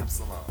son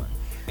Absalom.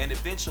 And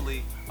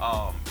eventually,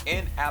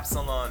 in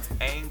Absalom's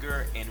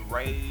anger and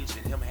rage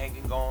and him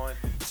hanging on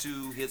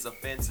to his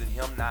offense and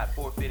him not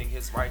forfeiting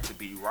his right to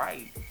be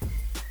right,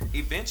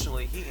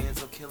 eventually he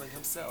ends up killing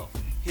himself.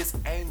 His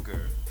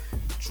anger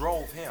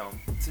drove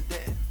him to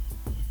death.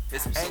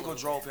 His anger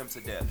drove him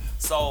to death.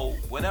 So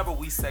whenever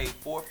we say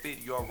forfeit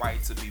your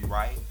right to be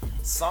right,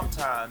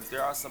 sometimes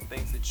there are some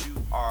things that you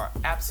are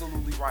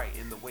absolutely right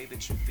in the way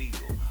that you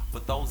feel,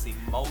 but those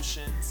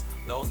emotions,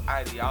 those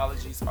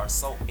ideologies are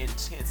so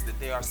intense that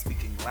they are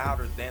speaking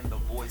louder than the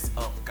voice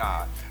of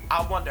God.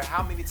 I wonder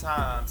how many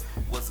times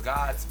was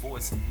God's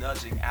voice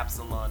nudging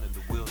Absalom in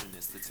the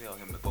wilderness to tell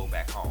him to go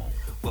back home,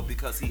 but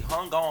because he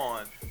hung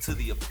on to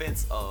the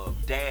offense of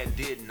Dad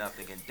did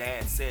nothing and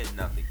Dad said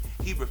nothing,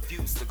 he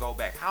refused to go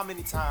back. How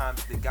many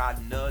times did God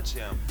nudge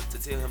him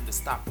to tell him to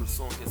stop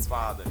pursuing his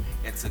father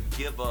and to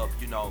give up,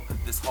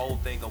 this whole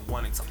thing of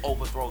wanting to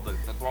overthrow the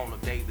throne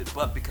of David?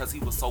 But because he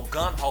was so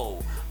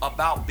gun-ho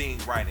about being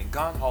right and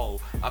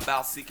gun-ho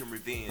about seeking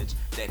revenge,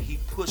 that he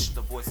pushed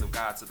the voice of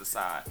God to the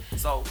side.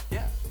 So,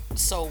 yeah.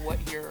 So what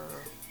you're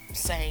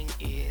saying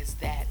is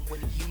that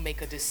when you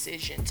make a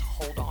decision to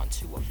hold on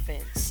to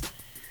offense,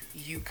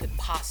 you could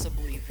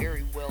possibly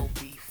very well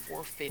be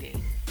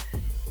forfeiting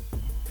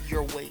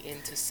your way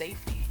into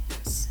safety.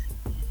 Yes.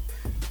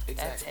 Exactly.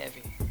 That's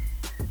heavy.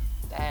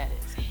 That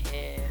is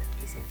heavy.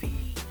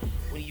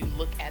 When you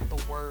look at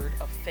the word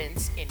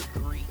offense in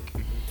Greek,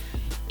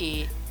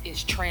 it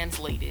is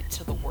translated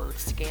to the word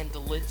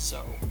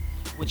scandalizo,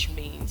 which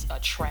means a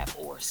trap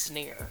or a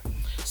snare.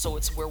 So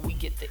it's where we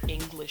get the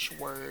English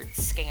word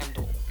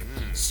scandal.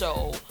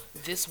 So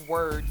this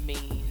word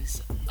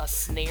means a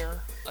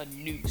snare, a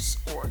noose,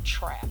 or a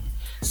trap.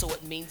 So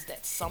it means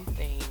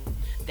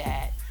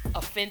that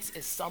offense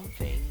is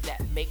something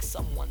that makes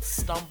someone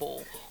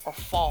stumble or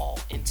fall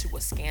into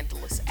a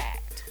scandalous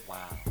act.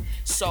 Wow.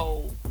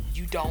 So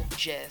you don't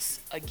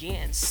just,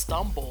 again,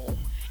 stumble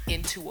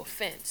into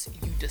offense.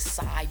 You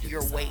decide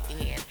your way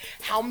in.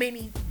 How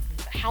many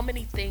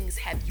things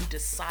have you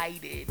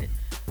decided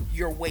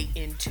your way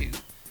into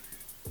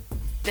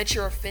that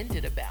you're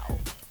offended about?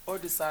 Or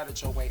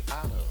decided your way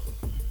out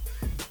of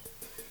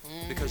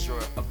because you're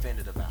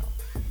offended about?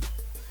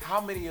 How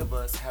many of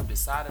us have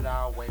decided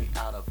our way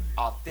out of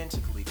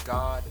authentically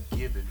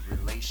God-given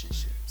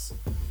relationships,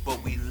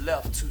 but we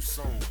left too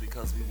soon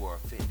because we were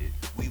offended?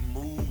 We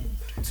moved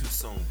too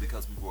soon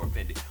because we were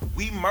offended.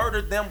 We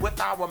murdered them with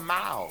our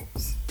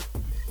mouths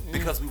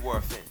because we were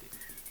offended.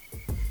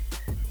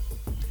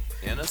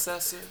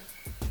 Intercessor,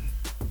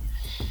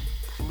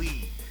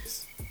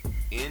 please,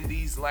 in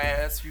these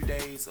last few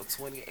days of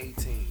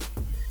 2018,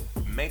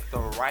 make the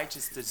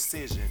righteous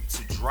decision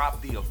to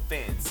drop the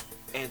offense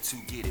and to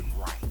get it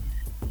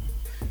right.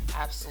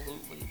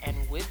 Absolutely. And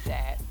with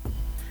that,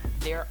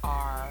 there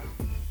are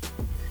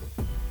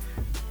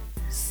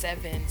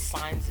 7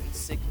 signs and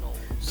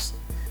signals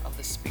of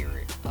the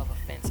spirit of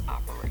offense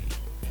operating.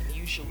 And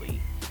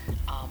usually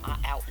I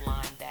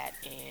outline that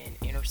in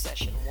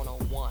Intercession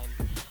 101.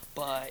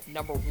 But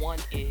number 1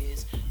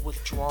 is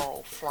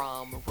withdrawal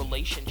from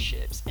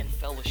relationships and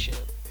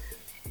fellowship.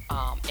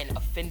 An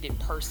offended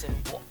person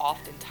will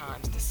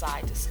oftentimes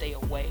decide to stay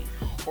away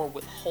or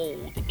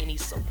withhold any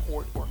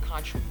support or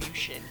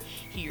contribution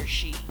he or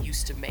she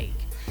used to make.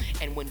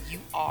 And when you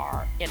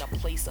are in a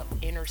place of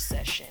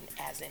intercession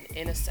as an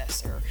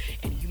intercessor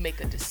and you make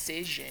a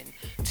decision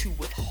to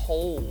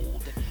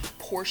withhold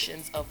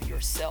portions of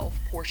yourself,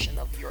 portions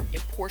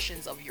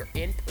of your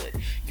input,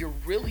 you're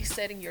really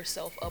setting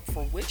yourself up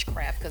for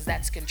witchcraft, because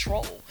that's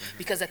control.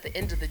 Because at the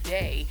end of the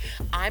day,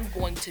 I'm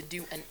going to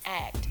do an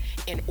act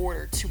in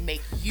order to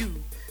make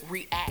you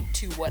react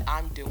to what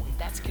I'm doing.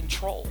 That's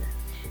control.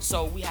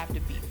 So we have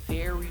to be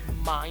very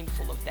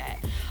mindful of that.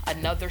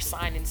 Another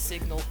sign and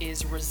signal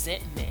is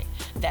resentment.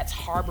 That's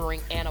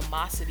harboring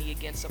animosity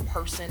against a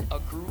person, a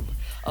group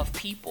of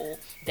people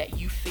that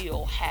you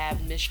feel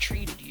have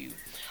mistreated you.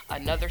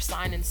 Another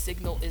sign and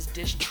signal is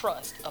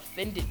distrust.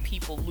 Offended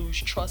people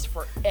lose trust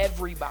for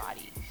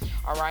everybody.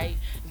 All right.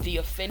 The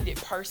offended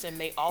person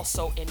may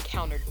also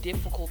encounter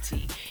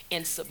difficulty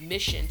in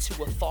submission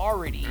to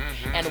authority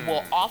and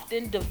will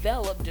often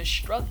develop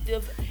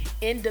destructive,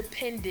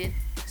 independent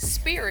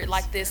spirit,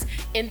 like this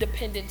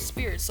independent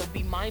spirit. So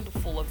be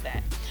mindful of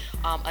that.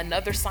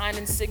 Another sign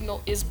and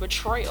signal is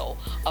betrayal.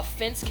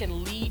 Offense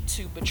can lead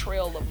to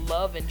betrayal of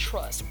love and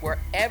trust.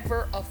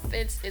 Wherever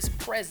offense is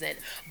present,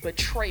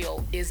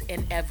 betrayal is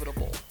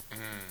inevitable.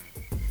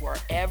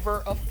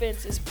 Wherever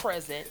offense is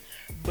present,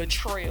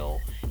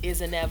 betrayal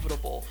is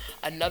inevitable.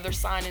 Another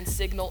sign and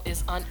signal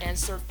is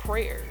unanswered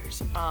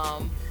prayers.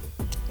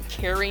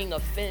 Carrying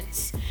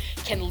offense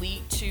can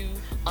lead to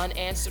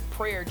unanswered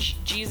prayer.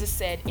 Jesus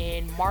said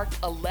in Mark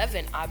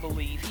 11, I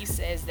believe, he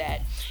says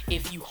that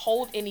if you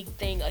hold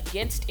anything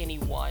against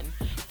anyone,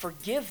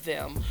 forgive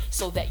them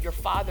so that your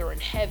Father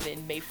in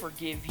heaven may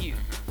forgive you.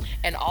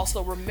 And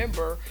also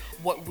remember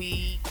what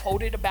we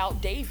quoted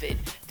about David,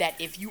 that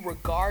if you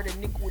regard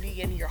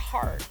iniquity in your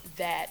heart,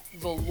 that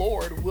the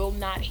Lord will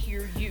not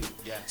hear you.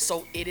 Yes.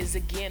 So it is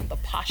again the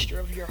posture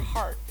of your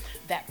heart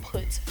that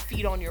puts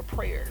feet on your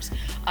prayers.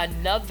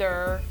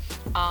 Another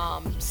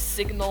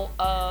signal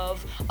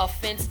of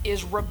offense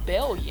is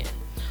rebellion.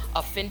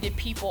 Offended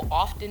people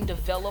often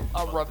develop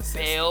a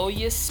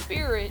rebellious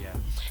spirit,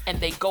 and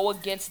they go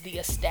against the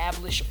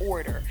established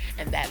order,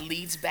 and that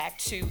leads back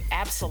to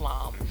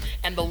Absalom.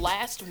 And the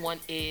last one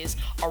is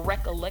a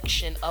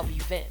recollection of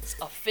events.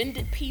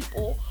 Offended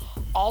people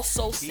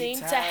also seem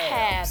to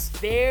have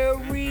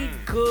very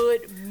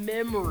good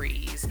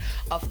memories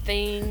of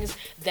things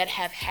that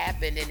have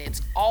happened, and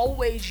it's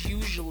always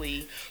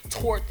usually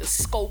toward the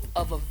scope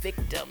of a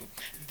victim.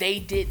 They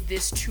did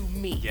this to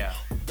me. Yeah.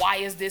 Why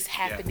is this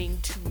happening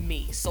to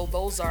me? So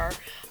those are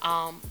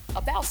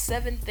about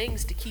 7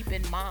 things to keep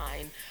in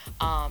mind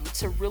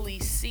to really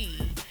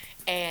see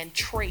and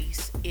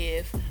trace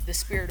if the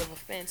spirit of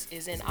offense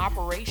is in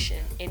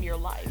operation in your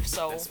life.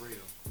 So That's real.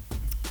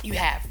 you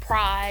have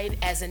pride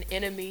as an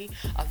enemy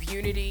of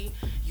unity.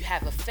 You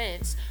have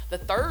offense. The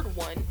third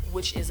one,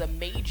 which is a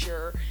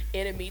major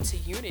enemy to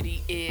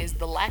unity, is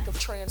the lack of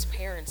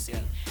transparency.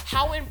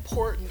 How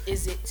important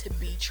is it to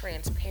be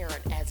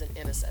transparent as an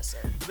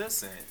intercessor?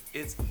 Listen,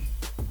 it's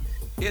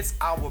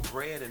our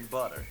bread and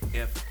butter.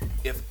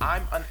 If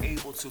I'm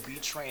unable to be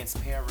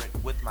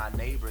transparent with my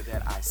neighbor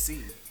that I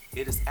see,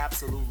 it is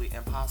absolutely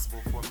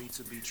impossible for me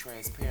to be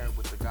transparent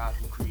with the God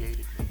who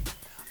created me.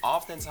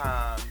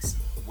 Oftentimes,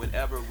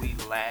 whenever we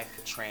lack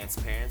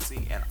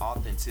transparency and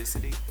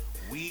authenticity,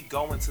 we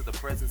go into the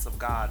presence of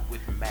God with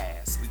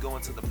masks. We go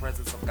into the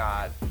presence of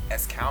God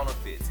as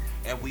counterfeits.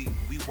 And we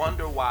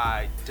wonder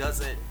why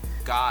doesn't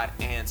God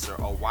answer,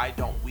 or why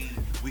don't we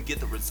get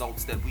the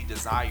results that we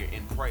desire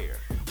in prayer.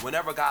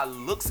 Whenever God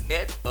looks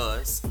at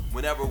us,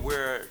 whenever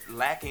we're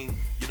lacking,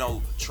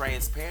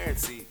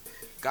 transparency,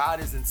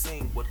 God isn't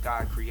seeing what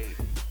God created.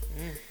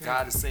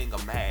 God is seeing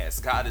a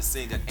mask. God is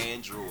seeing an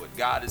android.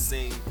 God is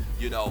seeing,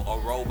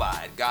 a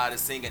robot. God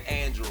is seeing an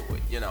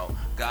android.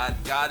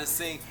 God is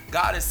seeing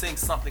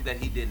something that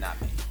He did not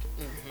make.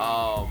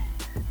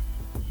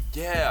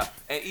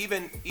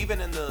 And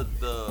even in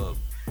the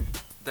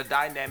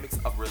dynamics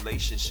of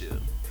relationship,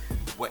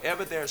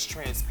 wherever there's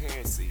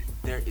transparency,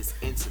 there is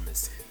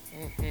intimacy.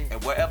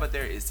 And wherever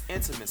there is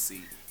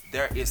intimacy,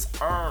 there is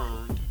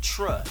earned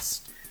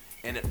trust.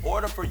 And in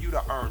order for you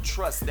to earn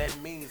trust, that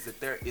means that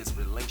there is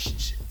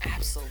relationship.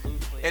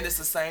 Absolutely. And it's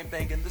the same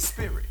thing in the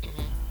spirit.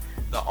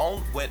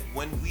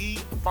 When we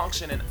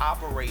function and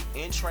operate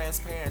in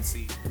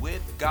transparency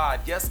with God,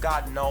 yes,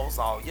 God knows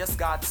all. Yes,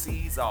 God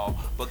sees all.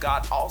 But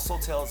God also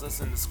tells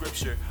us in the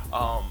scripture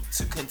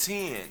to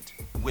contend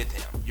with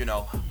Him.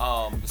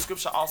 The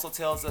scripture also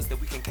tells us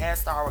that we can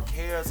cast our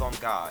cares on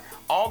God.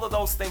 All of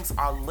those things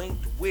are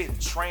linked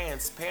with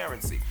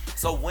transparency.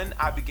 So when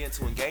I begin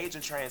to engage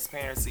in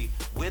transparency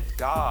with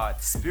God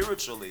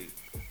spiritually,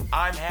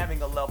 I'm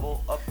having a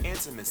level of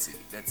intimacy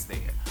that's there.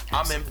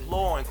 Absolutely. I'm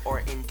employing or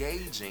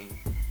engaging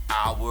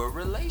our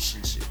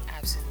relationship.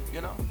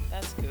 Absolutely.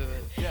 That's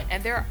good. Yeah.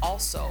 And there are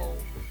also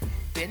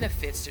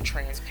benefits to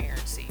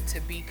transparency.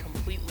 To be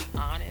completely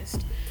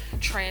honest,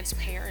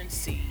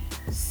 transparency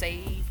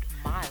saved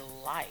my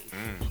life,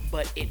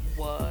 but it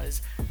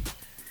was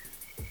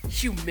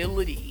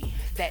humility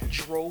that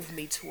drove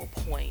me to a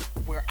point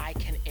where I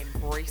can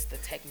embrace the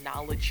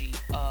technology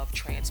of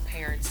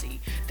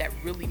transparency that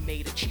really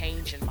made a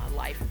change in my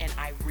life. And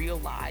I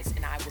realized,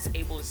 and I was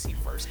able to see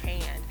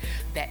firsthand,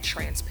 that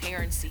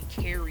transparency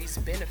carries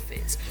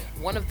benefits.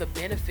 One of the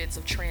benefits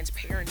of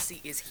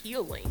transparency is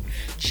healing.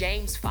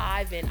 James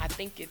 5 and I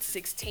think it's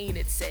 16,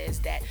 it says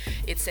that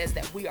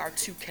we are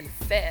to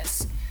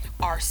confess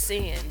our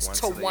sins One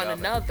to to the one other.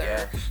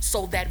 another Yeah.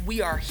 so that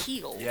we are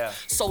healed. Yeah.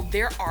 So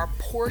there are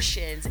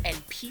portions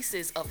and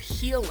pieces of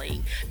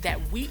healing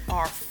that we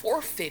are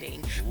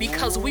forfeiting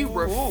because we Ooh.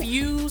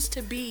 refuse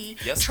to be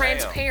Yes, ma'am.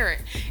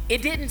 transparent.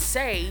 It didn't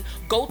say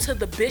go to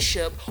the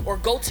bishop or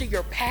go to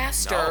your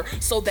pastor No.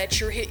 so that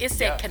you're here. It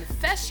said Yeah.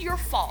 confess your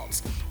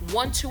faults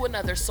one to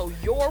another. So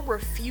your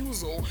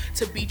refusal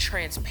to be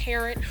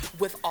transparent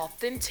with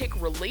authentic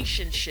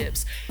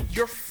relationships,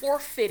 you're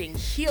forfeiting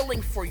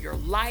healing for your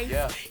life,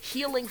 Yeah.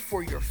 healing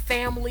for your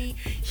family,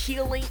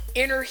 healing,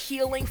 inner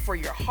healing for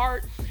your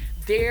heart.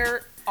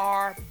 There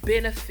are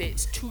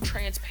benefits to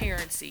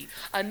transparency.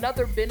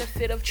 Another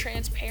benefit of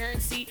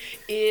transparency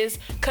is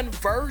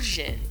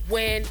conversion.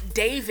 When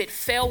David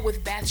fell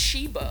with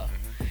Bathsheba,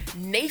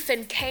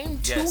 Nathan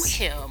came to Yes.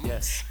 him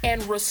Yes.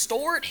 and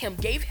restored him,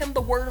 gave him the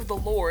word of the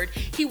Lord.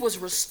 He was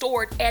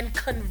restored and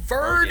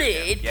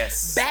converted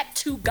Yes. back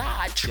to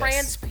God.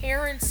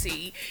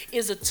 Transparency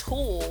is a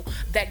tool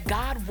that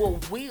God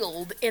will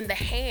wield in the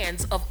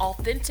hands of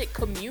authentic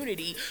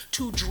community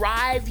to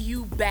drive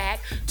you back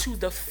to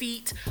the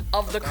feet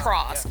of the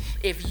cross. yeah.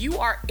 If you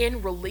are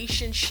in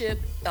relationship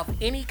of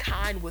any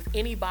kind with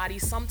anybody,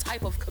 some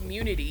type of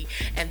community,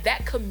 and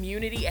that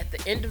community at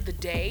the end of the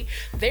day,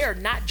 they are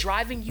not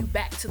driving you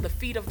back to the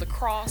feet of the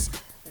cross,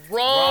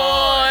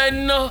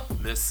 run.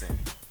 Listen,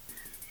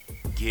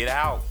 get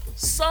out.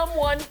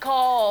 Someone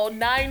call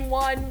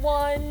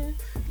 911.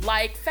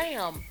 Like,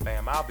 fam,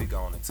 Fam, I'll be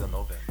gone until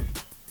November.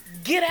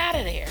 get out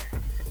of there.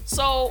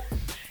 So,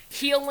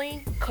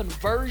 healing,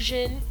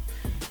 conversion,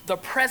 the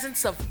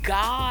presence of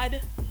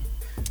God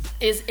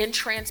is in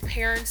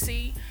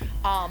transparency.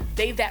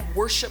 They that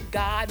worship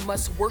God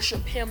must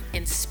worship him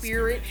in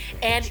spirit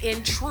and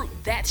in truth.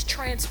 That's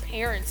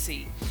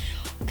transparency.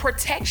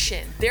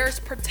 Protection. There's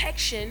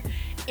protection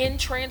in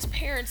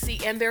transparency,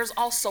 and there's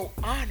also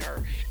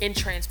honor in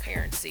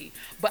transparency.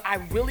 But I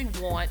really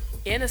want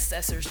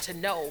intercessors to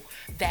know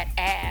that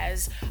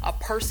as a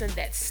person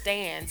that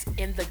stands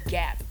in the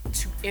gap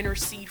to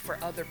intercede for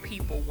other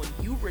people, when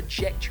you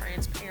reject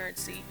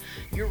transparency,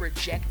 you're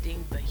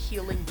rejecting the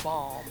healing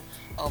balm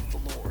of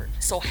the Lord.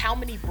 So how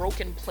many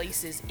broken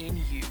places in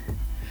you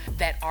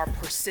that are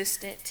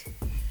persistent?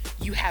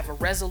 You have a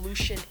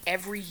resolution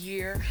every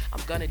year.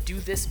 I'm going to do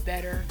this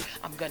better.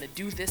 I'm going to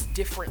do this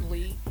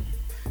differently.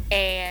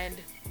 And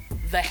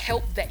the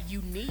help that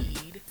you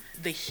need,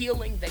 the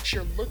healing that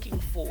you're looking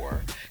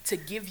for to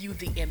give you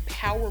the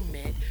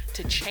empowerment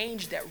to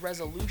change that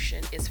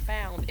resolution is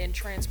found in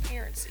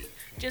transparency.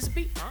 Just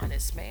be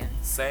honest, man.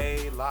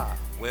 Say lie.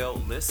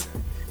 Well,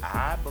 listen,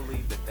 I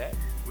believe that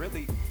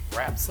really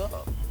wraps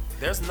up.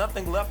 There's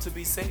nothing left to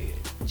be said.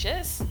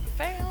 Just,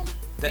 fam,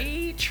 That-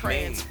 be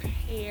transparent.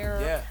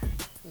 Yeah,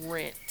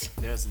 Rent.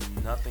 there's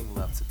nothing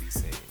left to be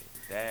said.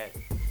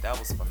 That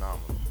was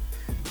phenomenal.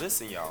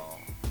 Listen, y'all.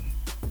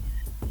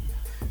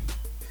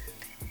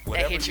 That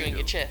Whatever hit you in do,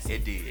 your chest.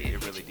 It did. It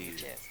hit really you in your did.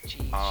 chest.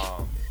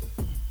 Jeez.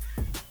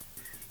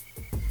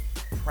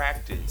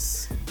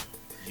 Practice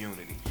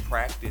unity.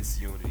 Practice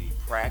unity.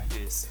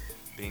 Practice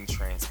being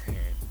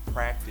transparent.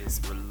 Practice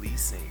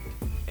releasing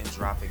and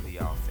dropping the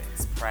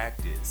offense.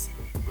 Practice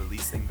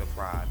releasing the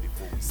pride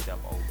before we step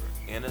over.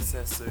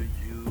 Intercessor,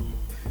 you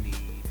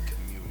need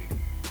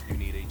community. You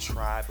need a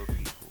tribe of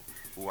people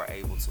who are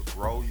able to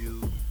grow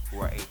you, who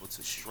are able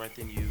to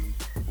strengthen you,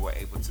 who are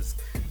able to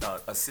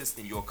assist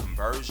in your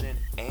conversion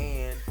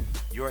and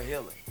your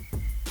healing.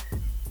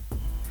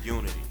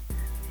 Unity.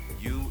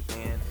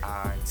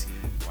 UNITY.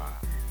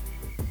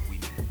 We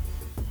need it.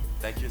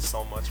 Thank you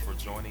so much for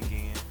joining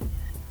in,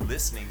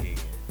 listening in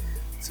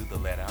to the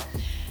Let Out.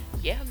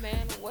 Yeah,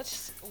 man.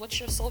 What's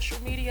your social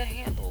media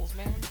handles,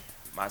 man?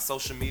 My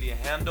social media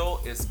handle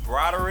is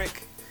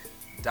Broderick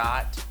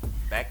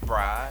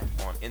McBride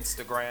on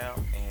Instagram,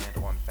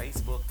 and on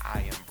Facebook I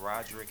am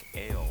Broderick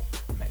L.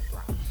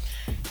 McBride.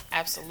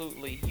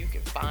 Absolutely. You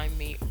can find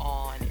me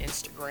on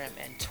Instagram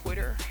and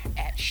Twitter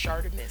at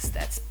Shardemus.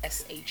 That's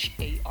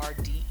SHARDEMUS.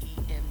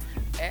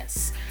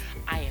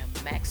 I am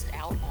maxed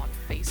out on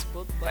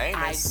Facebook, but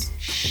Famous.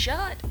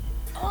 shut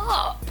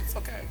up. It's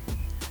okay.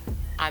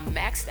 I'm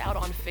maxed out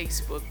on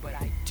Facebook, but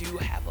I do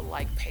have a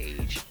like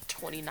page.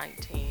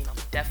 2019. I'm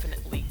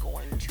definitely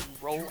going to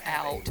roll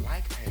out.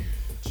 Like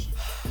page.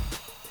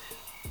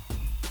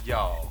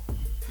 Y'all,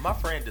 my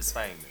friend is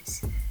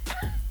famous.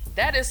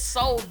 That is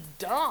so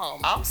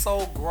dumb. I'm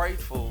so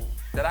grateful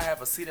that I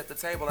have a seat at the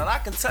table and I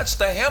can touch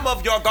the hem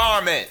of your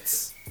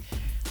garments.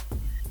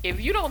 If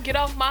you don't get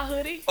off my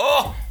hoodie,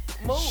 Oh,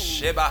 move.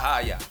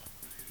 Shibahaya.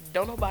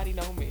 Don't nobody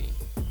know me.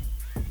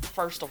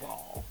 First of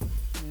all.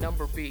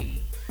 Number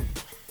B,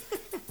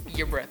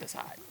 your breath is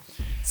hot.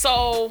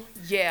 So,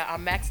 yeah,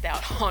 I'm maxed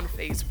out on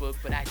Facebook,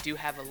 but I do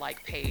have a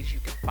like page. You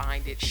can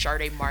find it,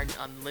 Sharde Martin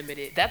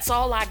Unlimited. That's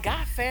all I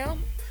got,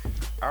 fam.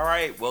 All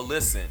right, well,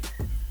 listen.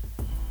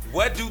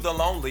 What do the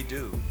lonely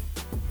do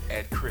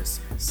at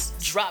Christmas?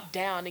 Drop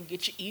down and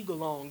get your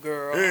eagle on,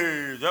 girl.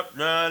 Hey, up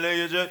now,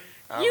 ladies.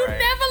 All You right.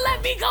 never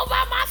let me go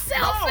by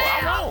myself, No,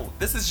 fam. I won't.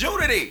 This is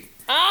unity.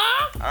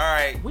 Huh? All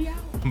right. We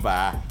out.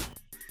 Bye.